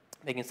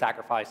 making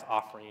sacrifice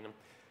offering.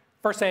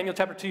 1 Samuel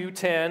chapter 2,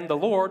 10, the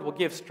Lord will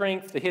give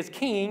strength to his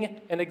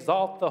king and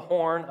exalt the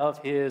horn of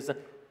his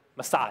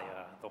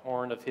Messiah, the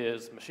horn of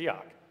his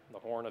Mashiach, the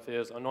horn of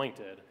his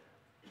anointed,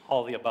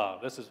 all the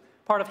above. This is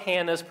part of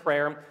Hannah's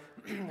prayer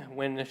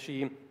when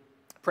she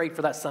prayed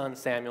for that son,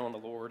 Samuel, and the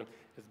Lord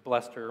has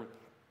blessed her.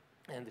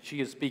 And she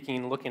is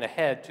speaking, looking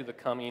ahead to the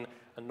coming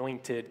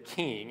anointed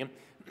king.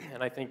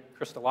 And I think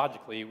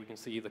Christologically, we can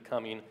see the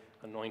coming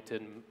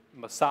anointed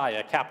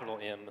Messiah, capital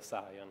M,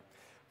 Messiah.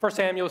 1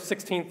 Samuel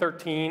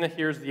 16:13,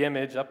 here's the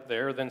image up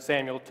there. Then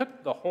Samuel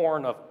took the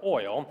horn of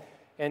oil,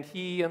 and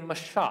he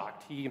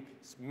mashaked. He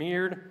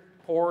smeared,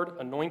 poured,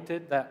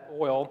 anointed that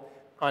oil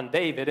on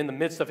David in the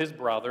midst of his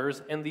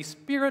brothers, and the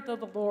Spirit of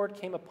the Lord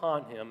came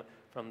upon him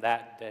from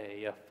that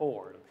day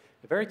forward.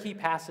 A very key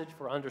passage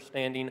for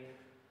understanding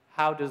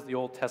how does the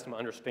Old Testament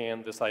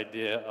understand this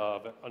idea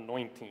of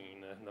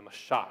anointing, the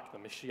Mashiach, the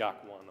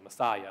Mashiach one, the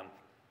Messiah.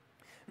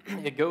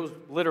 It goes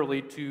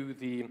literally to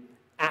the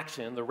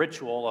action, the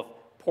ritual of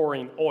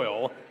pouring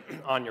oil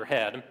on your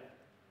head.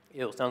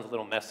 It sounds a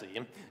little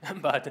messy,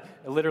 but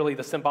literally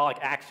the symbolic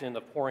action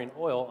of pouring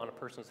oil on a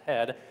person's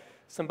head,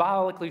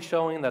 symbolically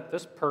showing that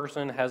this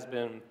person has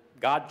been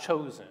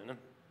God-chosen,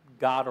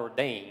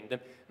 God-ordained,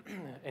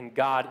 and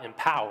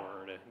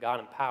God-empowered.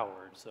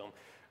 So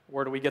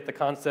where do we get the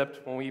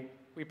concept when we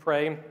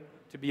pray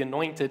to be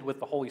anointed with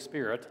the Holy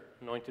Spirit?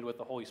 Anointed with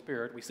the Holy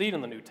Spirit. We see it in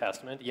the New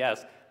Testament,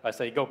 yes. I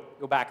say go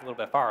back a little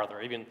bit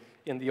farther, even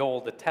in the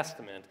Old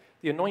Testament.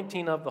 The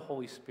anointing of the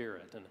Holy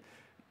Spirit. And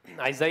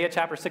Isaiah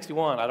chapter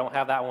 61, I don't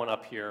have that one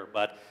up here,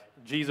 but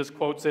Jesus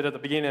quotes it at the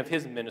beginning of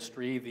his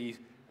ministry. The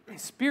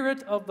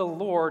Spirit of the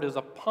Lord is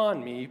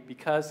upon me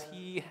because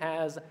he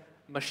has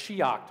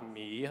Mashiached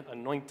me,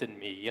 anointed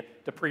me,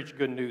 to preach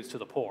good news to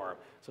the poor.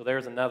 So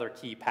there's another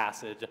key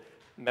passage,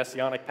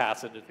 messianic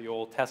passage of the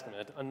Old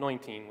Testament,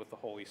 anointing with the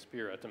Holy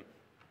Spirit. And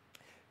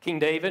King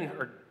David,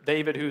 or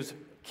David who's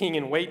king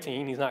in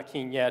waiting, he's not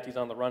king yet, he's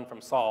on the run from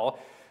Saul,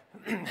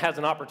 has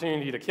an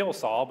opportunity to kill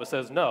Saul, but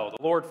says, no,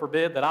 the Lord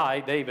forbid that I,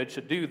 David,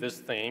 should do this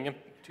thing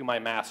to my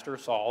master,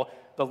 Saul,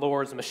 the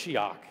Lord's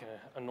Mashiach,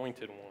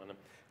 anointed one,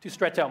 to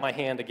stretch out my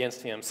hand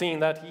against him, seeing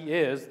that he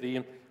is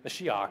the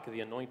Mashiach,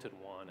 the anointed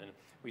one. And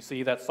we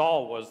see that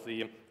Saul was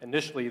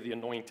initially the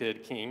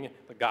anointed king,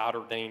 the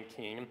God-ordained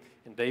king,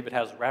 and David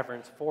has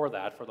reverence for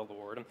that, for the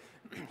Lord.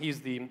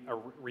 He's the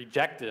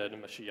rejected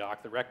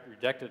Mashiach, the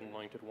rejected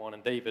anointed one,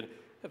 and David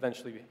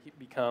eventually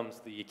becomes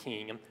the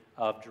king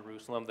of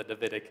Jerusalem, the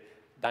Davidic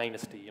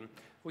dynasty.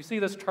 We see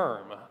this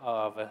term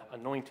of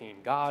anointing,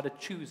 God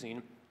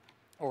choosing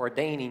or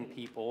ordaining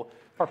people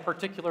for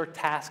particular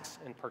tasks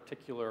and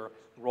particular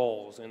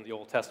roles in the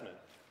Old Testament.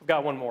 We've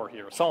got one more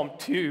here, Psalm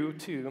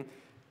 2:2.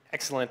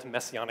 Excellent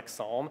messianic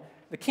psalm.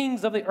 The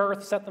kings of the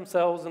earth set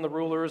themselves and the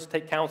rulers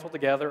take counsel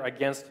together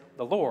against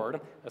the Lord,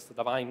 that's the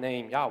divine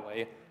name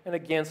Yahweh, and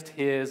against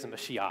his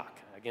Mashiach,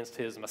 against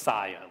his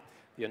Messiah,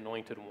 the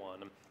anointed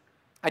one.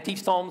 I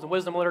teach Psalms and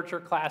Wisdom Literature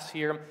class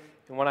here,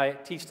 and when I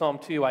teach Psalm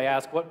 2, I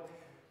ask,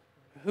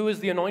 who is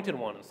the anointed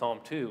one in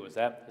Psalm 2? Is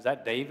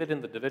that David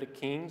in the Davidic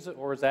kings,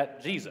 or is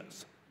that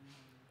Jesus?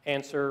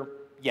 Answer,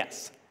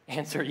 yes.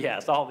 Answer,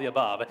 yes, all of the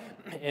above.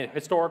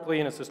 Historically,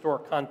 in its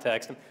historic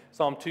context,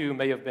 Psalm 2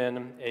 may have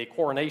been a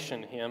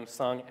coronation hymn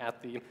sung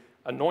at the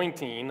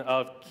anointing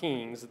of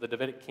kings, the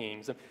Davidic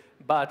kings,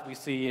 but we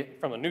see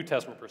from a New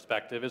Testament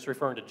perspective, it's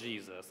referring to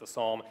Jesus. The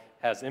psalm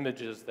has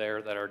images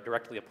there that are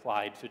directly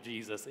applied to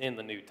Jesus in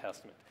the New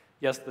Testament.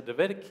 Yes, the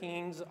Davidic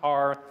kings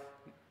are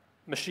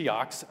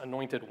Mashiach's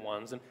anointed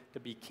ones to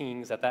be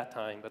kings at that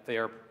time, but they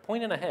are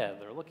pointing ahead.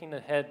 They're looking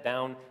ahead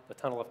down the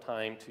tunnel of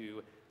time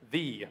to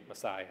the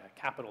Messiah,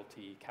 capital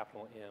T,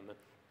 capital M,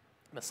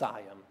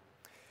 Messiah.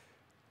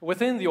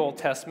 Within the Old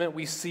Testament,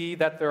 we see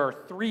that there are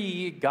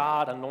three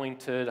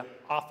God-anointed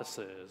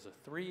offices,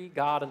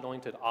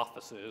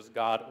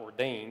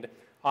 God-ordained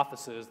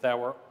offices that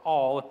were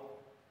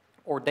all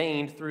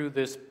ordained through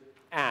this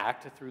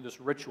act, through this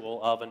ritual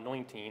of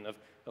anointing, of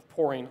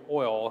pouring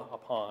oil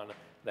upon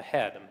the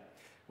head.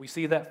 We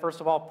see that,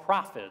 first of all,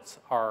 prophets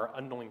are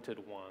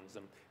anointed ones.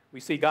 We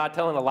see God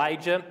telling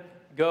Elijah,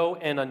 go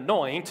and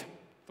anoint,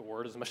 the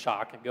word is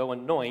Mashiach, go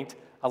anoint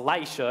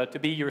Elisha to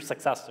be your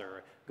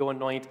successor. Go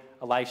anoint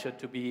Elisha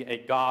to be a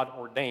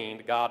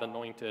God-ordained,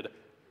 God-anointed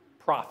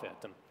prophet.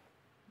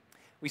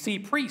 We see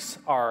priests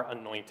are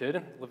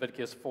anointed,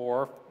 Leviticus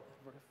 4,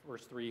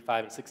 verse 3,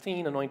 5, and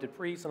 16, anointed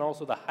priests, and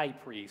also the high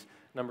priest,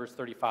 Numbers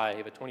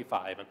 35 and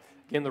 25.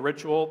 Again, the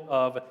ritual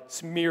of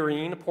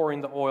smearing, pour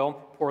the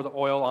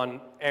oil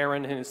on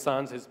Aaron and his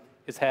sons,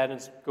 his head,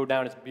 and go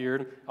down his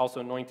beard,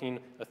 also anointing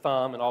the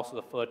thumb and also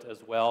the foot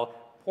as well.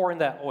 Pouring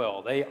that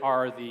oil. They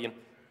are the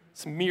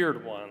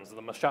smeared ones,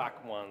 the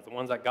Mashiach ones, the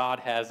ones that God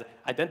has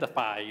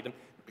identified,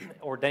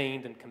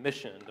 ordained, and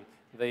commissioned.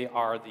 They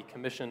are the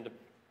commissioned,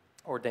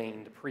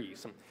 ordained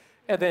priests.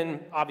 And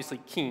then, obviously,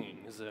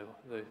 kings.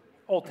 The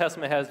Old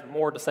Testament has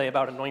more to say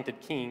about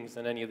anointed kings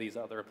than any of these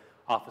other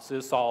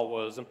offices. Saul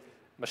was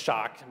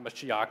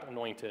Mashiach,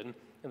 anointed,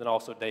 and then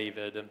also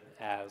David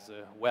as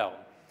well.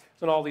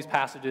 So in all these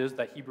passages,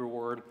 that Hebrew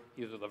word,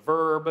 either the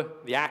verb,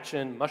 the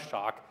action,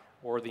 Mashiach,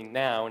 or the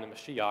noun,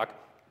 Mashiach,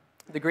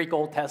 the Greek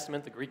Old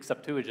Testament, the Greek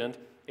Septuagint,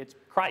 it's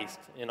Christ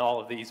in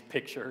all of these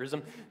pictures.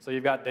 So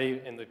you've got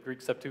David in the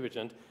Greek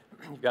Septuagint,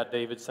 you've got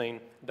David saying,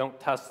 don't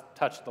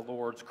touch the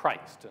Lord's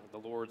Christ, the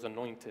Lord's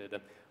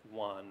anointed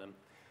one.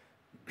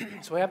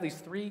 So we have these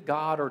three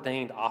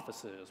God-ordained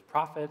offices,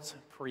 prophets,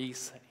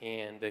 priests,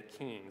 and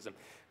kings.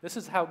 This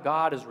is how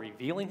God is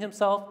revealing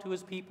himself to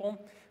his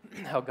people,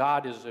 how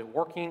God is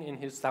working in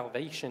his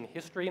salvation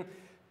history.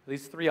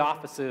 These three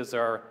offices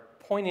are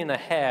pointing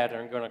ahead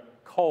and are going to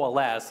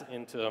coalesce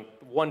into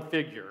one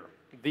figure,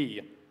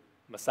 the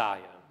Messiah,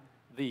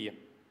 the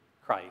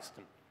Christ.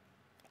 You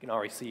can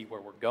already see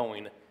where we're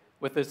going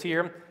with this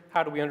here.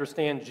 How do we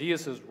understand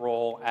Jesus'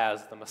 role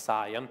as the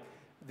Messiah,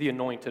 the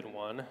anointed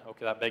one?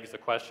 Okay, that begs the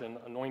question,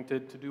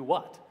 anointed to do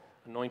what?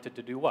 Anointed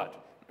to do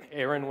what?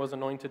 Aaron was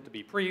anointed to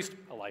be priest,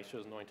 Elisha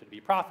was anointed to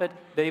be prophet,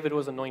 David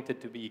was anointed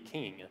to be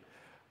king.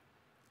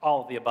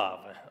 All of the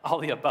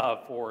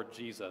above for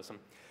Jesus.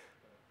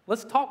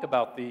 Let's talk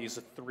about these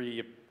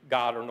three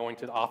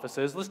God-anointed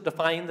offices. Let's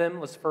define them.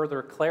 Let's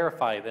further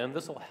clarify them.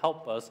 This will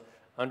help us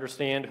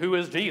understand who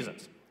is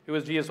Jesus. Who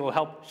is Jesus will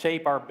help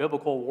shape our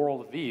biblical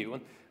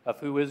worldview of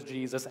who is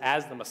Jesus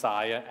as the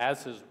Messiah,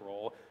 as his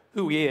role,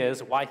 who he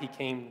is, why he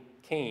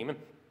came,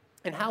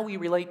 and how we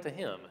relate to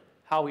him.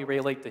 How we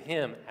relate to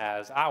him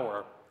as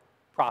our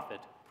prophet,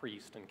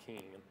 priest, and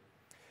king.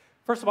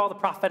 First of all, the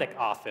prophetic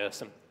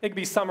office. It can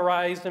be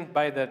summarized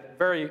by that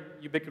very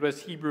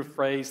ubiquitous Hebrew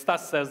phrase,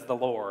 thus says the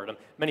Lord,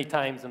 many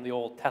times in the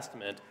Old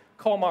Testament.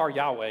 Koamar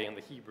Yahweh in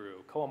the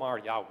Hebrew,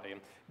 Koamar Yahweh,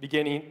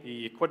 beginning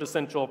the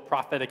quintessential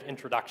prophetic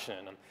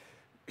introduction.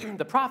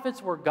 The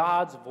prophets were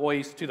God's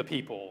voice to the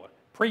people,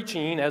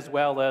 preaching as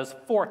well as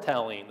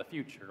foretelling the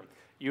future.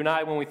 You and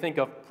I, when we think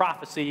of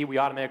prophecy, we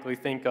automatically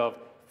think of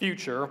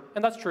future,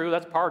 and that's true,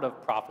 that's part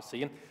of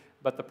prophecy,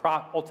 but the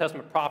Old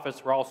Testament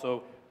prophets were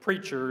also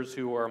preachers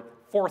who were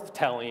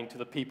forthtelling to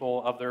the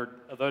people of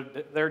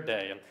their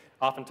day, and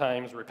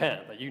oftentimes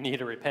repent, that you need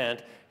to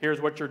repent, here's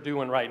what you're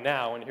doing right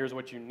now, and here's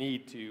what you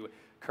need to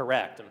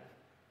correct. And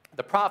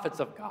the prophets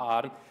of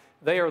God,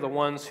 they are the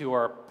ones who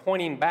are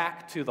pointing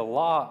back to the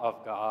law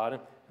of God,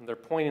 and they're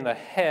pointing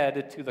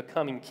ahead to the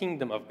coming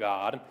kingdom of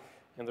God,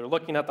 and they're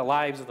looking at the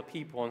lives of the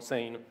people and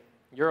saying,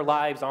 your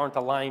lives aren't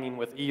aligning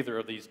with either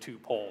of these two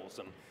poles.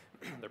 And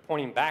they're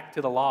pointing back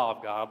to the law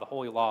of God, the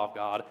holy law of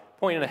God,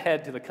 pointing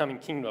ahead to the coming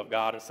kingdom of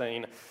God and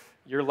saying,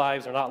 your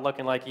lives are not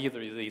looking like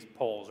either of these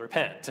poles.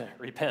 Repent,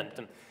 repent.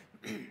 And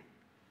then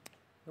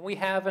we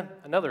have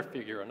another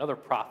figure, another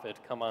prophet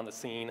come on the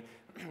scene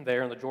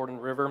there in the Jordan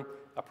River,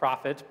 a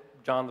prophet,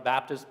 John the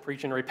Baptist,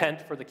 preaching,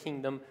 repent for the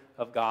kingdom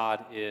of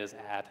God is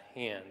at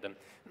hand.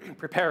 And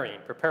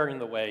preparing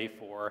the way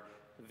for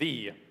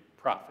the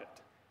prophet,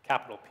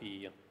 capital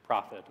P,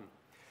 prophet.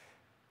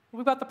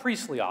 We've got the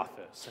priestly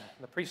office.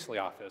 The priestly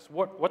office.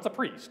 What's a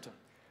priest?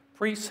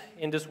 Priests,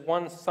 in just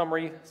one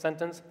summary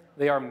sentence,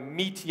 they are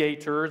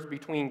mediators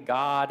between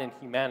God and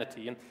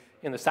humanity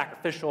in the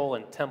sacrificial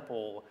and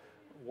temple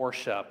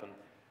worship. And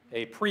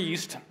a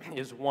priest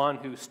is one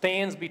who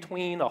stands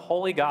between a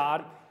holy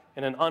God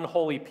and an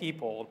unholy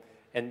people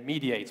and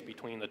mediates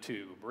between the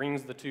two,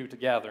 brings the two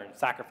together in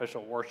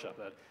sacrificial worship.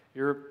 That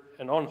you're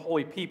an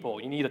unholy people,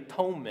 you need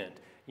atonement,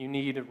 you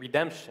need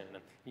redemption,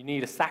 you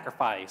need a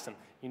sacrifice, and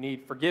you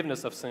need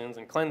forgiveness of sins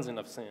and cleansing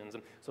of sins,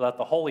 and so that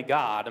the holy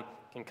God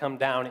can come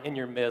down in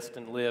your midst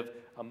and live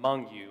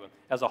among you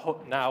as a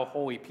now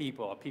holy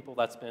people, a people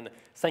that's been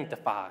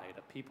sanctified,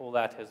 a people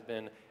that has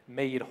been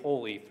made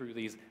holy through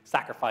these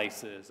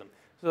sacrifices. And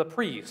so the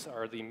priests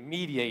are the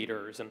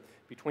mediators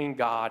between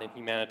God and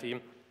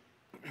humanity,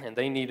 and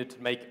they needed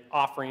to make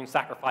offering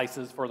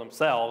sacrifices for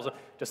themselves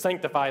to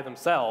sanctify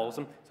themselves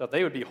so that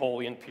they would be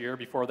holy and pure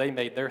before they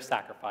made their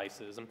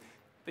sacrifices. And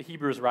the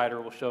Hebrews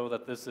writer will show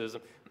that this is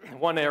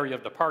one area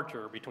of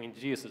departure between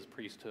Jesus'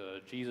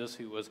 priesthood. Jesus,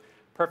 who was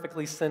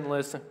perfectly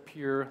sinless,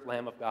 pure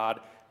Lamb of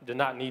God, did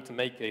not need to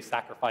make a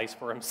sacrifice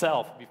for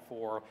himself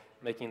before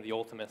making the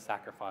ultimate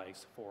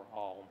sacrifice for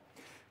all.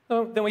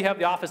 So then we have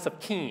the office of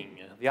king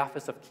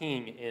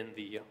in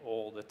the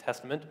Old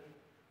Testament.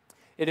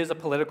 It is a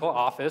political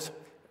office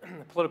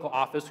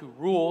who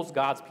rules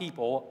God's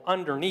people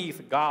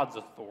underneath God's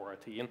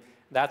authority, and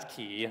that's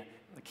key.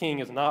 The king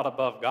is not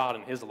above God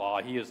and his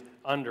law. He is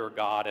under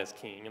God as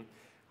king,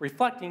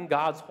 reflecting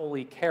God's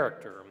holy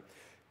character.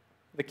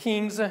 The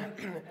kings,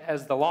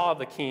 as the law of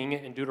the king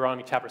in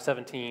Deuteronomy chapter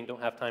 17,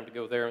 don't have time to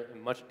go there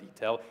in much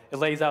detail. It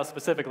lays out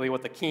specifically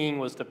what the king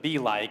was to be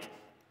like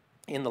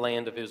in the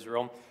land of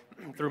Israel.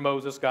 Through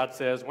Moses, God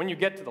says, when you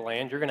get to the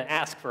land, you're going to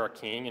ask for a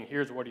king, and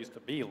here's what he's to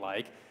be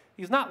like.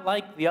 He's not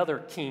like the other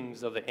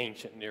kings of the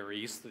ancient Near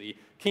East. The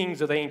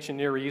kings of the ancient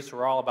Near East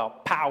were all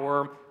about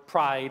power,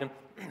 pride,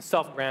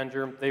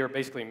 self-grandeur. They were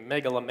basically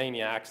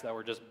megalomaniacs that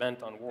were just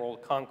bent on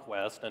world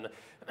conquest and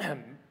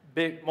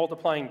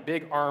multiplying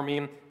big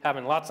army,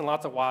 having lots and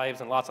lots of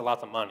wives and lots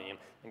of money.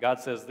 And God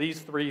says these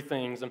three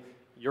things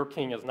your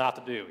king is not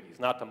to do. He's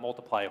not to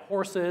multiply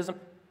horses,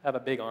 have a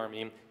big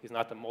army. He's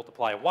not to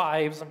multiply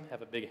wives,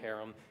 have a big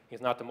harem.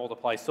 He's not to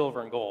multiply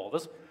silver and gold.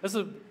 This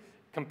is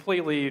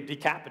completely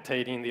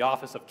decapitating the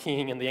office of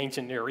king in the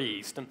ancient Near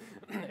East. And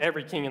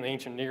every king in the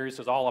ancient Near East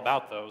is all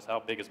about those. How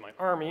big is my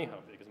army? How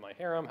big is my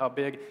harem? How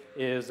big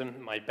is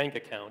my bank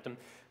account?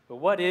 But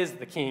what is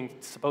the king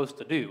supposed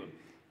to do?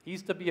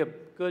 He's to be a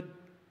good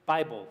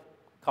Bible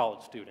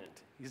college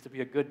student. He's to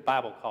be a good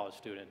Bible college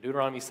student.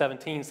 Deuteronomy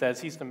 17 says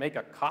he's to make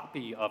a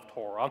copy of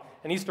Torah,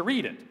 and he's to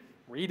read it.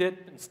 Read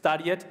it and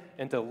study it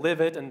and to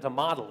live it and to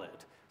model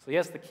it. So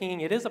yes, the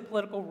king, it is a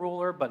political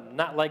ruler, but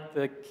not like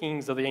the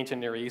kings of the ancient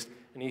Near East,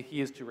 and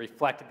he is to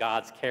reflect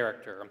God's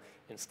character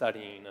in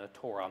studying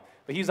Torah.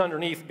 But he's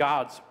underneath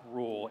God's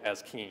rule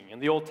as king. In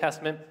the Old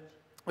Testament,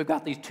 we've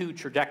got these two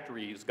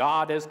trajectories,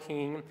 God as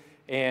king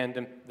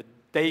and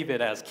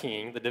David as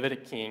king, the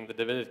Davidic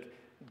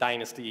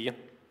dynasty,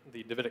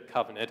 the Davidic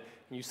covenant.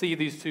 And you see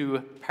these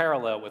two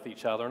parallel with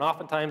each other, and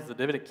oftentimes the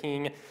Davidic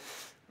king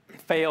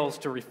fails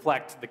to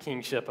reflect the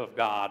kingship of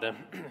God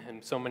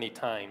and so many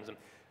times.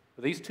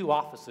 But these two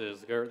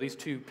offices, or these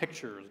two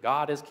pictures,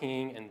 God as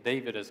king and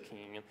David as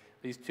king,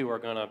 these two are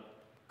going to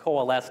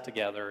coalesce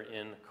together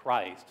in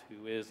Christ,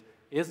 who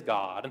is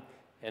God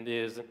and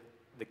is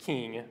the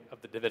king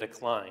of the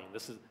Davidic line.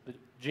 This is the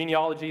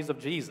genealogies of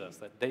Jesus,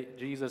 that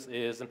Jesus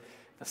is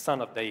the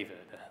son of David,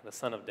 the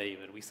son of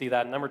David. We see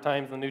that a number of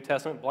times in the New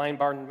Testament. Blind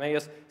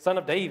Bartimaeus, son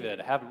of David,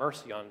 have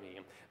mercy on me.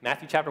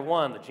 Matthew chapter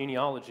 1, the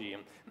genealogy.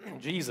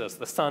 Jesus,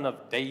 the son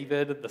of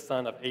David, the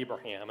son of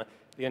Abraham,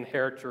 the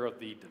inheritor of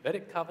the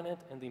Davidic covenant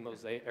and the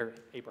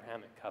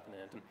Abrahamic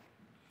covenant.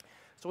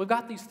 So we've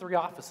got these three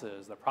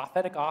offices, the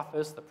prophetic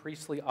office, the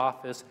priestly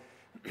office,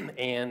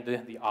 and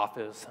the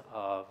office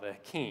of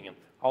king.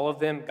 All of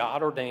them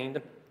God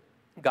ordained,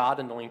 God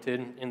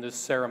anointed in this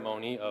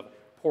ceremony of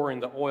pouring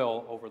the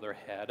oil over their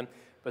head,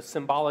 but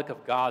symbolic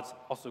of God's,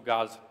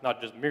 not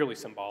just merely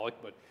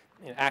symbolic, but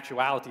in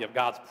actuality of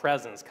God's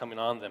presence coming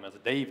on them as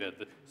David.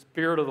 The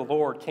Spirit of the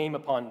Lord came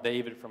upon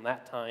David from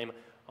that time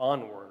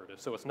onward.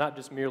 So it's not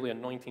just merely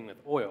anointing with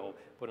oil,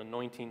 but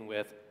anointing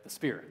with the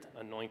Spirit,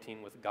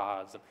 anointing with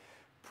God's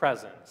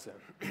presence.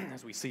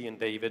 As we see in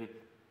David,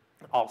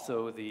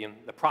 also the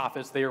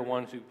prophets, they are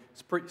ones who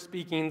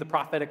speaking the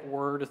prophetic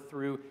word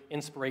through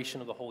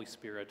inspiration of the Holy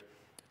Spirit,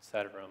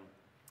 etc.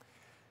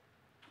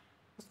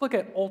 Let's look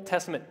at Old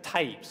Testament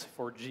types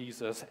for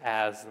Jesus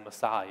as the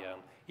Messiah.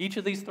 Each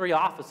of these three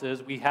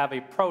offices, we have a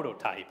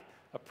prototype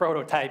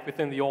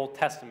within the Old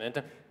Testament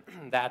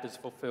that is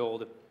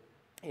fulfilled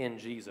in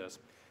Jesus.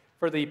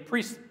 For the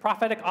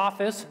prophetic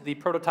office, the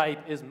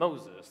prototype is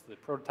Moses.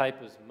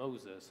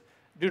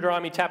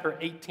 Deuteronomy chapter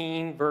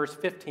 18, verse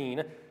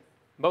 15,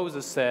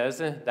 Moses says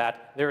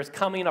that there is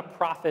coming a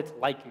prophet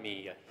like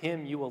me,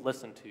 him you will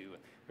listen to.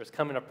 There's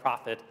coming a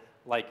prophet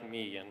like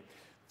me. And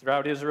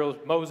throughout Israel,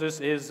 Moses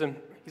he's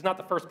not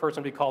the first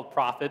person to be called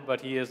prophet, but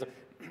he is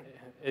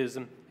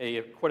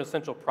a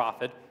quintessential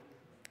prophet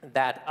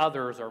that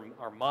others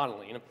are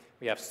modeling.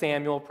 We have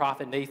Samuel,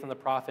 prophet, Nathan the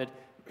prophet,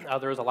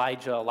 others,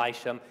 Elijah,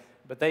 Elisha,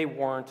 but they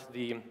weren't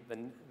the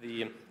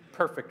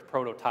perfect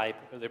prototype,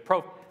 the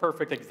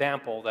perfect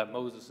example that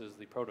Moses is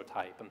the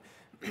prototype.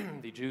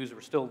 The Jews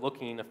were still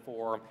looking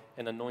for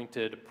an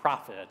anointed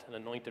prophet.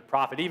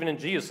 Even in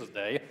Jesus'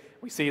 day,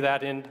 we see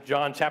that in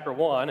John chapter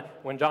 1,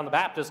 when John the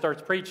Baptist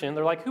starts preaching,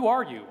 they're like, who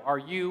are you? Are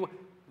you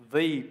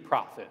the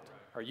prophet?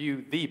 Are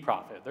you the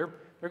prophet?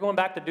 They're going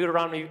back to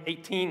Deuteronomy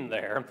 18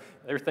 there.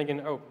 They're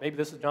thinking, oh, maybe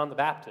this is John the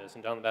Baptist.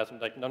 And John the Baptist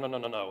is like,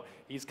 no.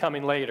 He's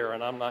coming later,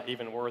 and I'm not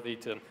even worthy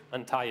to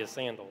untie his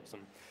sandals.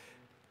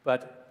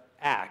 But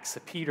Acts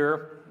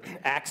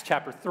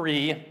chapter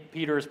 3,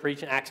 Peter is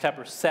preaching. Acts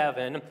chapter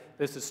 7,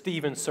 this is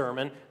Stephen's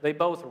sermon. They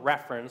both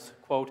reference,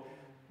 quote,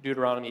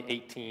 Deuteronomy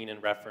 18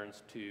 in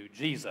reference to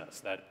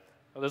Jesus.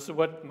 This is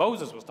what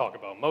Moses was talking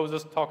about.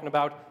 Moses talking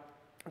about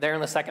there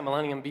in the second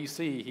millennium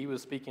BC, he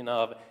was speaking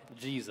of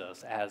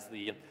Jesus as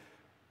the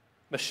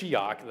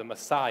Mashiach, the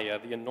Messiah,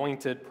 the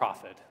anointed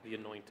prophet.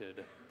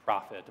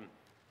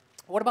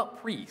 What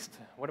about priest?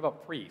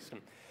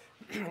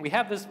 We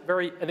have this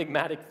very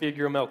enigmatic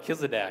figure,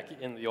 Melchizedek,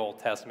 in the Old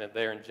Testament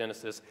there in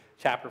Genesis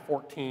chapter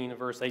 14,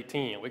 verse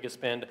 18. We could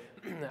spend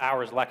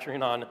hours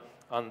lecturing on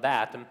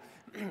that.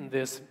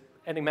 This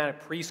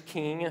enigmatic priest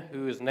king,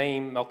 whose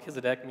name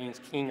Melchizedek means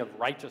king of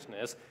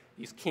righteousness.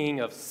 He's king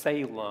of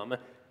Salem,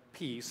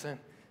 peace.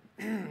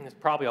 It's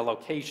probably a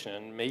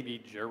location, maybe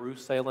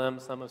Jerusalem,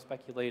 some have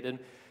speculated.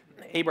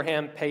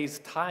 Abraham pays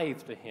tithe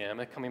to him,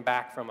 coming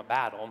back from a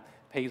battle,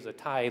 pays a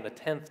tithe, a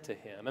tenth to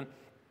him.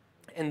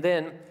 And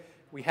then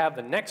we have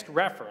the next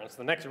reference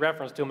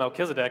to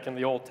Melchizedek in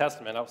the Old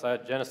Testament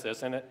outside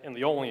Genesis, and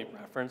the only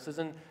reference is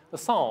in the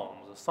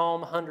Psalms,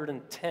 Psalm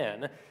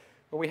 110,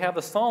 where we have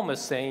the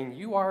psalmist saying,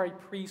 you are a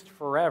priest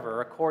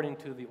forever according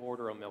to the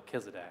order of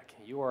Melchizedek.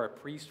 You are a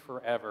priest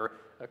forever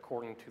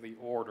according to the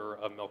order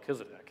of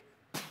Melchizedek.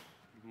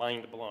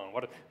 Mind blown.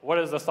 What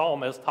is the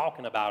psalmist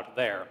talking about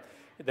there?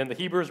 Then the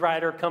Hebrews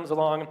writer comes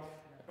along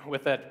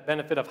with that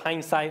benefit of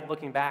hindsight,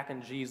 looking back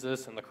on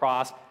Jesus and the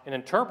cross and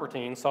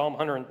interpreting Psalm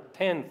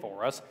 110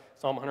 for us.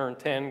 Psalm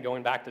 110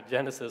 going back to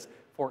Genesis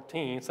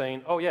 14,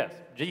 saying, oh yes,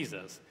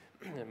 Jesus.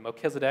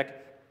 Melchizedek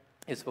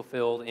is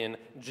fulfilled in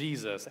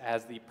Jesus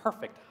as the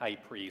perfect high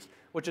priest,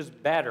 which is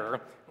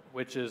better,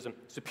 which is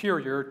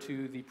superior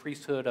to the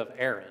priesthood of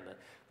Aaron.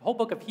 The whole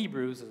book of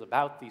Hebrews is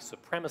about the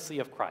supremacy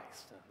of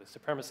Christ. The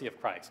supremacy of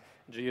Christ.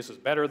 Jesus is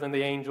better than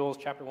the angels,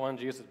 chapter 1.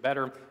 Jesus is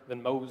better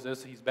than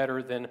Moses. He's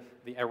better than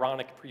the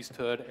Aaronic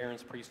priesthood,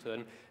 Aaron's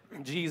priesthood.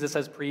 Jesus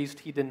as priest,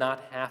 he did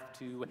not have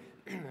to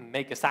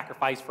make a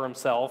sacrifice for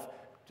himself,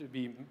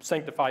 to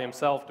sanctify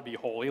himself to be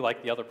holy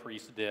like the other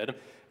priests did.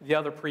 The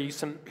other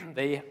priests,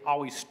 they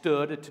always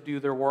stood to do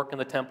their work in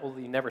the temple.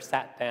 They never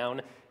sat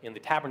down in the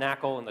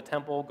tabernacle in the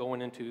temple,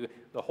 going into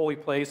the holy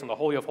place and the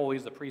Holy of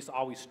Holies. The priests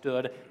always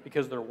stood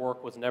because their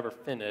work was never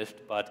finished.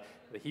 But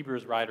the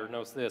Hebrews writer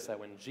knows this, that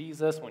when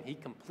Jesus, when he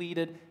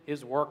completed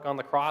his work on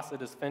the cross,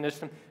 it is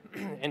finished,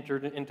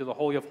 entered into the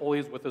Holy of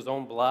Holies with his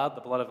own blood,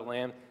 the blood of the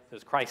Lamb,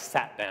 as Christ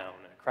sat down.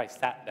 Christ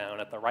sat down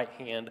at the right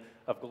hand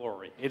of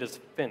glory. It is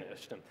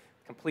finished and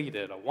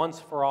completed, a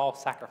once-for-all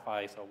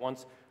sacrifice,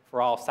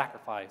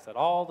 that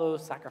all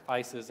those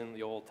sacrifices in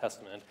the Old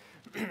Testament,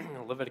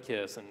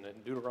 Leviticus and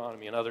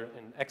Deuteronomy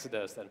and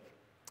Exodus, that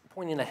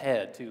pointing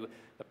ahead to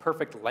the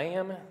perfect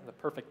Lamb, the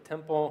perfect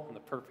temple, and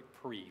the perfect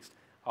priest,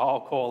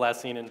 all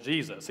coalescing in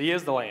Jesus. He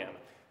is the Lamb.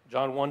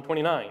 John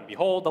 1:29,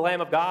 behold the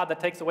Lamb of God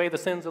that takes away the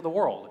sins of the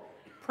world.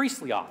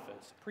 Priestly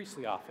office,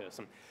 priestly office.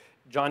 And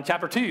John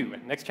chapter 2,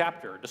 next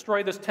chapter,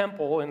 destroy this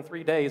temple, in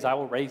 3 days I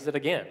will raise it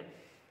again.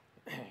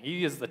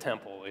 He is the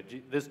temple.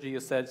 This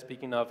Jesus said,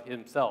 speaking of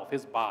himself,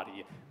 his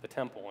body, the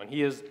temple, and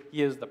he is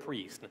the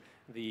priest,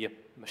 the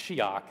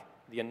Mashiach,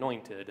 the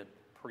anointed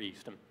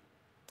priest.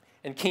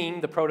 And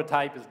king, the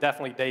prototype, is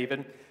definitely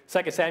David.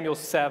 2 Samuel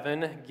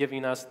 7,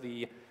 giving us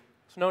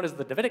it's known as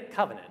the Davidic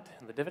covenant.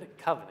 The Davidic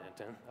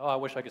covenant. And, I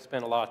wish I could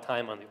spend a lot of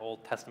time on the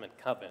Old Testament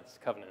covenants.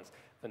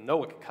 The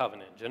Noahic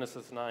covenant,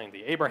 Genesis 9.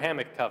 The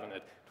Abrahamic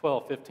covenant,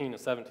 12, 15,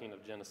 and 17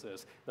 of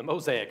Genesis. The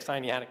Mosaic,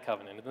 Sinaitic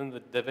covenant. And then the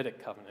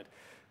Davidic covenant.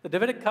 The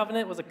Davidic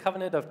covenant was a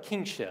covenant of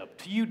kingship.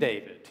 To you,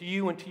 David, to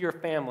you and to your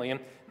family, and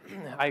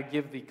I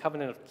give the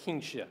covenant of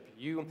kingship.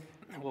 You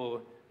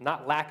will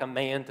not lack a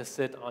man to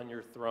sit on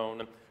your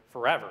throne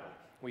forever.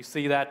 We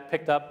see that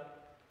picked up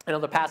in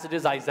other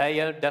passages,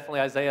 Isaiah,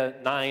 definitely Isaiah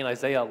 9,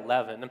 Isaiah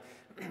 11,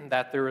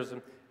 that there is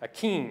a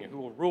king who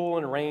will rule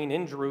and reign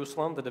in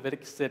Jerusalem, the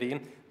Davidic city,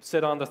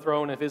 sit on the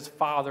throne of his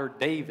father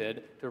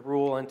David to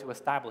rule and to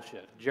establish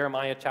it.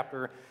 Jeremiah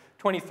chapter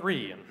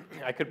 23,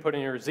 I could put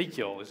in here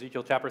Ezekiel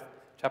chapter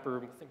I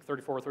think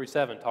 34 or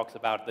 37 talks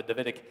about the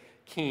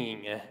Davidic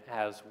king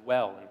as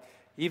well. And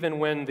even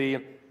when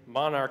the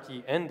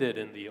monarchy ended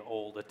in the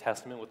Old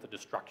Testament with the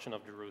destruction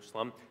of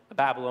Jerusalem, the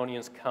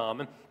Babylonians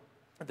come.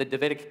 The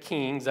Davidic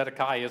king,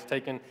 Zedekiah, is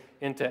taken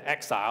into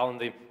exile, and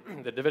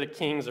the Davidic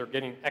kings are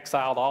getting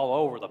exiled all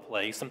over the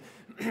place.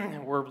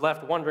 And we're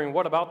left wondering,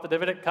 what about the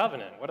Davidic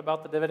covenant? What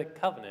about the Davidic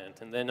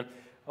covenant? And then,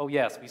 oh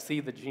yes, we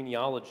see the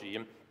genealogy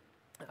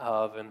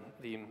of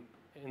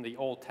in the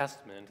Old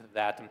Testament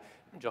that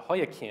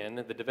Jehoiakim,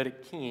 the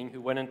Davidic king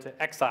who went into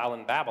exile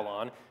in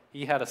Babylon,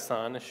 he had a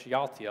son,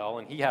 Shealtiel,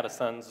 and he had a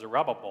son,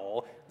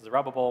 Zerubbabel.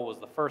 Zerubbabel was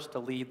the first to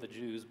lead the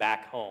Jews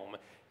back home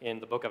in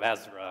the book of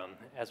Ezra.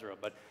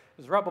 But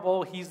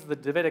Zerubbabel, he's the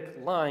Davidic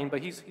line,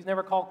 but he's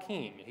never called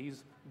king.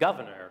 He's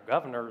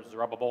Governor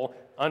Zerubbabel,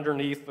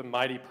 underneath the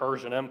mighty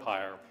Persian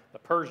Empire. The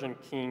Persian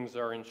kings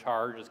are in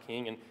charge as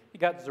king, and he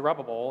got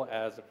Zerubbabel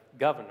as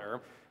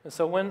governor. And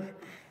so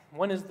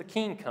when is the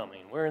king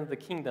coming? Where is the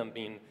kingdom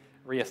being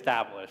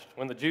reestablished?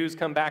 When the Jews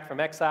come back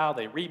from exile,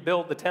 they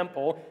rebuild the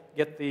temple,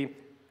 get the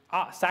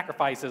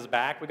sacrifices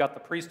back. We got the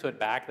priesthood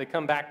back. They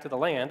come back to the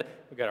land.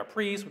 We got our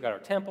priests, we got our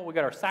temple, we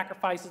got our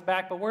sacrifices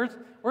back. But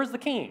where's the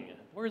king?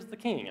 Where's the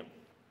king?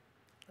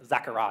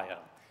 Zechariah,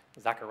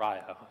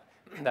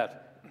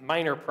 that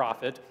minor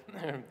prophet.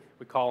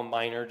 We call them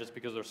minor just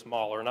because they're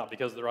smaller, not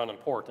because they're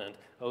unimportant.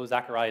 Oh,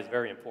 Zechariah is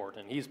very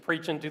important. He's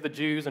preaching to the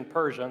Jews in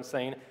Persia and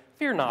saying,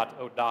 "Fear not,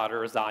 O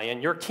daughter of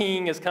Zion, your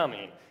king is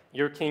coming.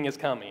 Your king is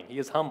coming. He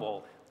is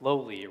humble,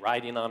 lowly,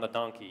 riding on a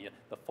donkey,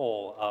 the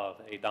foal of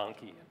a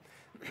donkey."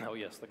 Oh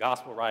yes, the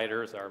gospel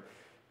writers are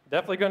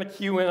definitely going to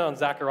cue in on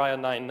Zechariah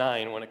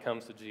 9:9 when it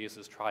comes to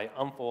Jesus'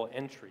 triumphal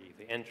entry,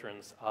 the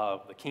entrance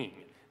of the king.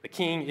 The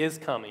king is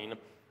coming,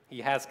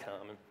 he has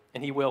come,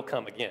 and he will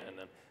come again.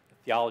 The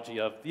theology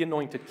of the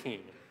anointed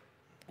king.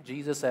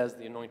 Jesus as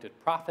the anointed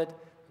prophet,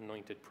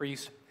 anointed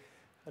priest,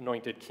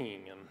 anointed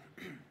king.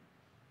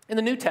 In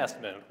the New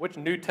Testament, which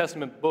New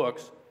Testament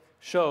books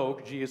show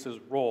Jesus'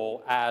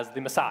 role as the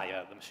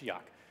Messiah, the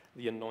Mashiach,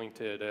 the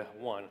anointed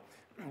one?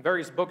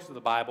 Various books of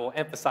the Bible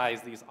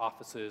emphasize these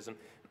offices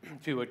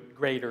to a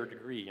greater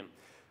degree.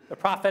 The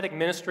prophetic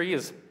ministry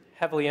is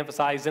heavily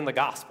emphasized in the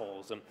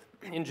Gospels.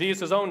 In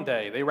Jesus' own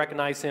day, they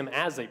recognize him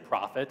as a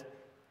prophet.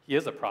 He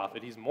is a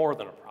prophet. He's more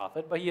than a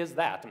prophet, but he is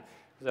that.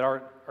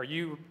 Are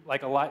you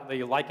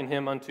they liken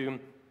him unto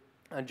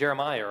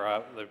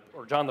Jeremiah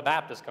or John the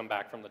Baptist come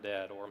back from the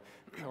dead,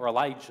 or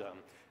Elijah?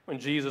 When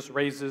Jesus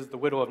raises the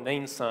widow of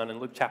Nain's son in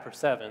Luke chapter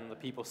 7, the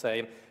people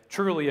say,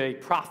 "Truly a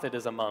prophet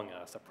is among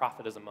us. A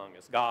prophet is among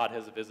us. God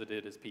has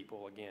visited his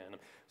people again."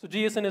 So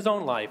Jesus in his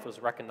own life was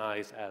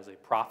recognized as a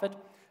prophet.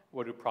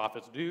 What do?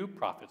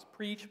 Prophets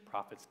preach,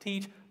 prophets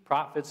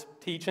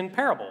teach in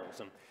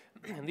parables.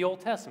 In the Old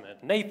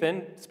Testament,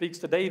 Nathan speaks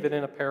to David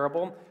in a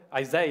parable.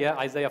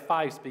 Isaiah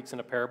 5 speaks in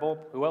a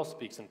parable. Who else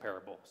speaks in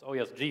parables? Oh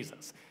yes,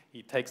 Jesus.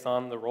 He takes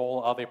on the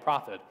role of a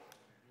prophet.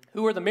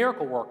 Who are the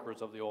miracle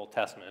workers of the Old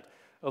Testament?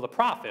 Well, the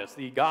prophets,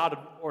 the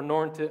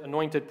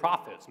God-anointed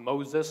prophets,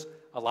 Moses,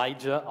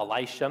 Elijah,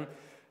 Elisha.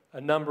 A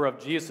number of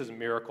Jesus'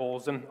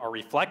 miracles are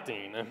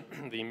reflecting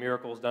the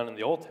miracles done in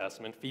the Old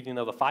Testament, feeding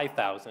of the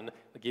 5,000,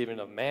 the giving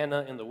of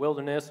manna in the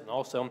wilderness, and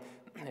also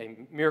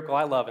a miracle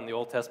I love in the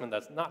Old Testament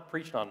that's not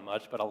preached on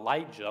much, but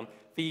Elijah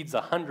feeds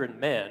 100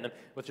 men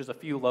with just a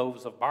few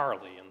loaves of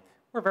barley. And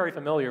we're very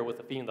familiar with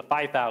the feeding the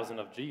 5,000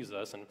 of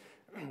Jesus, and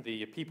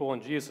the people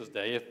in Jesus'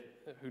 day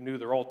who knew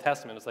their Old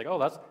Testament, it's like, oh,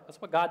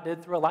 that's what God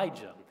did through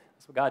Elijah.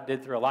 That's what God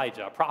did through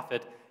Elijah. A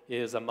prophet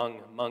is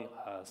among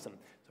us. And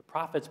so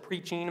prophets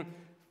preaching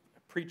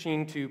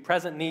to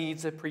present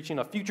needs, preaching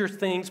of future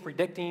things,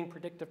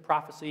 predictive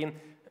prophecy,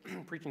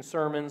 preaching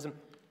sermons,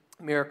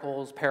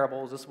 miracles,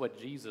 parables. This is what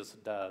Jesus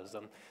does.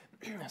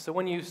 So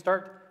when you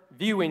start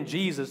viewing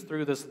Jesus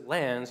through this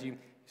lens, you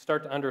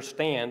start to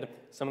understand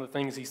some of the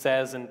things he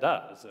says and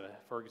does.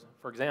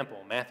 For example,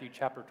 Matthew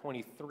chapter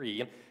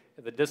 23,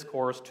 the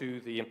discourse to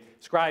the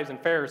scribes and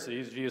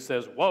Pharisees, Jesus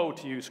says, "Woe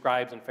to you,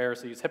 scribes and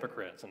Pharisees,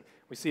 hypocrites." And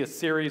we see a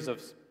series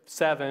of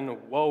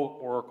 7 woe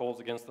oracles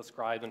against the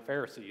scribes and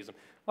Pharisees.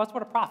 Well, that's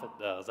what a prophet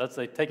does. That's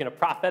taking a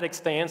prophetic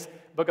stance.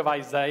 Book of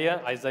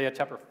Isaiah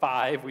chapter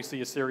 5, we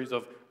see a series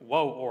of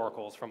woe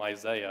oracles from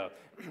Isaiah.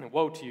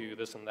 Woe to you,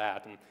 this and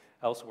that, and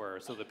elsewhere.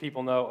 So the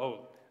people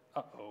know,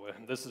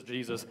 this is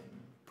Jesus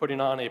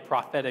putting on a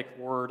prophetic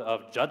word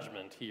of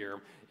judgment here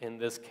in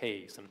this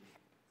case. And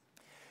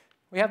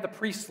we have the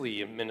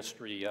priestly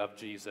ministry of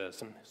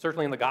Jesus, and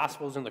certainly in the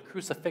Gospels, in the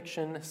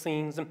crucifixion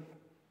scenes,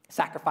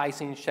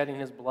 sacrificing, shedding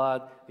his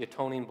blood, the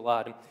atoning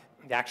blood,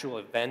 the actual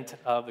event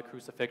of the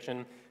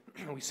crucifixion.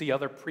 We see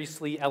other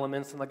priestly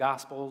elements in the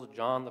Gospels.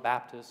 John the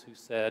Baptist, who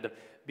said,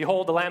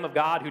 "Behold the Lamb of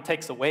God who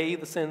takes away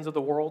the sins of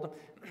the world."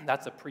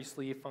 That's a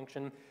priestly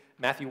function.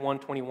 Matthew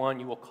 1:21,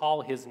 you will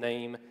call his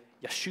name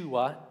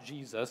Yeshua,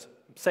 Jesus,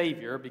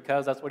 Savior,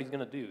 because that's what he's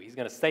going to do. He's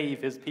going to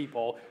save his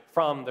people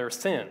from their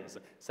sins,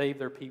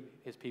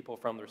 his people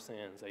from their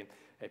sins,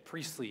 a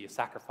priestly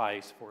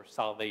sacrifice for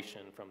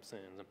salvation from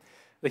sins.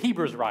 The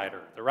Hebrews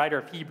writer, the writer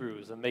of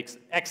Hebrews, makes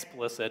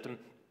explicit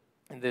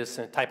this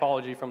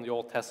typology from the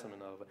Old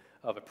Testament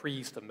of a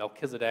priest, of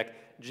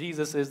Melchizedek.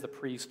 Jesus is the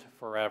priest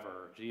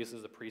forever. Jesus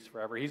is the priest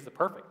forever. He's the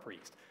perfect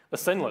priest, the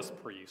sinless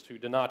priest who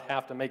did not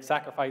have to make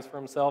sacrifice for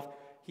himself.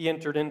 He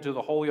entered into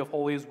the Holy of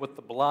Holies with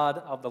the blood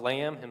of the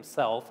Lamb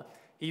himself.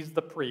 He's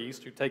the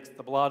priest who takes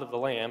the blood of the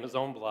Lamb, his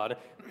own blood,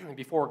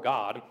 before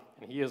God,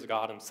 and he is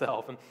God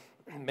himself,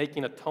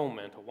 making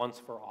atonement once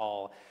for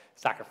all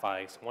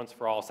sacrifice,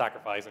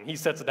 and he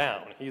sits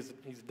down. He's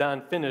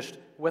done, finished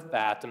with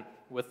that, and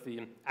with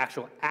the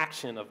actual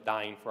action of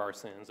dying for our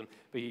sins,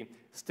 but he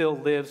still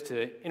lives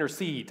to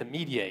intercede, to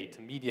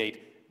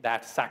mediate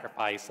that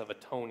sacrifice of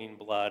atoning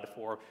blood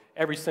for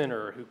every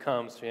sinner who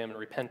comes to him in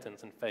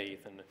repentance and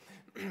faith, and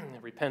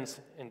repents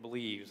and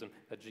believes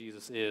that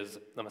Jesus is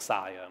the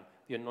Messiah,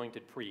 the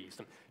anointed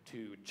priest,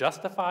 to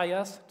justify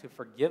us, to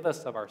forgive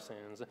us of our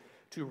sins,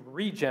 to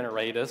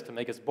regenerate us, to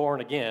make us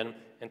born again,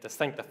 and to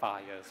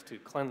sanctify us, to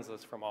cleanse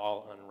us from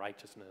all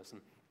unrighteousness.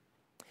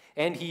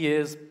 And he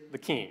is the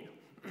King.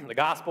 The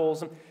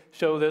Gospels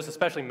show this,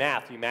 especially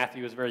Matthew.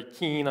 Matthew is very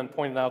keen on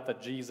pointing out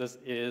that Jesus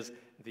is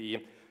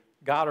the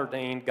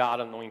God-ordained,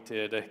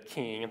 God-anointed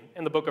King.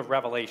 In the book of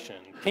Revelation,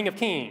 King of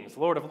Kings,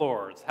 Lord of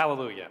Lords,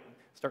 hallelujah.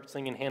 Start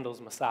singing Handel's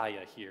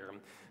Messiah here.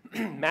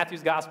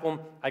 Matthew's Gospel,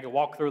 I could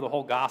walk through the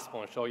whole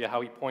Gospel and show you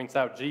how he points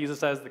out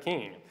Jesus as the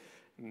King.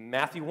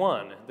 Matthew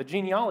 1, the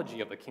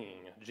genealogy of the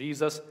King,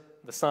 Jesus,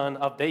 the son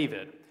of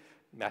David.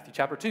 Matthew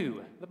chapter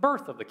 2, the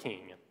birth of the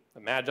King. The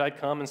Magi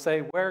come and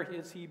say, "Where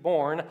is he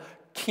born,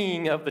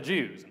 King of the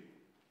Jews?"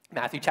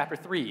 Matthew chapter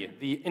 3,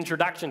 the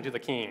introduction to the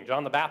King,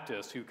 John the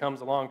Baptist, who comes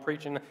along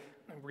preaching,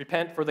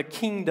 "Repent, for the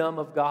kingdom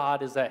of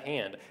God is at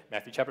hand."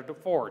 Matthew chapter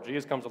 4,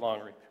 Jesus comes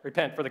along,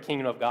 "Repent, for the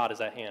kingdom of God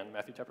is at hand."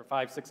 Matthew chapter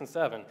 5, 6, and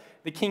 7,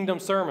 the kingdom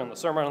sermon, the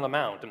Sermon on the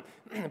Mount.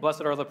 And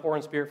 "Blessed are the poor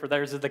in spirit, for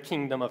theirs is the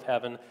kingdom of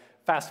heaven."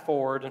 Fast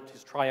forward to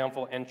his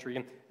triumphal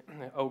entry.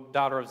 "O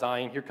daughter of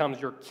Zion, here comes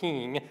your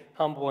king,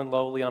 humble and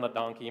lowly on a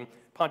donkey."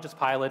 Pontius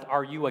Pilate,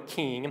 "Are you a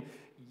king?"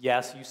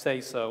 "Yes, you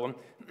say so."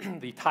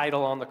 The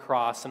title on the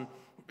cross,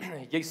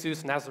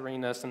 Jesus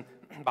Nazarenus, and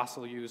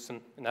Basileus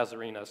and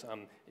Nazarenus,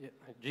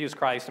 Jesus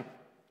Christ,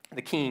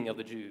 the King of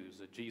the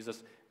Jews.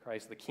 Jesus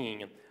Christ, the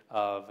King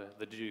of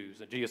the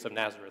Jews. Jesus of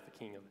Nazareth, the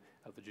King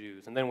of the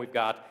Jews. And then we've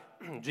got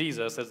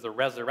Jesus as the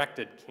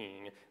resurrected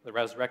King,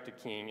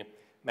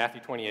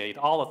 Matthew 28,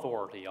 all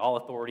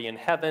authority in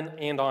heaven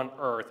and on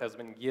earth has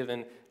been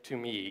given to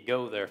me.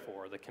 Go,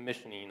 therefore, the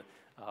commissioning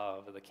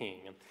of the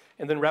king.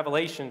 And then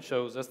Revelation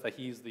shows us that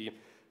he's the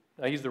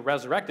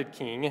resurrected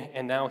king,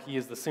 and now he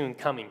is the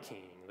soon-coming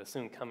king, the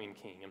soon-coming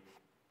king. And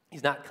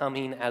he's not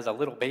coming as a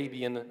little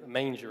baby in the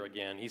manger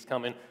again. He's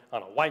coming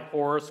on a white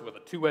horse with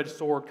a two-edged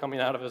sword coming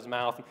out of his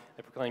mouth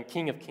and proclaiming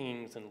King of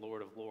Kings and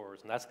Lord of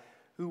Lords. And that's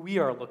who we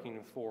are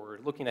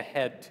looking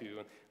ahead to,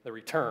 the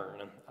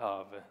return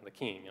of the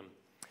king. And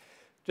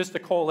just to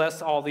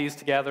coalesce all these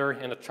together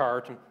in a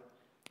chart,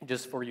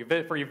 just for you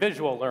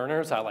visual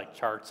learners, I like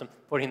charts and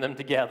putting them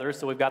together.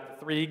 So we've got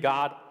the three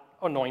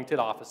God-anointed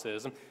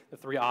offices, the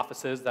three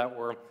offices that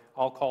were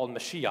all called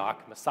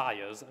Mashiach,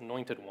 Messiahs,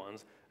 anointed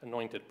ones,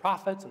 anointed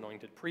prophets,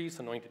 anointed priests,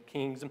 anointed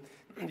kings.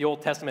 The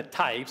Old Testament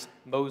types,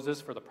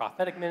 Moses for the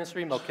prophetic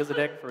ministry,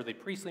 Melchizedek for the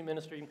priestly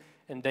ministry,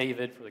 and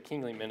David for the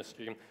kingly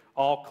ministry,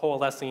 all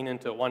coalescing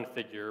into one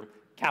figure,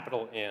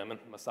 capital M,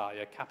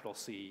 Messiah, capital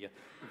C,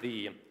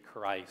 the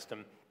Christ.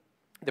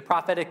 The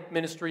prophetic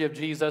ministry of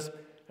Jesus,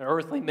 an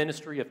earthly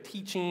ministry of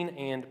teaching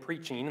and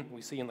preaching,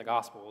 we see in the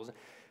Gospels.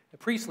 The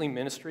priestly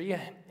ministry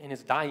and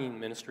his dying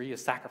ministry,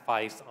 his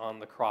sacrifice on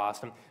the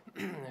cross,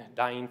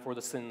 dying for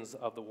the sins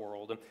of the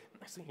world,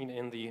 seen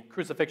in the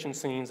crucifixion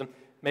scenes,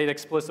 made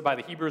explicit by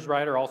the Hebrews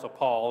writer. Also,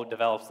 Paul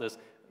develops this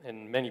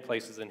in many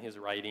places in his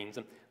writings,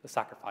 the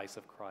sacrifice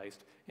of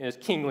Christ. In his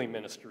kingly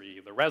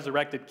ministry, the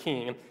resurrected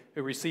king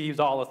who receives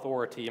all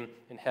authority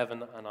in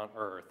heaven and on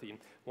earth, the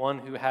one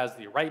who has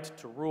the right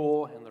to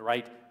rule and the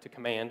right to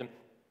command,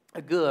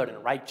 a good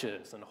and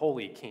righteous and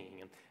holy king.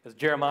 And as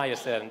Jeremiah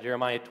said in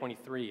Jeremiah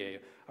 23,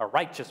 a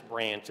righteous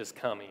branch is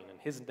coming, and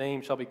his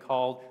name shall be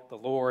called the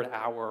Lord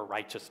our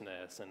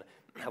righteousness. And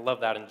I love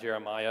that in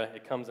Jeremiah.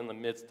 It comes in the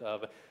midst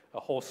of a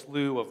whole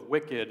slew of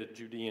wicked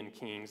Judean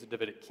kings,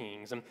 Davidic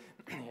kings.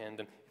 And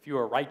if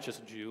you're a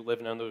righteous Jew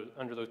living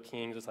under those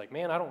kings, it's like,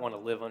 man, I don't want to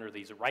live under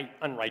these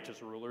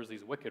unrighteous rulers,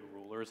 these wicked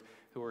rulers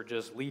who are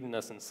just leading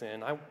us in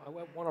sin. I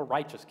want a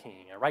righteous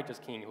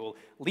king who will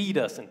lead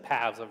us in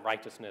paths of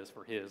righteousness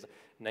for his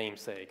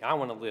name's sake. I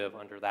want to live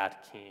under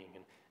that king.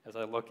 And as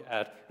I look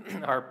at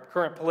our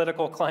current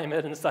political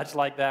climate and such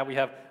like that, we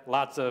have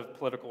lots of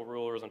political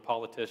rulers and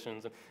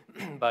politicians,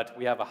 but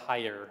we have a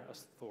higher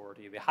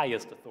authority, the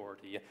highest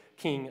authority,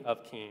 King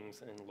of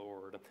Kings and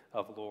Lord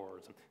of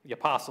Lords. The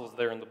apostles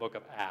there in the book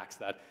of Acts,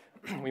 that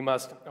we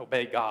must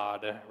obey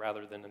God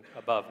rather than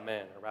above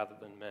men, or rather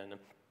than men,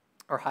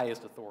 our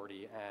highest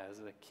authority as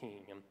a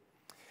king.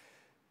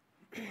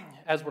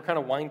 As we're kind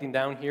of winding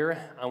down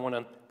here, I want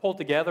to pull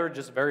together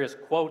just various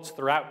quotes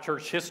throughout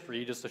church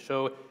history just to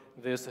show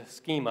this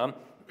schema.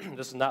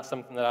 This is not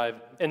something that I've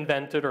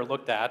invented or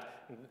looked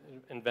at,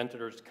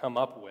 invented or come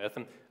up with.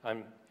 And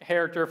I'm a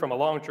character from a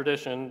long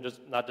tradition,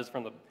 not just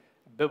from the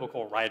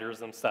biblical writers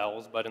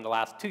themselves, but in the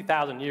last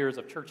 2,000 years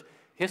of church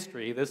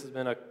history, this has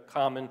been a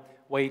common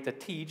way to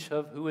teach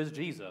of who is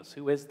Jesus,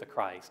 who is the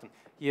Christ. And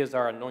he is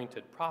our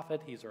anointed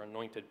prophet, he's our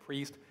anointed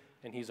priest,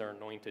 and he's our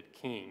anointed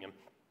king.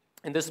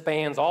 And this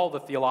spans all the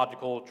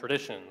theological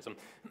traditions.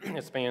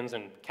 It spans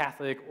in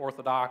Catholic,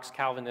 Orthodox,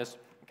 Calvinist,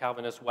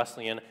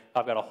 Wesleyan.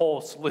 I've got a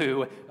whole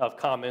slew of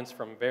comments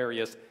from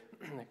various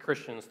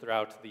Christians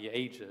throughout the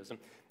ages. And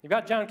you've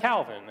got John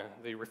Calvin,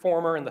 the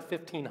reformer in the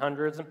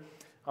 1500s.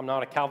 I'm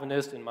not a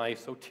Calvinist in my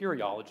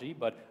soteriology,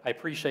 but I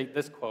appreciate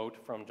this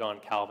quote from John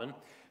Calvin.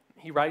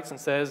 He writes and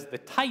says, the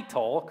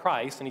title,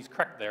 Christ, and he's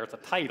correct there, it's a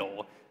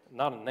title,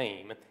 not a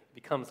name. It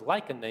becomes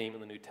like a name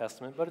in the New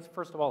Testament, but it's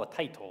first of all a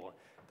title.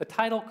 The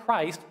title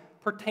Christ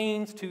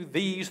pertains to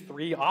these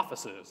three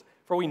offices.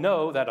 For we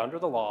know that under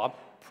the law,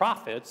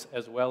 prophets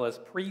as well as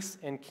priests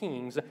and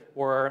kings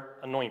were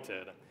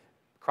anointed.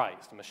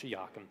 Christ,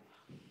 Mashiach.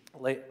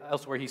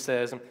 Elsewhere he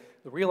says,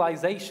 the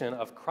realization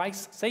of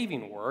Christ's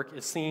saving work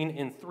is seen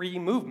in three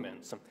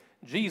movements.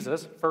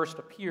 Jesus first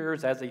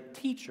appears as a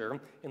teacher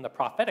in the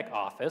prophetic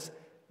office,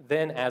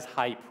 then as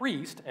high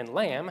priest and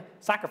lamb,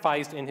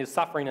 sacrificed in his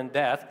suffering and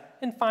death,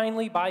 and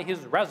finally, by his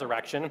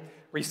resurrection,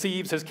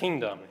 receives his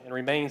kingdom and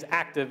remains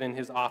active in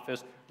his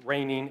office,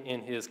 reigning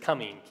in his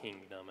coming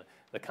kingdom.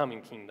 The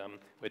coming kingdom,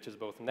 which is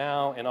both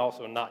now and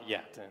also not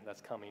yet, and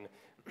that's coming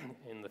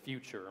in the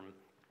future.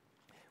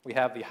 We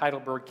have the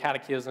Heidelberg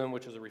Catechism,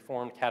 which is a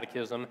Reformed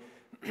catechism,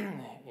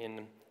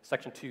 in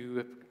section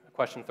 2,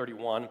 question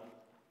 31.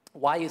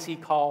 Why is he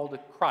called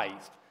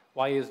Christ?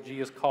 Why is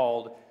Jesus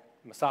called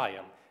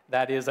Messiah?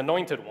 That is,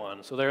 anointed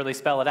one. So there they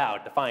spell it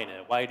out, define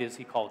it. Why is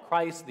he called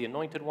Christ, the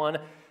anointed one?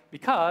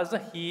 Because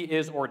he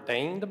is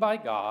ordained by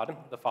God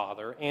the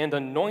Father and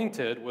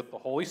anointed with the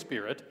Holy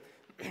Spirit,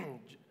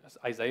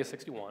 Isaiah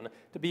 61,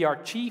 to be our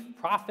chief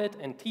prophet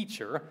and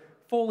teacher,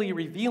 fully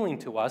revealing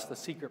to us the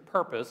secret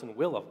purpose and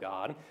will of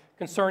God,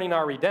 concerning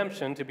our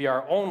redemption, to be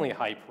our only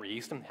high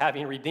priest,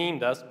 having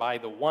redeemed us by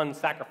the one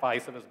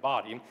sacrifice of his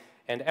body,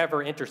 and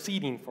ever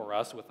interceding for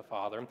us with the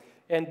Father,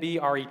 and be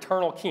our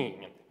eternal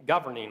king,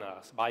 governing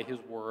us by his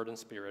word and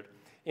spirit,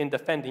 in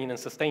defending and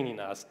sustaining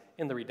us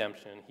in the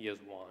redemption he has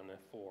won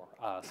for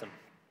us.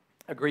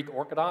 A Greek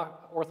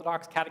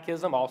Orthodox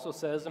catechism also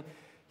says,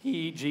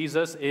 He,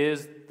 Jesus,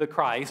 is the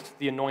Christ,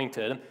 the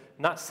anointed,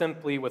 not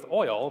simply with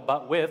oil,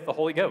 but with the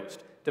Holy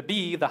Ghost, to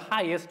be the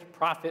highest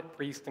prophet,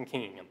 priest, and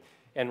king,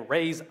 and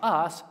raise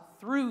us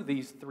through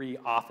these three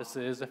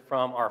offices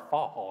from our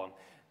fall.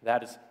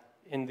 That is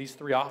in these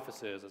three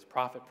offices as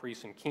prophet,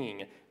 priest, and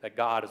king that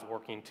God is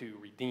working to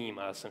redeem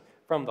us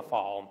from the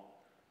fall.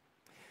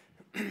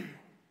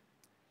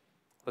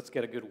 Let's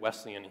get a good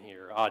Wesleyan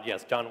here.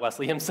 Yes, John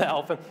Wesley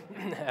himself,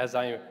 as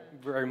I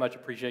very much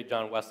appreciate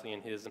John Wesley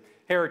and his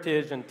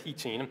heritage and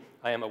teaching.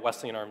 I am a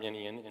Wesleyan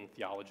Arminian in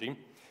theology.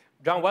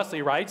 John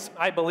Wesley writes,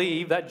 "I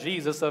believe that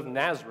Jesus of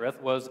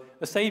Nazareth was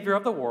the Savior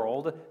of the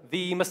world,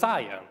 the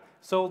Messiah,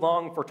 so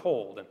long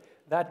foretold,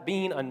 that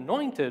being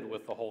anointed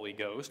with the Holy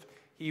Ghost,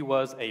 he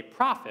was a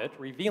prophet,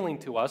 revealing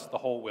to us the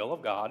whole will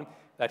of God,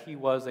 that he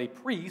was a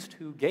priest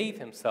who gave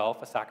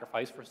himself a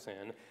sacrifice for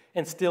sin,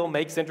 and still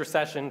makes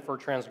intercession for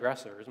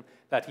transgressors,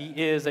 that he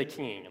is a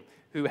king,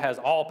 who has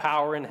all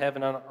power in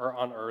heaven or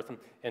on earth,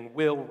 and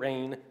will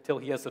reign till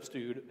he has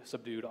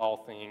subdued all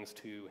things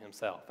to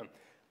himself."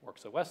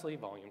 Works of Wesley,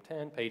 Volume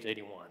 10, page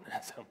 81.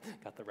 So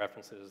got the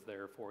references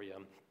there for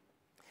you.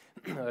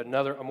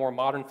 A more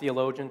modern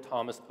theologian,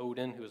 Thomas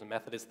Oden, who is a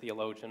Methodist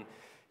theologian,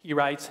 he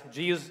writes,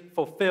 "Jesus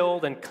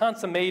fulfilled and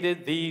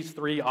consummated these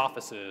three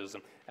offices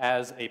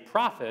as a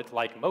prophet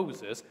like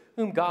Moses,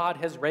 whom God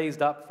has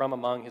raised up from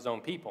among his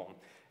own people,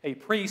 a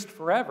priest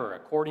forever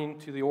according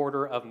to the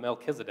order of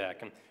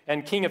Melchizedek,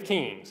 and King of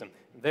Kings."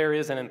 There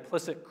is an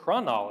implicit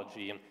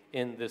chronology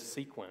in this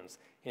sequence.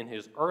 In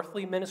his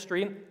earthly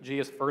ministry,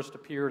 Jesus first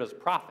appeared as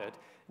prophet,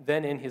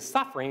 then in his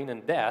suffering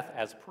and death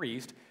as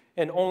priest,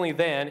 and only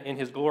then in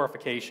his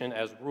glorification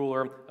as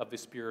ruler of the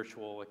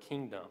spiritual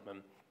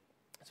kingdom.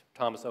 It's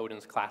Thomas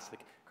Oden's Classic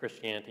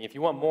Christianity. If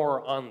you want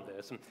more on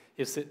this,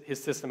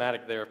 his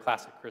systematic there of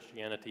Classic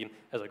Christianity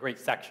has a great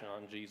section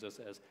on Jesus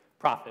as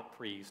prophet,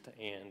 priest,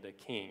 and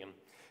king.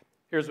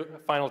 Here's a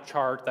final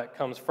chart that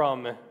comes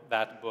from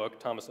that book,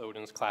 Thomas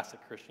Oden's Classic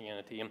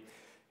Christianity.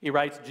 He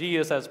writes,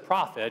 "Jesus as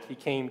prophet, he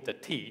came to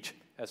teach.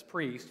 As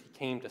priest, he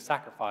came to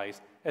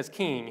sacrifice. As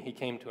king, he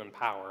came to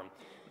empower.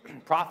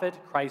 Prophet,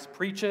 Christ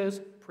preaches.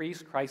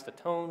 Priest, Christ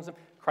atones.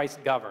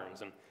 Christ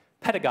governs.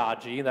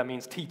 Pedagogy, that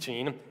means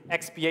teaching.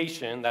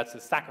 Expiation, that's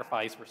his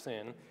sacrifice for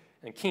sin.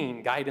 And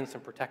king, guidance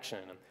and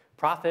protection.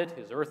 Prophet,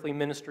 his earthly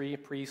ministry.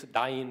 Priest,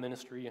 dying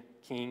ministry.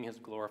 King, his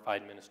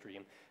glorified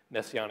ministry.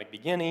 Messianic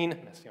beginning,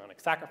 messianic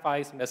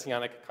sacrifice,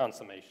 messianic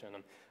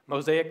consummation.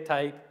 Mosaic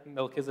type,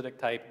 Melchizedek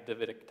type,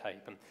 Davidic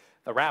type.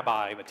 The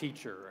rabbi, the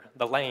teacher,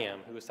 the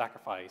lamb who was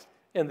sacrificed,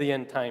 and the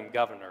end-time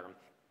governor.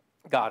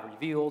 God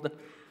revealed,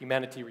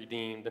 humanity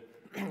redeemed,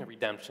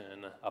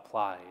 redemption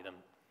applied.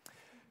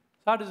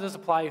 So how does this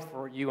apply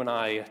for you and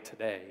I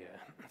today?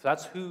 So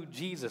that's who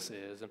Jesus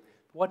is.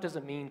 What does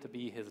it mean to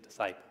be his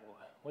disciple?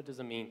 What does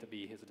it mean to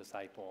be his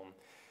disciple?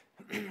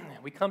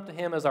 We come to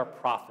him as our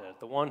prophet,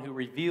 the one who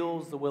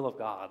reveals the will of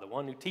God, the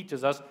one who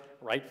teaches us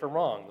right from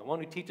wrong, the one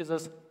who teaches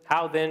us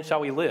how then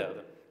shall we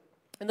live.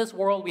 In this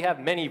world, we have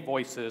many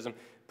voices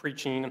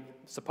preaching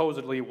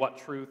supposedly what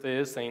truth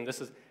is, saying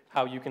this is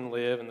how you can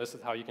live and this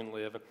is how you can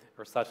live,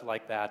 or such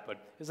like that. But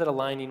is it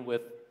aligning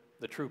with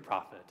the true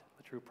prophet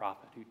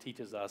who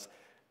teaches us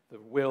the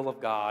will of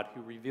God,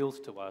 who reveals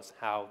to us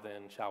how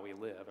then shall we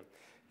live?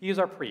 He is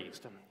our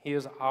priest. He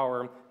is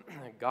our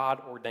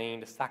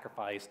God-ordained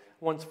sacrifice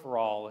once for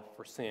all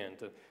for sin,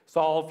 to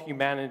solve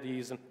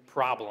humanity's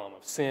problem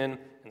of sin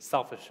and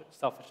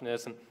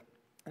selfishness, and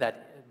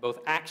that both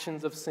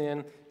actions of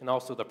sin and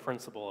also the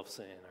principle of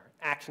sin.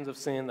 Actions of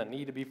sin that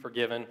need to be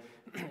forgiven,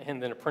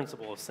 and then a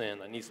principle of sin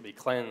that needs to be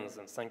cleansed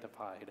and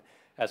sanctified.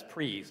 As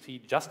priest, he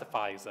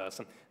justifies us.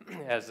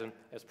 As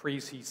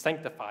priest, he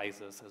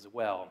sanctifies us as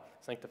well,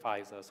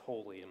 sanctifies us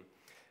wholly. And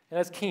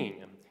as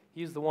king,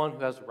 he's the one who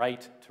has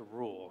right to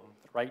rule,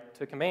 the right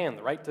to command,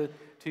 the right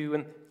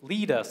to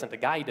lead us and to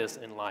guide us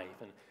in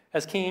life. And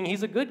as king,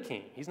 he's a good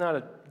king. He's not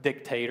a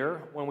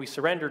dictator. When we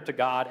surrender to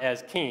God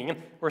as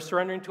king, we're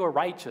surrendering to a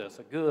righteous,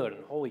 a good,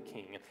 and holy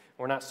king.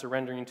 We're not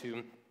surrendering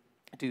to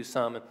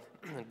some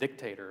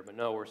dictator, but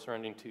no, we're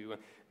surrendering to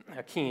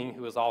a king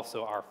who is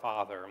also our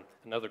father.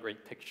 Another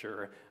great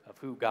picture of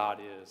who God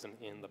is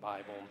in the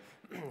Bible.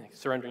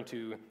 Surrendering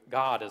to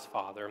God as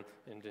Father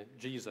and to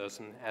Jesus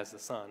and as the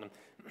Son,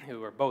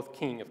 who are both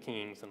King of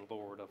Kings and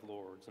Lord of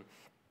Lords.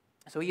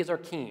 So he is our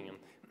king,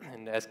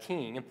 and as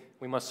king,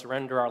 we must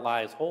surrender our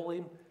lives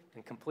wholly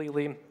and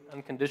completely,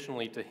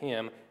 unconditionally to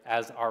him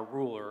as our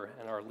ruler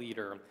and our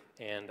leader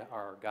and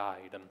our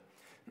guide.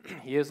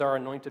 He is our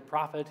anointed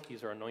prophet,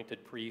 he's our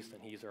anointed priest,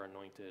 and he's our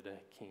anointed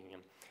king.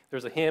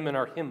 There's a hymn in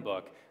our hymn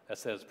book that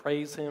says,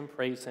 praise him,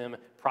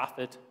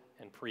 prophet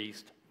and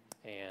priest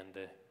and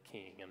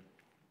king.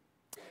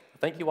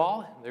 Thank you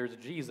all. There's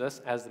Jesus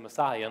as the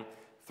Messiah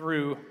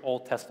through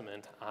Old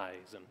Testament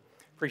eyes.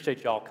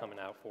 Appreciate you all coming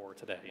out for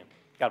today.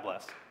 God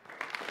bless.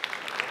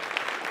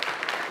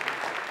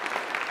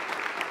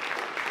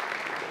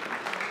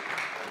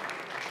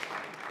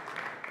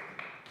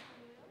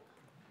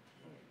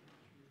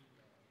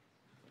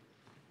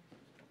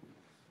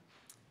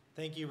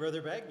 Thank you,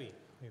 Brother Bagby.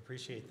 We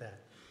appreciate that.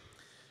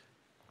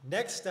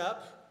 Next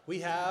up, we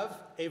have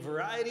a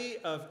variety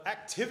of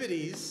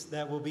activities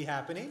that will be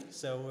happening.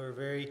 So we're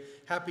very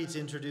happy to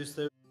introduce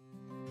those